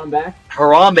stock. come back.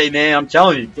 Harambe, man, I'm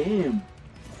telling you. Damn.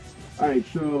 Alright,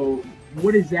 so.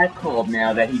 what is that called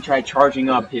now that he tried charging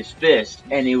up his fist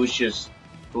and it was just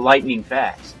lightning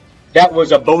fast? That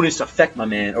was a bonus effect, my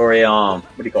man, or a what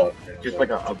do you call it? Just like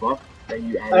a buff that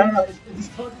you add. I don't know.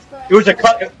 It was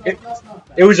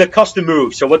it was a custom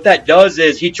move. So what that does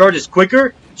is he charges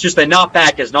quicker. It's just the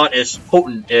knockback is not as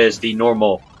potent as the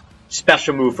normal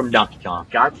special move from Donkey Kong.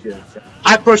 Gotcha.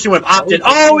 I personally would have opted.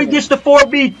 Oh, he gets the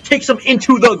 4B, takes him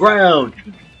into the ground.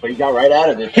 But he got right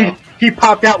out of it. He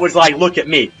popped out, was like, look at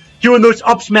me. Doing those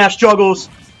up smash juggles.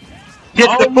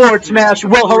 Gets the forward smash.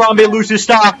 Will Harambe lose his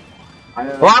stock?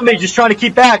 Harambe just trying to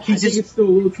keep back. I He's think just it's still a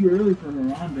little too early for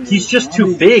Harambe. He's just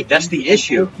too big. That's the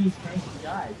issue. He's tanky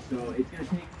guy, so it's gonna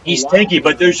take. He's tanky,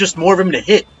 but there's just more of him to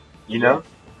hit. You know?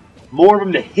 More of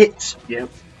him to hit. Yep.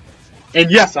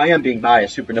 And yes, I am being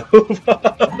biased, Supernova.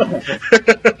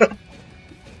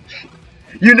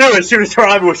 You knew as soon as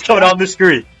Harambe was coming on the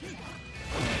screen.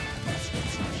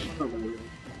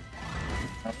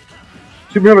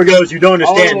 Supernova goes, you don't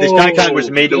understand. This Donkey Kong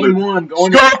was made to lose. Game one,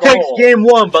 going Skull to takes Skull. game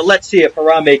 1, but let's see if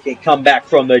Harambe can come back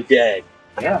from the dead.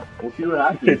 Yeah, we'll see what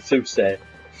happens. It's so sad.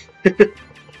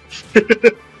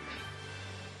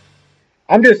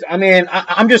 I'm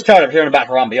just tired of hearing about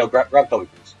Harambe. Yo, grab Kobe,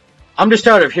 please. I'm just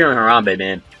tired of hearing Harambe,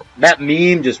 man. That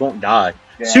meme just won't die.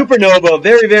 Yeah. Supernova,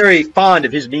 very, very fond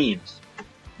of his memes.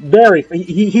 Very,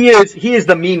 he is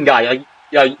the meme guy.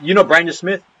 You know Brandon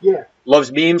Smith? Yeah.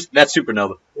 Loves memes. That's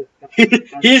Supernova. he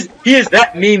is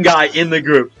that meme guy in the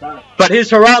group. But his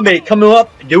Harambe coming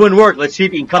up, doing work. Let's see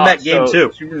if he can come back game 2.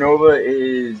 Supernova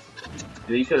is.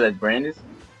 Did you say that's Brandis?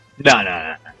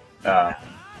 No.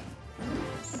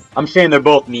 I'm saying they're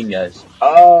both meme guys.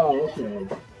 Oh,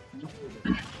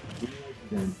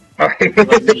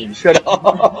 okay. Shut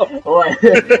up.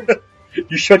 What?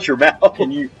 You shut your mouth.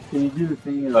 Can you do the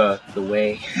thing? The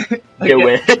way. The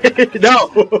way.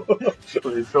 No.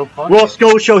 It's so funny. We'll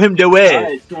go show him the way.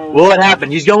 Alright, so. Will it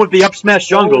happen? He's going with the up smash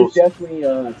jungles. Definitely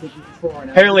taking control right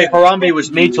now. Apparently Harambe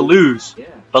was made to lose. Yeah.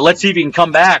 But let's see if he can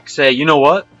come back. Say, you know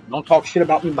what? Don't talk shit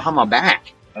about me behind my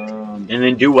back. And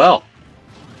then do well.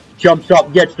 Jumps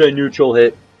up, gets the neutral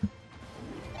hit.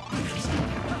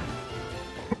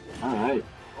 Alright.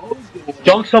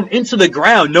 Dunks him into the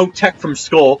ground. No tech from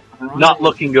Skull. Not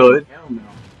looking good. Hell no.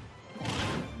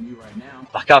 You right now.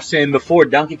 Like I was saying before,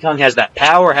 Donkey Kong has that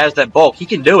power, has that bulk. He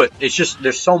can do it. It's just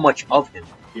there's so much of him.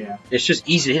 Yeah. It's just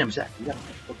easy to hit him, Zach. You gotta-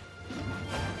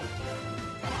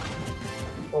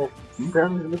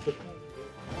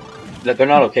 That they're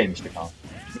not okay, Mr. Kong.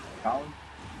 Colin?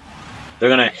 They're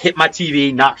gonna hit my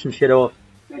TV, knock some shit off.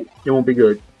 It won't be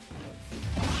good.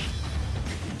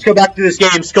 Let's go back to this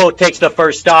game. Skull takes the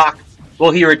first stock.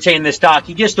 Will he retain this stock?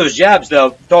 He gets those jabs though,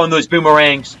 throwing those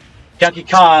boomerangs. Donkey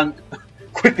Kong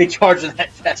quickly charging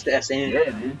that fast ass hand.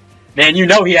 Yeah, man. Man, you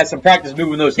know he had some practice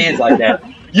moving those hands like that.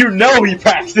 You know he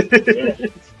practiced. Yeah,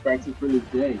 practice for this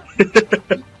day.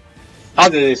 I'll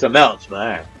do something else, but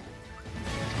alright.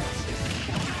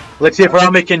 Let's see if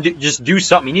Rami can just do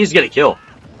something. He needs to get a kill.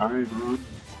 Alright, bro.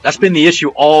 That's been the issue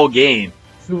all game.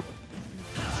 So, a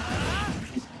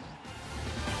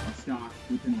stock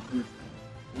within the first.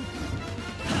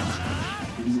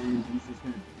 And then he's just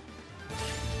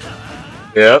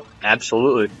gonna. Yep,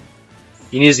 absolutely.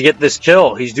 He needs to get this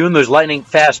kill. He's doing those lightning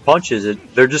fast punches.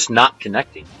 They're just not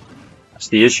connecting. That's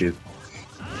the issue.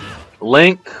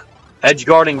 Link, edge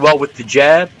guarding well with the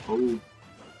jab. Oh.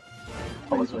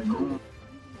 was like, cool.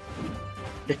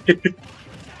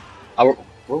 What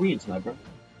are we eating tonight, bro?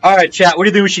 Alright, chat, what do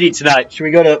you think we should eat tonight? Should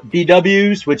we go to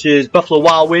BW's, which is Buffalo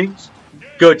Wild Wings?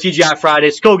 Go to TGI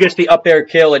Fridays. Skull gets the up air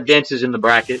kill, advances in the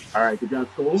bracket. Alright, good job,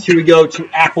 Skull. Should we go to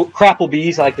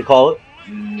Crapplebee's, I like to call it?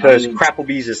 Because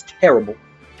Crapplebee's is terrible.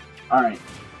 Alright.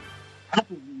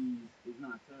 Applebee's is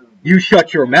not terrible. You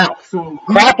shut your mouth. So,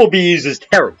 Crapplebee's is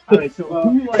terrible. alright, so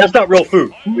who likes, That's not real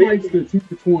food. who likes the 2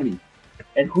 for 20?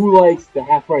 And who likes the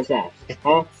half-price apps?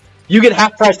 Huh? You get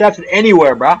half-price apps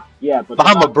anywhere, bro. Yeah, but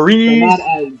Bahama they're Breeze. not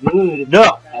as good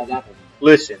No. as Applebee's.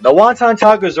 Listen, the wonton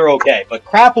tacos are okay, but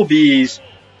Crapplebee's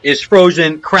is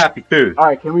frozen crappy food.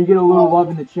 Alright, can we get a little love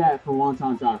in the chat for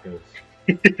wonton tacos?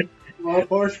 Well,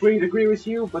 first we'd agree with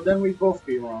you, but then we'd both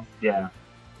be wrong. Yeah.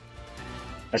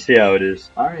 I see how it is.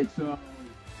 Alright, so...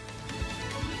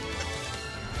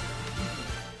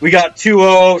 We got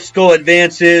 2-0, Skull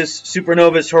advances,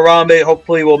 Supernova's Harambe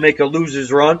hopefully will make a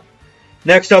loser's run.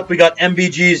 Next up, we got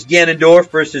MBG's Ganondorf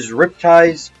versus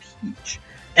Riptide's Peach.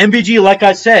 MBG, like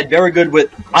I said, very good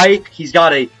with Ike. He's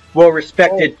got a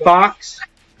well-respected Fox.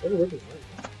 Now,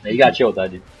 you gotta chill with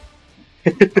that, dude.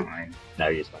 No,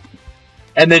 you're fine.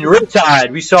 And then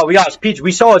Riptide, we got his Peach.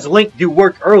 We saw his Link do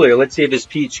work earlier. Let's see if his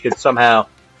Peach could somehow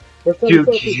do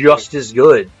just as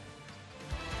good.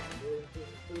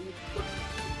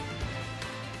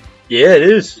 Yeah, it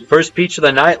is. First Peach of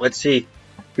the night. Let's see.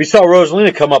 We saw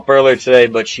Rosalina come up earlier today,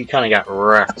 but she kind of got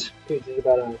wrecked. It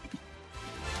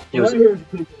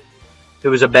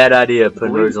was a bad idea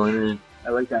putting Rosalina in. I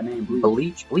like that name, Bleach.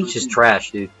 Bleach? Bleach is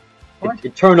trash, dude.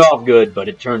 It turned off good, but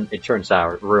it turned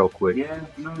sour real quick. Yeah,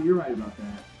 no, you're right about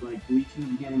that. Like, Bleach in the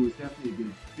beginning was definitely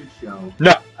a good show.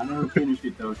 No, I never finished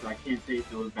it, though, so I can't say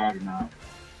if it was bad or not.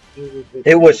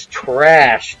 it was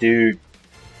trash, dude.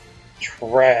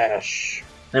 Trash.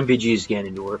 MBG's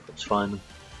Ganondorf. It's fun.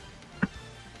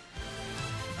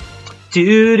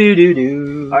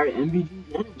 Do. Alright, MVG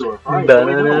Ganondorf. Alright,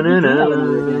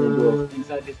 Ba-na-na-na-na.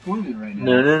 inside disappointment right now.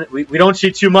 No. We don't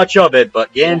see too much of it,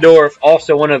 but Ganondorf,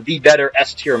 also one of the better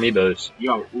S tier amiibos.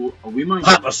 Yo, we might...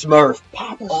 Papa Smurf.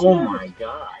 Oh my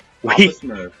god. Papa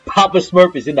Smurf. Papa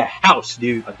Smurf is in the house,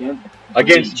 dude.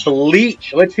 Against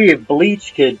Bleach. Let's see if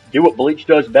Bleach could do what Bleach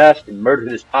does best and murder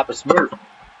this Papa Smurf.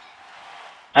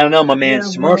 I don't know, my man. Yeah,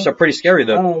 Smurfs are pretty scary,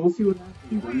 though. Oh, we'll see what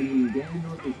happens. I mean,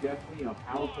 Ganondorf is definitely a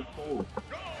powerful foe.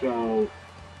 So,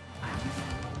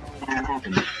 that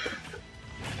happens.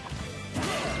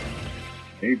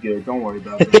 You're good. Don't worry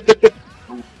about it.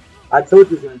 I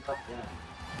told you it was going to touch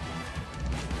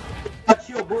that. Touch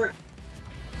your word.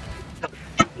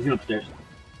 He's upstairs.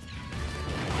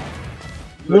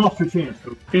 You lost your chance.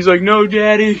 He's like, no,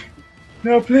 Daddy.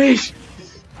 No, please.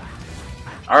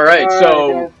 Alright,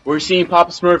 so we're seeing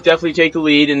Papa Smurf definitely take the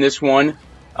lead in this one.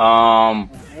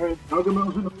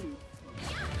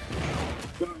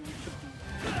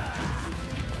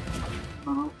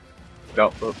 Go,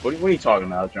 what are you talking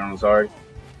about, General Zard?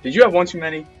 Did you have one too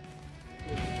many?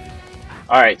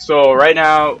 Alright, so right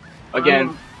now,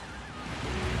 again...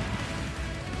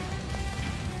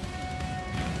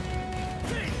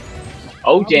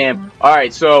 Oh, damn.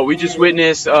 Alright, so we just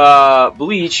witnessed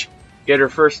Bleach get her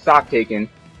first stock taken.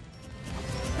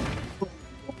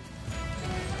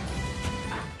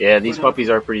 Yeah, these puppies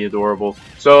are pretty adorable.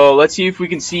 So let's see if we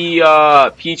can see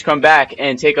Peach come back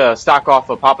and take a stock off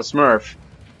of Papa Smurf.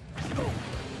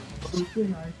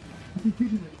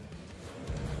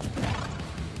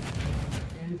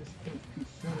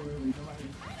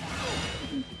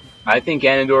 I think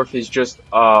Ganondorf is just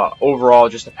overall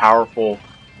just a powerful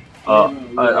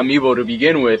amiibo to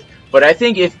begin with. But I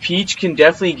think if Peach can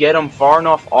definitely get him far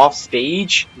enough off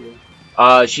stage,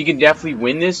 she can definitely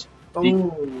win this.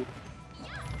 Oh.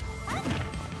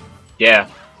 Yeah,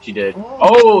 she did.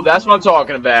 Oh, that's what I'm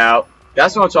talking about.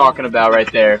 That's what I'm talking about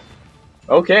right there.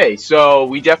 Okay, so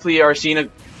we definitely are seeing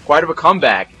quite of a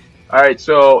comeback. Alright,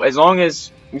 so as long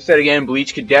as, we said again,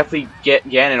 Bleach could definitely get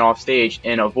Ganon off stage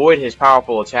and avoid his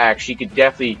powerful attack, she could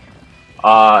definitely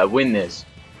win this.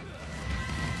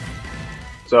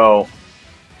 So,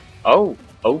 oh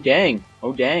dang.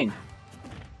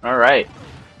 Alright.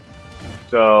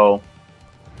 So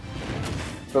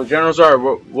General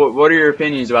Zard, what are your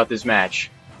opinions about this match?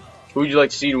 Who would you like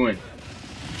to see to win?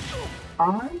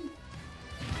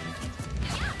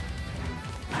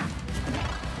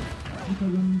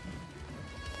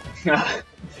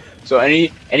 So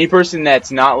any person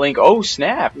that's not Link, oh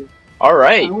snap! All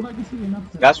right,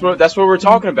 that's what we're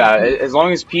talking about. As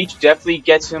long as Peach definitely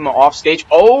gets him off stage.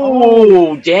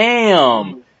 Oh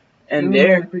damn! And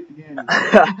there,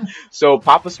 so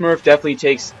Papa Smurf definitely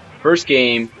takes first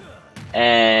game,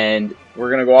 and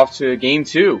we're gonna go off to game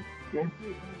 2.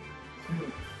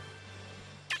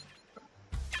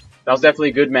 That was definitely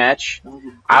a good match.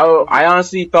 I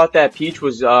honestly thought that Peach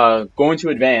was going to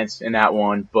advance in that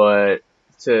one,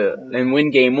 and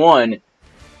win game 1.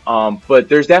 But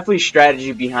there's definitely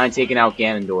strategy behind taking out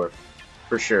Ganondorf,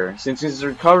 for sure. Since his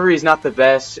recovery is not the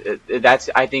best,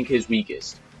 that's I think his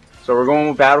weakest. So we're going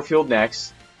with Battlefield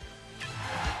next.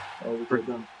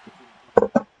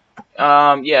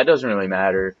 Yeah, it doesn't really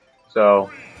matter. So,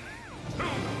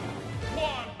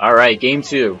 all right, game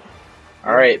 2.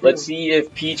 All right, let's see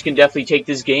if Peach can definitely take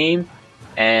this game,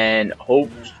 and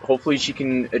hopefully she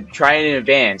can try and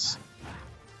advance.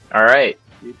 All right.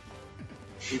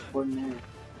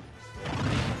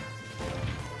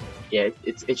 Yeah,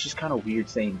 it's just kind of weird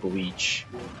saying Bleach.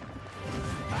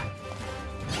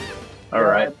 All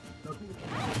right.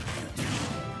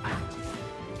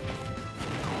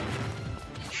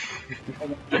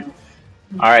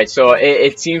 All right, so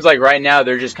it seems like right now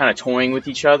they're just kind of toying with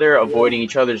each other, avoiding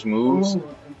each other's moves.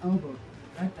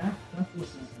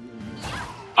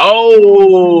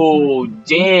 Oh,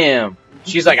 damn.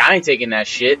 She's like, I ain't taking that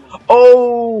shit.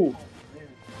 Oh!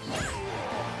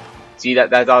 See,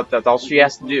 that's all she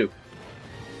has to do.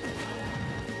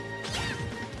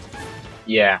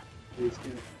 Yeah.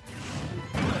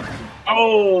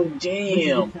 Oh,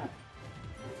 damn.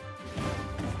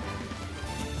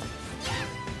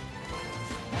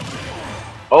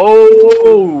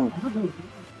 Oh!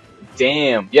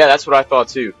 Damn. Yeah, that's what I thought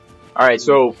too. Alright,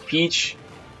 so Peach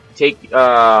taking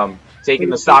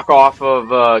the stock off of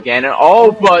Ganon.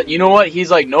 Oh, but you know what?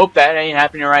 He's like, nope, that ain't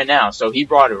happening right now. So he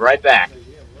brought it right back.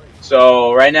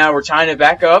 So right now we're tying it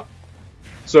back up.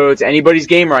 So it's anybody's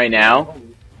game right now.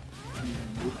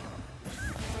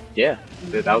 Yeah,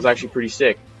 that was actually pretty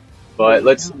sick. But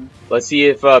let's see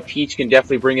if Peach can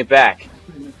definitely bring it back.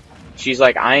 She's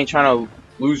like, I ain't trying to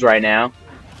lose right now.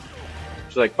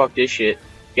 She's like, fuck this shit.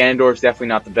 Ganondorf's definitely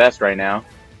not the best right now.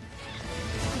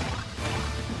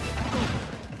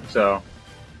 So,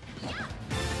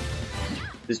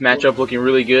 this matchup looking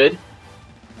really good.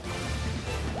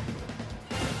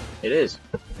 It is.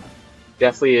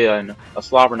 Definitely a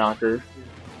slobber knocker,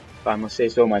 if I must say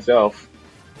so myself.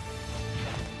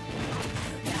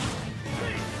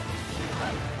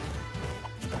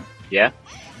 Yeah?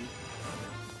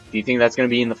 Do you think that's going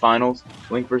to be in the finals?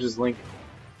 Link versus Link?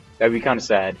 That'd be kind of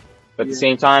sad. But at the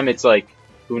same time, it's like,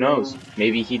 who knows?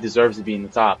 Maybe he deserves to be in the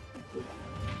top.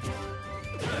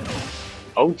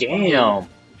 Oh, damn!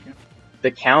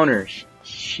 The counters.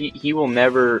 He will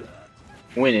never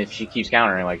win if she keeps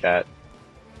countering like that.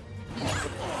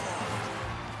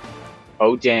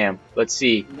 Oh, damn. Let's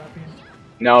see.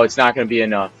 No, it's not going to be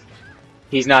enough.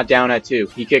 He's not down at 2.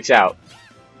 He kicks out.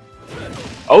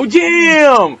 Oh,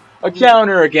 damn! A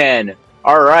counter again.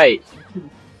 Alright.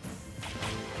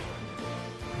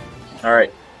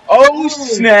 Alright. Oh,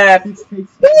 snap!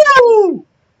 Woo!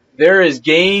 There is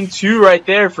game 2 right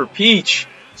there for Peach.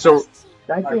 So,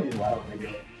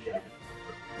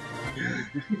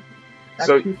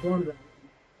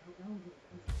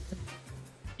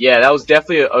 yeah, that was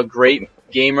definitely a great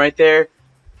game right there.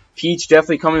 Peach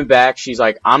definitely coming back. She's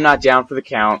like, I'm not down for the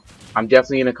count. I'm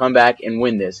definitely going to come back and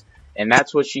win this. And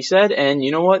that's what she said. And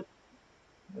you know what?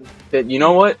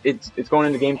 It's going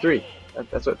into game 3.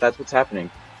 That's what's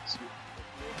happening.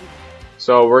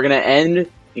 So we're going to end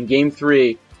in game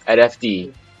 3 at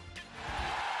FD.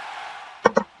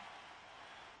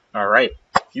 Alright.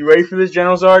 You ready for this,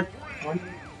 General Zard?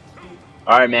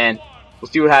 Alright, man. We'll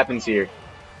see what happens here.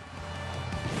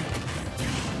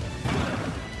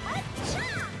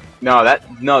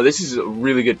 No, this is a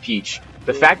really good Peach.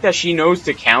 The fact that she knows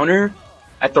to counter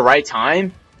at the right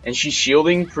time and she's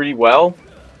shielding pretty well,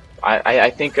 I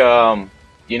think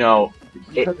you know,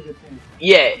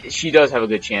 yeah, she does have a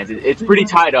good chance. It's pretty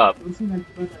tied up.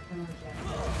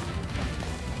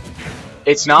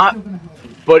 It's not,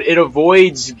 but it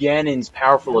avoids Ganon's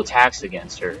powerful attacks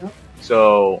against her.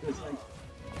 So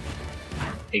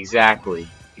exactly.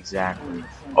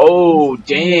 Oh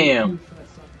damn!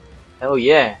 Hell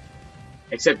yeah!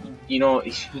 Except, you know,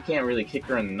 he can't really kick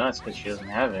her in the nuts because she doesn't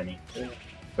have any.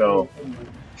 So.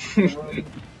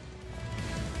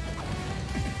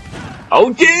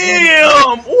 Oh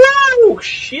damn! Whoa!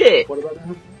 Shit!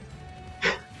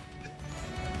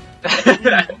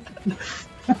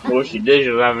 Well, she did. She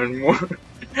was having more.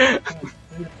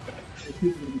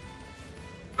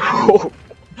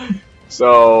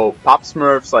 So Pop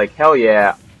Smurf's like, hell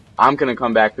yeah! I'm gonna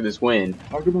come back for this win,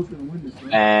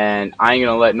 and I ain't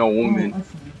gonna let no woman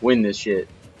win this shit.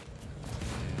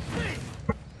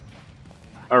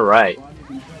 Alright.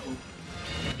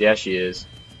 Yeah, she is.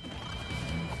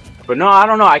 But no, I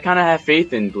don't know. I kind of have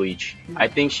faith in Bleach. I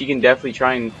think she can definitely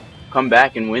try and come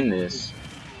back and win this.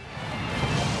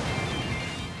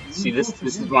 See, this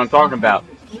is what I'm talking about.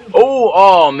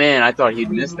 Oh man, I thought he'd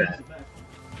miss that.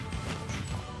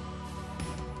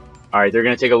 Alright, they're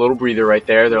going to take a little breather right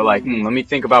there. They're like, let me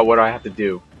think about what I have to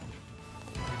do.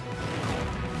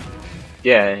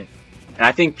 Yeah, and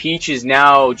I think Peach is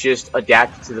now just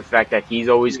adapted to the fact that he's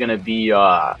always going to be,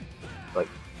 like,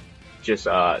 just,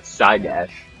 side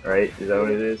dash, right? Is that what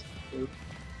it is?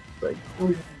 Like,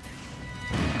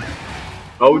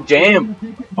 oh, damn.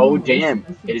 Oh, damn.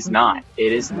 It is not.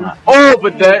 It is not. Oh,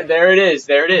 but there it is.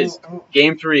 There it is.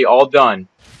 Game 3, all done.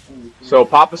 So,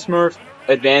 Papa Smurf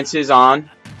advances on.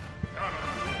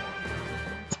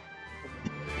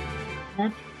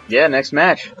 Yeah, next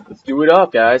match. Let's do it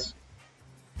up, guys.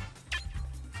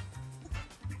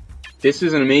 This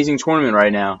is an amazing tournament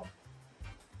right now.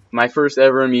 My first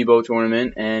ever Amiibo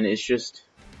tournament, and it's just...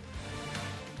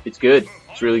 It's good.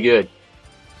 It's really good.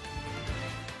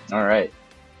 Alright.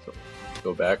 So, let's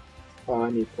go back. Oh,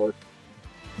 I need pork.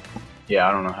 Yeah,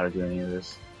 I don't know how to do any of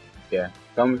this. Yeah,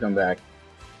 tell me to come back.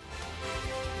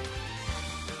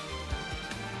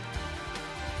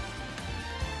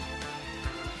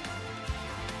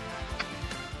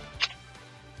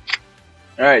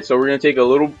 Alright, so we're going to take a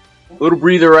little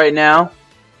breather right now.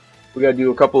 We got to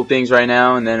do a couple of things right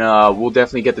now, and then we'll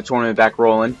definitely get the tournament back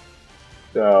rolling.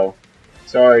 So,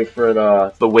 sorry for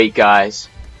the wait, guys.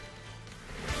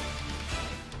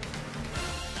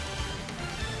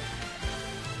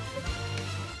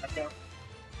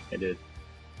 I did.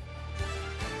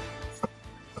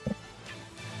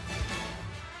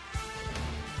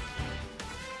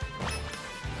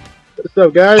 What's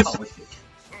up, guys?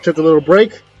 Took a little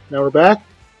break. Now we're back.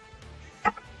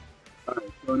 Alright,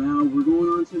 so now we're going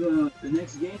on to the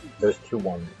next game. There's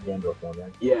 2-1 Gandalf on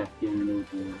that. Yeah, Gandalf.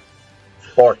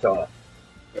 Sparta.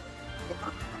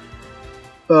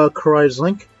 Karai's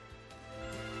Link.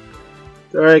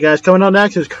 Alright, guys, coming up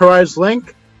next is Karai's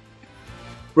Link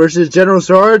versus General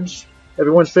Zard's,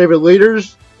 everyone's favorite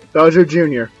leaders, Bowser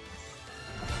Jr.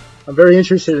 I'm very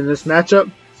interested in this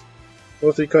matchup,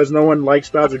 mostly because no one likes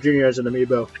Bowser Jr. as an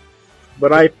amiibo.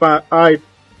 But I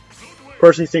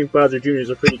personally think Bowser Jr. is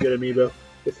a pretty good amiibo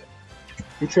if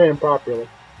you train him properly.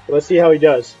 But let's see how he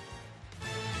does.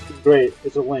 It's great.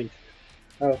 It's a Link.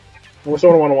 I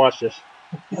someone want to watch this.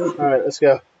 Alright, let's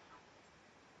go.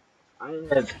 I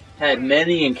have had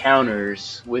many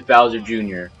encounters with Bowser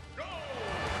Jr.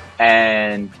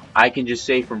 And I can just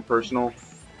say from personal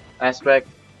aspect,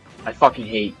 I fucking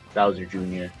hate Bowser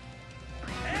Jr.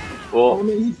 Well,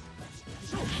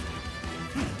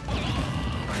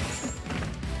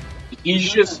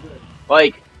 he's just,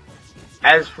 like,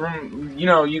 as from, you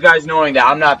know, you guys knowing that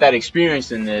I'm not that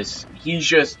experienced in this, he's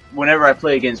just, whenever I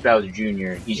play against Bowser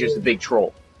Jr., he's just a big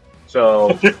troll.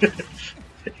 So,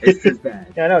 it's just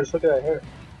bad. Yeah, I know, just look at that hair.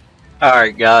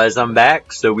 Alright guys, I'm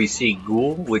back. So we see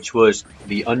Ghoul, which was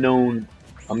the unknown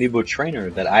amiibo trainer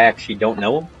that I actually don't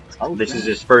know him. This is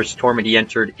his first tournament he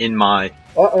entered in my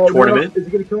tournament. Is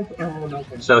he gonna kill him? Oh, no.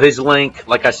 So his Link,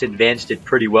 like I said, advanced it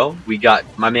pretty well. We got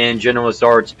my man General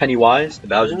Zard's Pennywise, the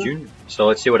Bowser Jr. So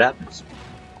let's see what happens.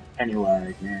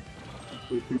 Pennywise, man.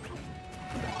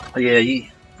 Yeah,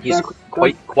 he's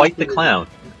quite the clown.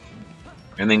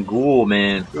 And then Ghoul,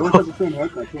 man.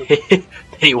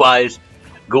 Pennywise.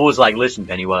 Ghoul's like, listen,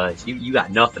 Pennywise, you got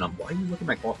nothing. Why are you looking at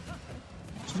my car?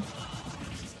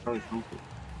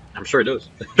 I'm sure it does.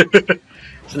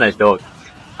 It's a nice dog.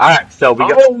 Alright, so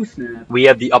we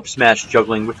have the up smash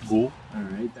juggling with Ghoul.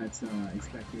 Alright, that's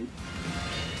expected.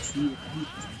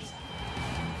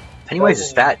 Pennywise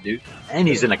is fat, dude. And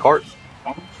he's in a cart.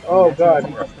 Oh,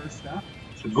 God. First stop.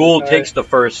 So Ghoul takes the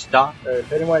first stop.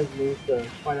 If anyone needs to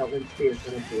find out Link's fear,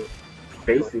 send him to it.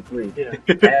 Basically. Yeah.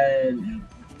 And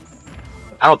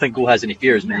I don't think Ghoul has any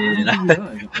fears, man.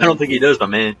 I don't think he does, my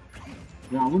man.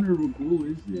 Well, I wonder what Ghoul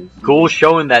is this. Ghoul's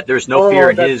showing that there's no fear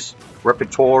in that's- his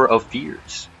repertoire of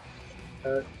fears.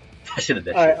 I should have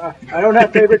that shit. I don't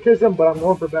have favoritism, but I'm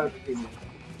going for Bowser Jr. You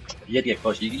have to get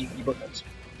closer. You both guys.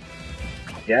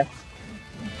 Yeah?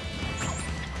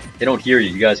 They don't hear you.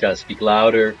 You guys gotta speak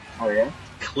louder, oh yeah.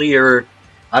 clearer.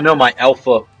 I know my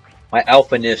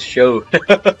alphaness showed.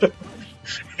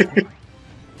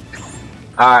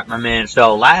 Alright, my man.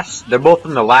 So they're both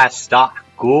in the last stop.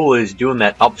 Ghoul is doing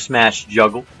that up smash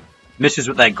juggle. Misses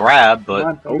with that grab,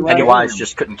 but Come on, Pennywise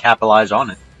just couldn't capitalize on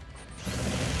it.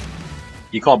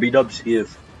 You call B-dubs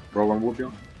if Roland Wolf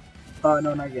on?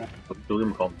 No, not yet.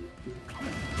 William called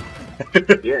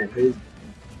Yeah. His,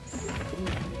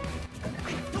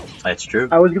 That's true.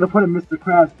 I was gonna put him Mr.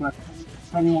 Krabs, but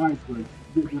Pennywise was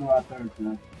doing a lot better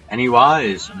tonight.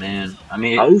 Pennywise, man. I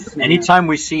mean, Oh, snap. anytime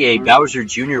we see a Bowser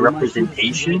Jr.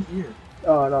 representation,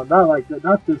 Oh no, not like that.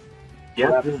 Not this.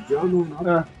 yeah. Just juggling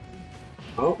up.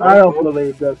 Oh, I don't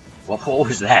believe this. what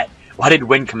was that? Why did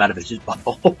wind come out of his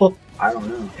butthole? I don't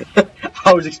know.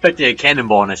 I was expecting a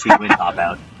cannonball and I see wind pop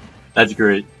out. That's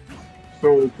great.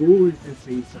 So Ghoul is just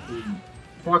basically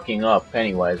Fucking up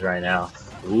Pennywise right now.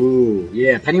 Ooh,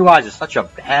 yeah. Pennywise is such a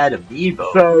bad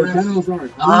amiibo. So, General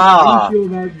Zard. Ah. How do you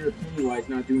feel about your Pennywise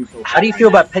not doing so? How do you feel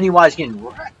about Pennywise getting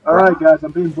wrecked? all right, guys,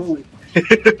 I'm being bullied. I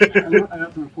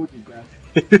have to report these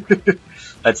guys.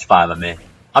 That's fine, my man.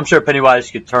 I'm sure Pennywise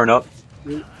could turn up.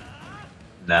 Yeah.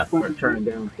 No. Or turn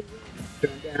down.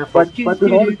 But with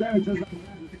all the damage,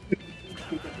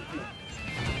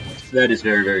 That is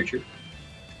very, very true.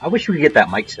 I wish we could get that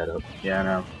mic set up. Yeah, I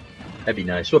know. That'd be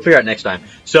nice. We'll figure out next time.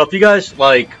 So if you guys,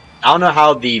 I don't know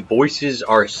how the voices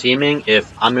are seeming,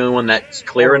 if I'm the only one that's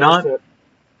clear or not,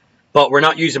 but we're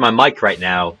not using my mic right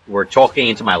now. We're talking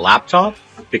into my laptop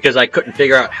because I couldn't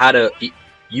figure out how to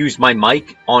use my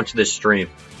mic onto this stream.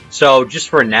 So just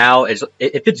for now, if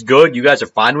it's good, you guys are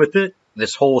fine with it,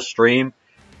 this whole stream,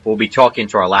 we'll be talking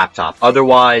to our laptop.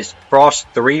 Otherwise, Frost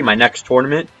 3, my next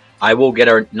tournament, I will get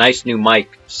a nice new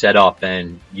mic set up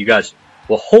and you guys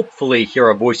will hopefully hear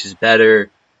our voices better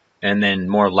and then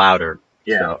more louder.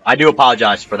 Yeah. So I do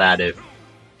apologize for that if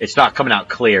it's not coming out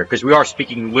clear because we are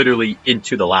speaking literally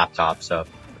into the laptop. So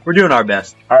we're doing our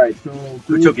best. All right, so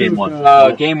Who took game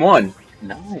one? Game one.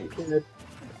 Nice.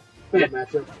 Good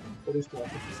matchup. At least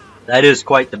That is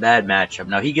quite the bad matchup.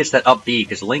 Now he gets that up B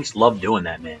because Links love doing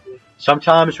that, man.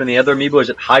 Sometimes when the other amiibo is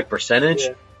at high percentage,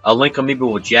 a Link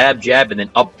amiibo will jab, and then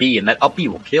up B, and that up B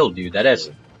will kill, dude. That has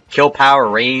kill power,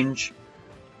 range,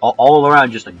 all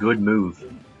around just a good move.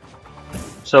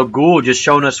 So Ghoul just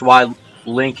showing us why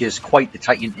Link is quite the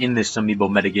titan in this amiibo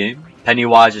metagame.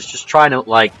 Pennywise is just trying to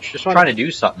trying to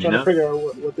do something, you trying know. to figure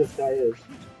out what this guy is.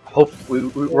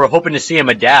 We're hoping to see him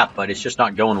adapt, but it's just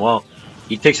not going well.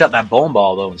 He takes out that bone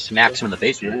ball though and smacks him in the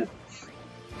face with it.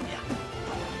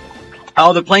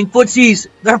 Oh, they're playing footsies.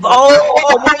 They're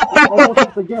that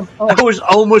was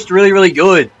almost really, really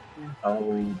good.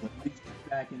 Oh,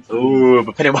 Ooh,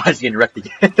 but Pennywise getting wrecked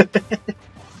again.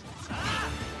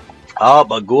 Oh,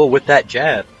 but Ghoul with that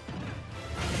jab.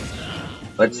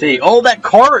 Let's see. Oh, that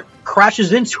cart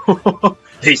crashes into him.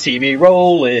 They see me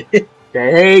rolling.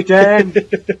 hey, Jen.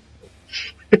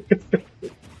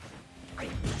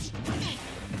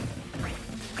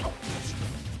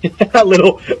 That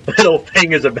little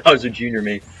thing is a Bowser Jr.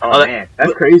 man. Oh, man,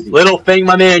 that's crazy. Little thing,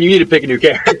 my man, you need to pick a new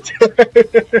character.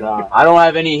 Nah, I don't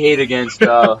have any hate against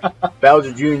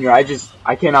Bowser Jr.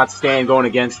 I cannot stand going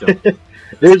against him.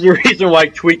 There's a reason why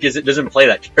Tweak doesn't play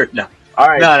that character. No,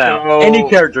 Alright, no. so, Any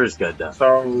character is good, though.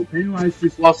 So, Pennywise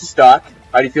just lost the stock.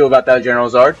 How do you feel about that, General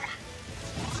Zard?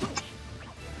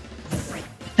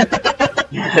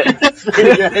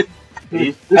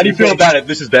 How do you feel about it?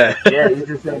 This is bad. Yeah, you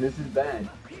just said this is bad.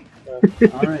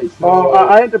 all right. So Oh,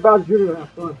 I entered Bowser Jr. to have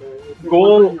fun.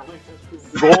 Goal.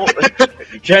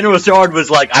 General Zard was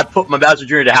like, I put my Bowser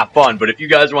Jr. to have fun, but if you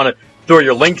guys want to throw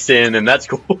your links in, then that's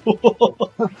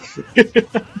cool.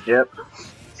 Yep.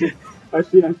 I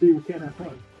see, we can't have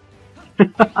fun.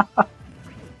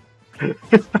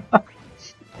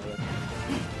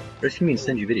 There's me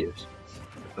send you videos.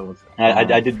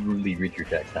 I did really read your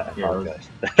text. I apologize.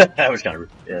 That was kind of rude.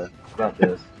 Yeah, about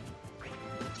this.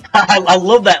 I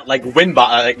love that wind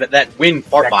that wind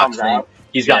fart That box comes thing out.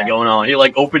 he's got Yeah. going on. He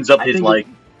opens up I his think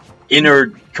inner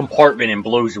compartment and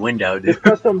blows the wind out. This Dude.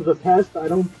 custom's a test.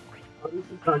 This is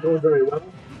not going very well.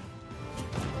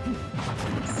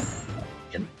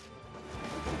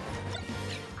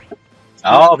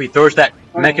 Oh, he throws that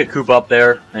Mecha Coop up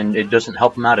there, and it doesn't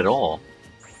help him out at all.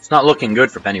 It's not looking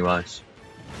good for Pennywise.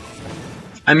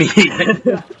 I mean,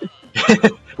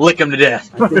 lick him to death.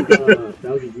 I think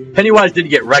Bowser Jr. Pennywise did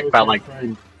get wrecked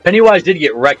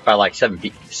by like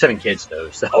seven kids though.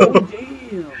 So Oh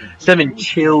damn! 7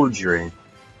 children.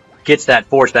 Gets that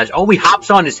force smash. Oh, he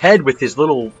hops on his head with his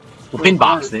little wind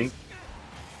box thing.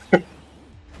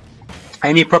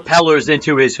 And he propellers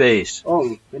into his face.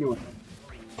 Oh, anyway.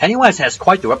 Pennywise has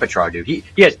quite the repertoire, dude. He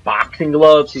has boxing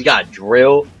gloves. He's got a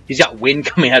drill. He's got wind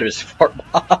coming out of his fart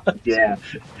box. Yeah.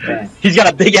 He's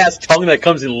got a big ass tongue that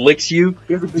comes and licks you.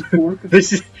 He has a big fork.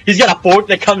 He's got a fork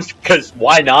that comes because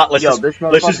why not? Let's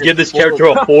just give this character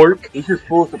a fork. He's just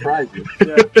full of surprises. He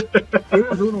has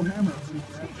a little hammer.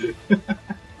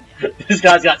 This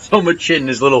guy's got so much shit in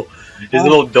his little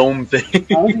dome thing.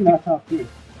 How is he not top tier?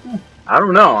 I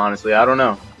don't know, honestly. I don't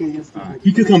know.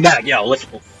 He could come back. Yo,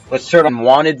 let's turn on.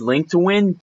 Wanted Link to win